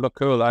it looked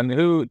cool.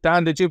 And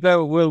Dan, did you play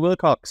with Will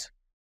Wilcox?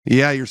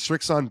 Yeah, your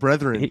Strixon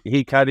brethren.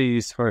 He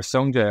caddies for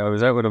Sungjae. I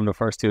was out with him the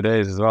first 2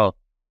 days as well.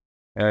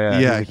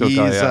 Yeah,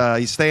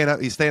 he's staying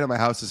at my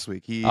house this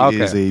week. He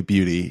is a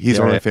beauty. He's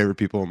one of my favorite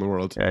people in the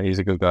world. Yeah, he's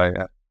a good guy.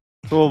 Yeah.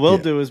 So what we'll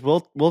do is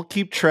we'll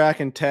keep track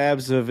and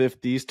tabs of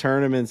if these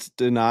tournaments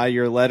deny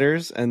your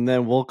letters, and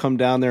then we'll come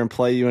down there and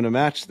play you in a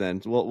match.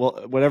 Then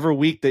we'll whatever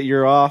week that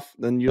you're off,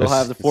 then you'll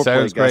have the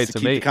foreplay guys to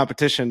keep the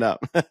competition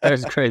up.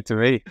 Sounds great to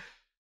me.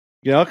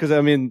 You know, because I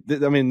mean,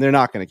 they're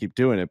not going to keep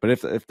doing it. But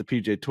if the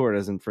PGA Tour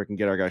doesn't freaking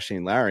get our guy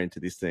Shane Lowry into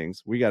these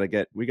things, we got to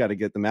get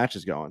the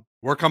matches going.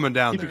 We're coming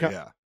down there.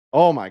 Yeah.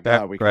 Oh my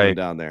God, we're coming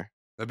down there.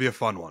 That'd be a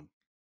fun one.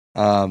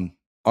 All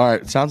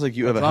right. It sounds like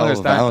you have a hell of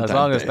a Valentine's Day. As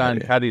long as Dan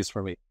caddies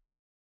for me.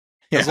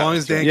 Yeah, as long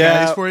as Dan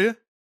caddies for you.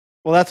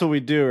 Well, that's what we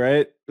do,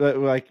 right?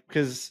 Like,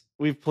 because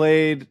we've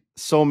played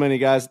so many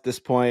guys at this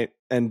point,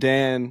 and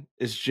Dan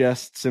is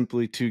just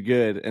simply too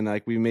good. And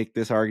like, we make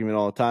this argument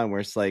all the time where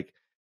it's like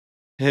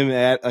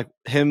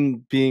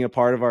him being a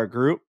part of our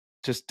group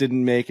just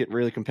didn't make it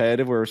really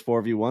competitive where it was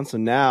 4v1. So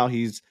now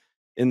he's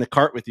in the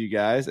cart with you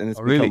guys, and it's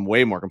become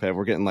way more competitive.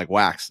 We're getting like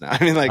waxed now.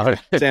 I mean, like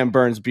Sam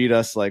Burns beat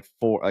us like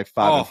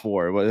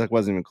 5-4. It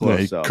wasn't even close.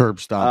 Yeah, so curb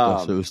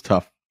stomped us. It was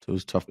tough. It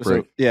was tough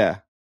break. So, yeah.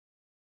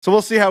 So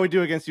we'll see how we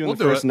do against you in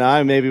the first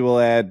 9. Maybe we'll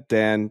add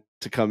Dan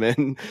to come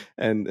in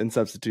and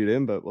substitute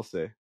him, but we'll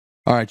see.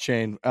 All right,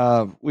 Shane.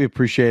 We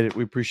appreciate it.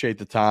 We appreciate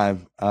the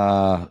time.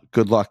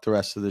 Good luck the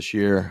rest of this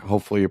year.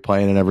 Hopefully you're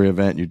playing in every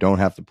event. You don't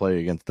have to play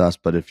against us,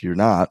 but if you're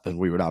not, then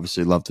we would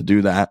obviously love to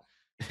do that.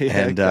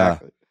 Yeah,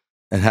 exactly.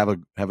 And have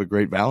a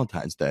great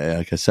Valentine's Day.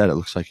 Like I said, it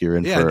looks like you're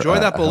in for enjoy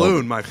that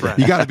balloon, my friend.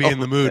 You got to be in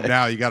the mood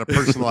now. You got a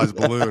personalized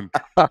balloon.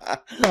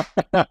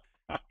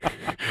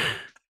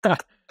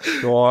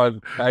 Go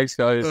on. Thanks,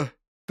 guys.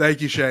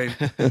 Thank you, Shane.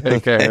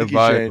 Take care. Thank you,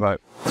 Bye. Shane. Bye.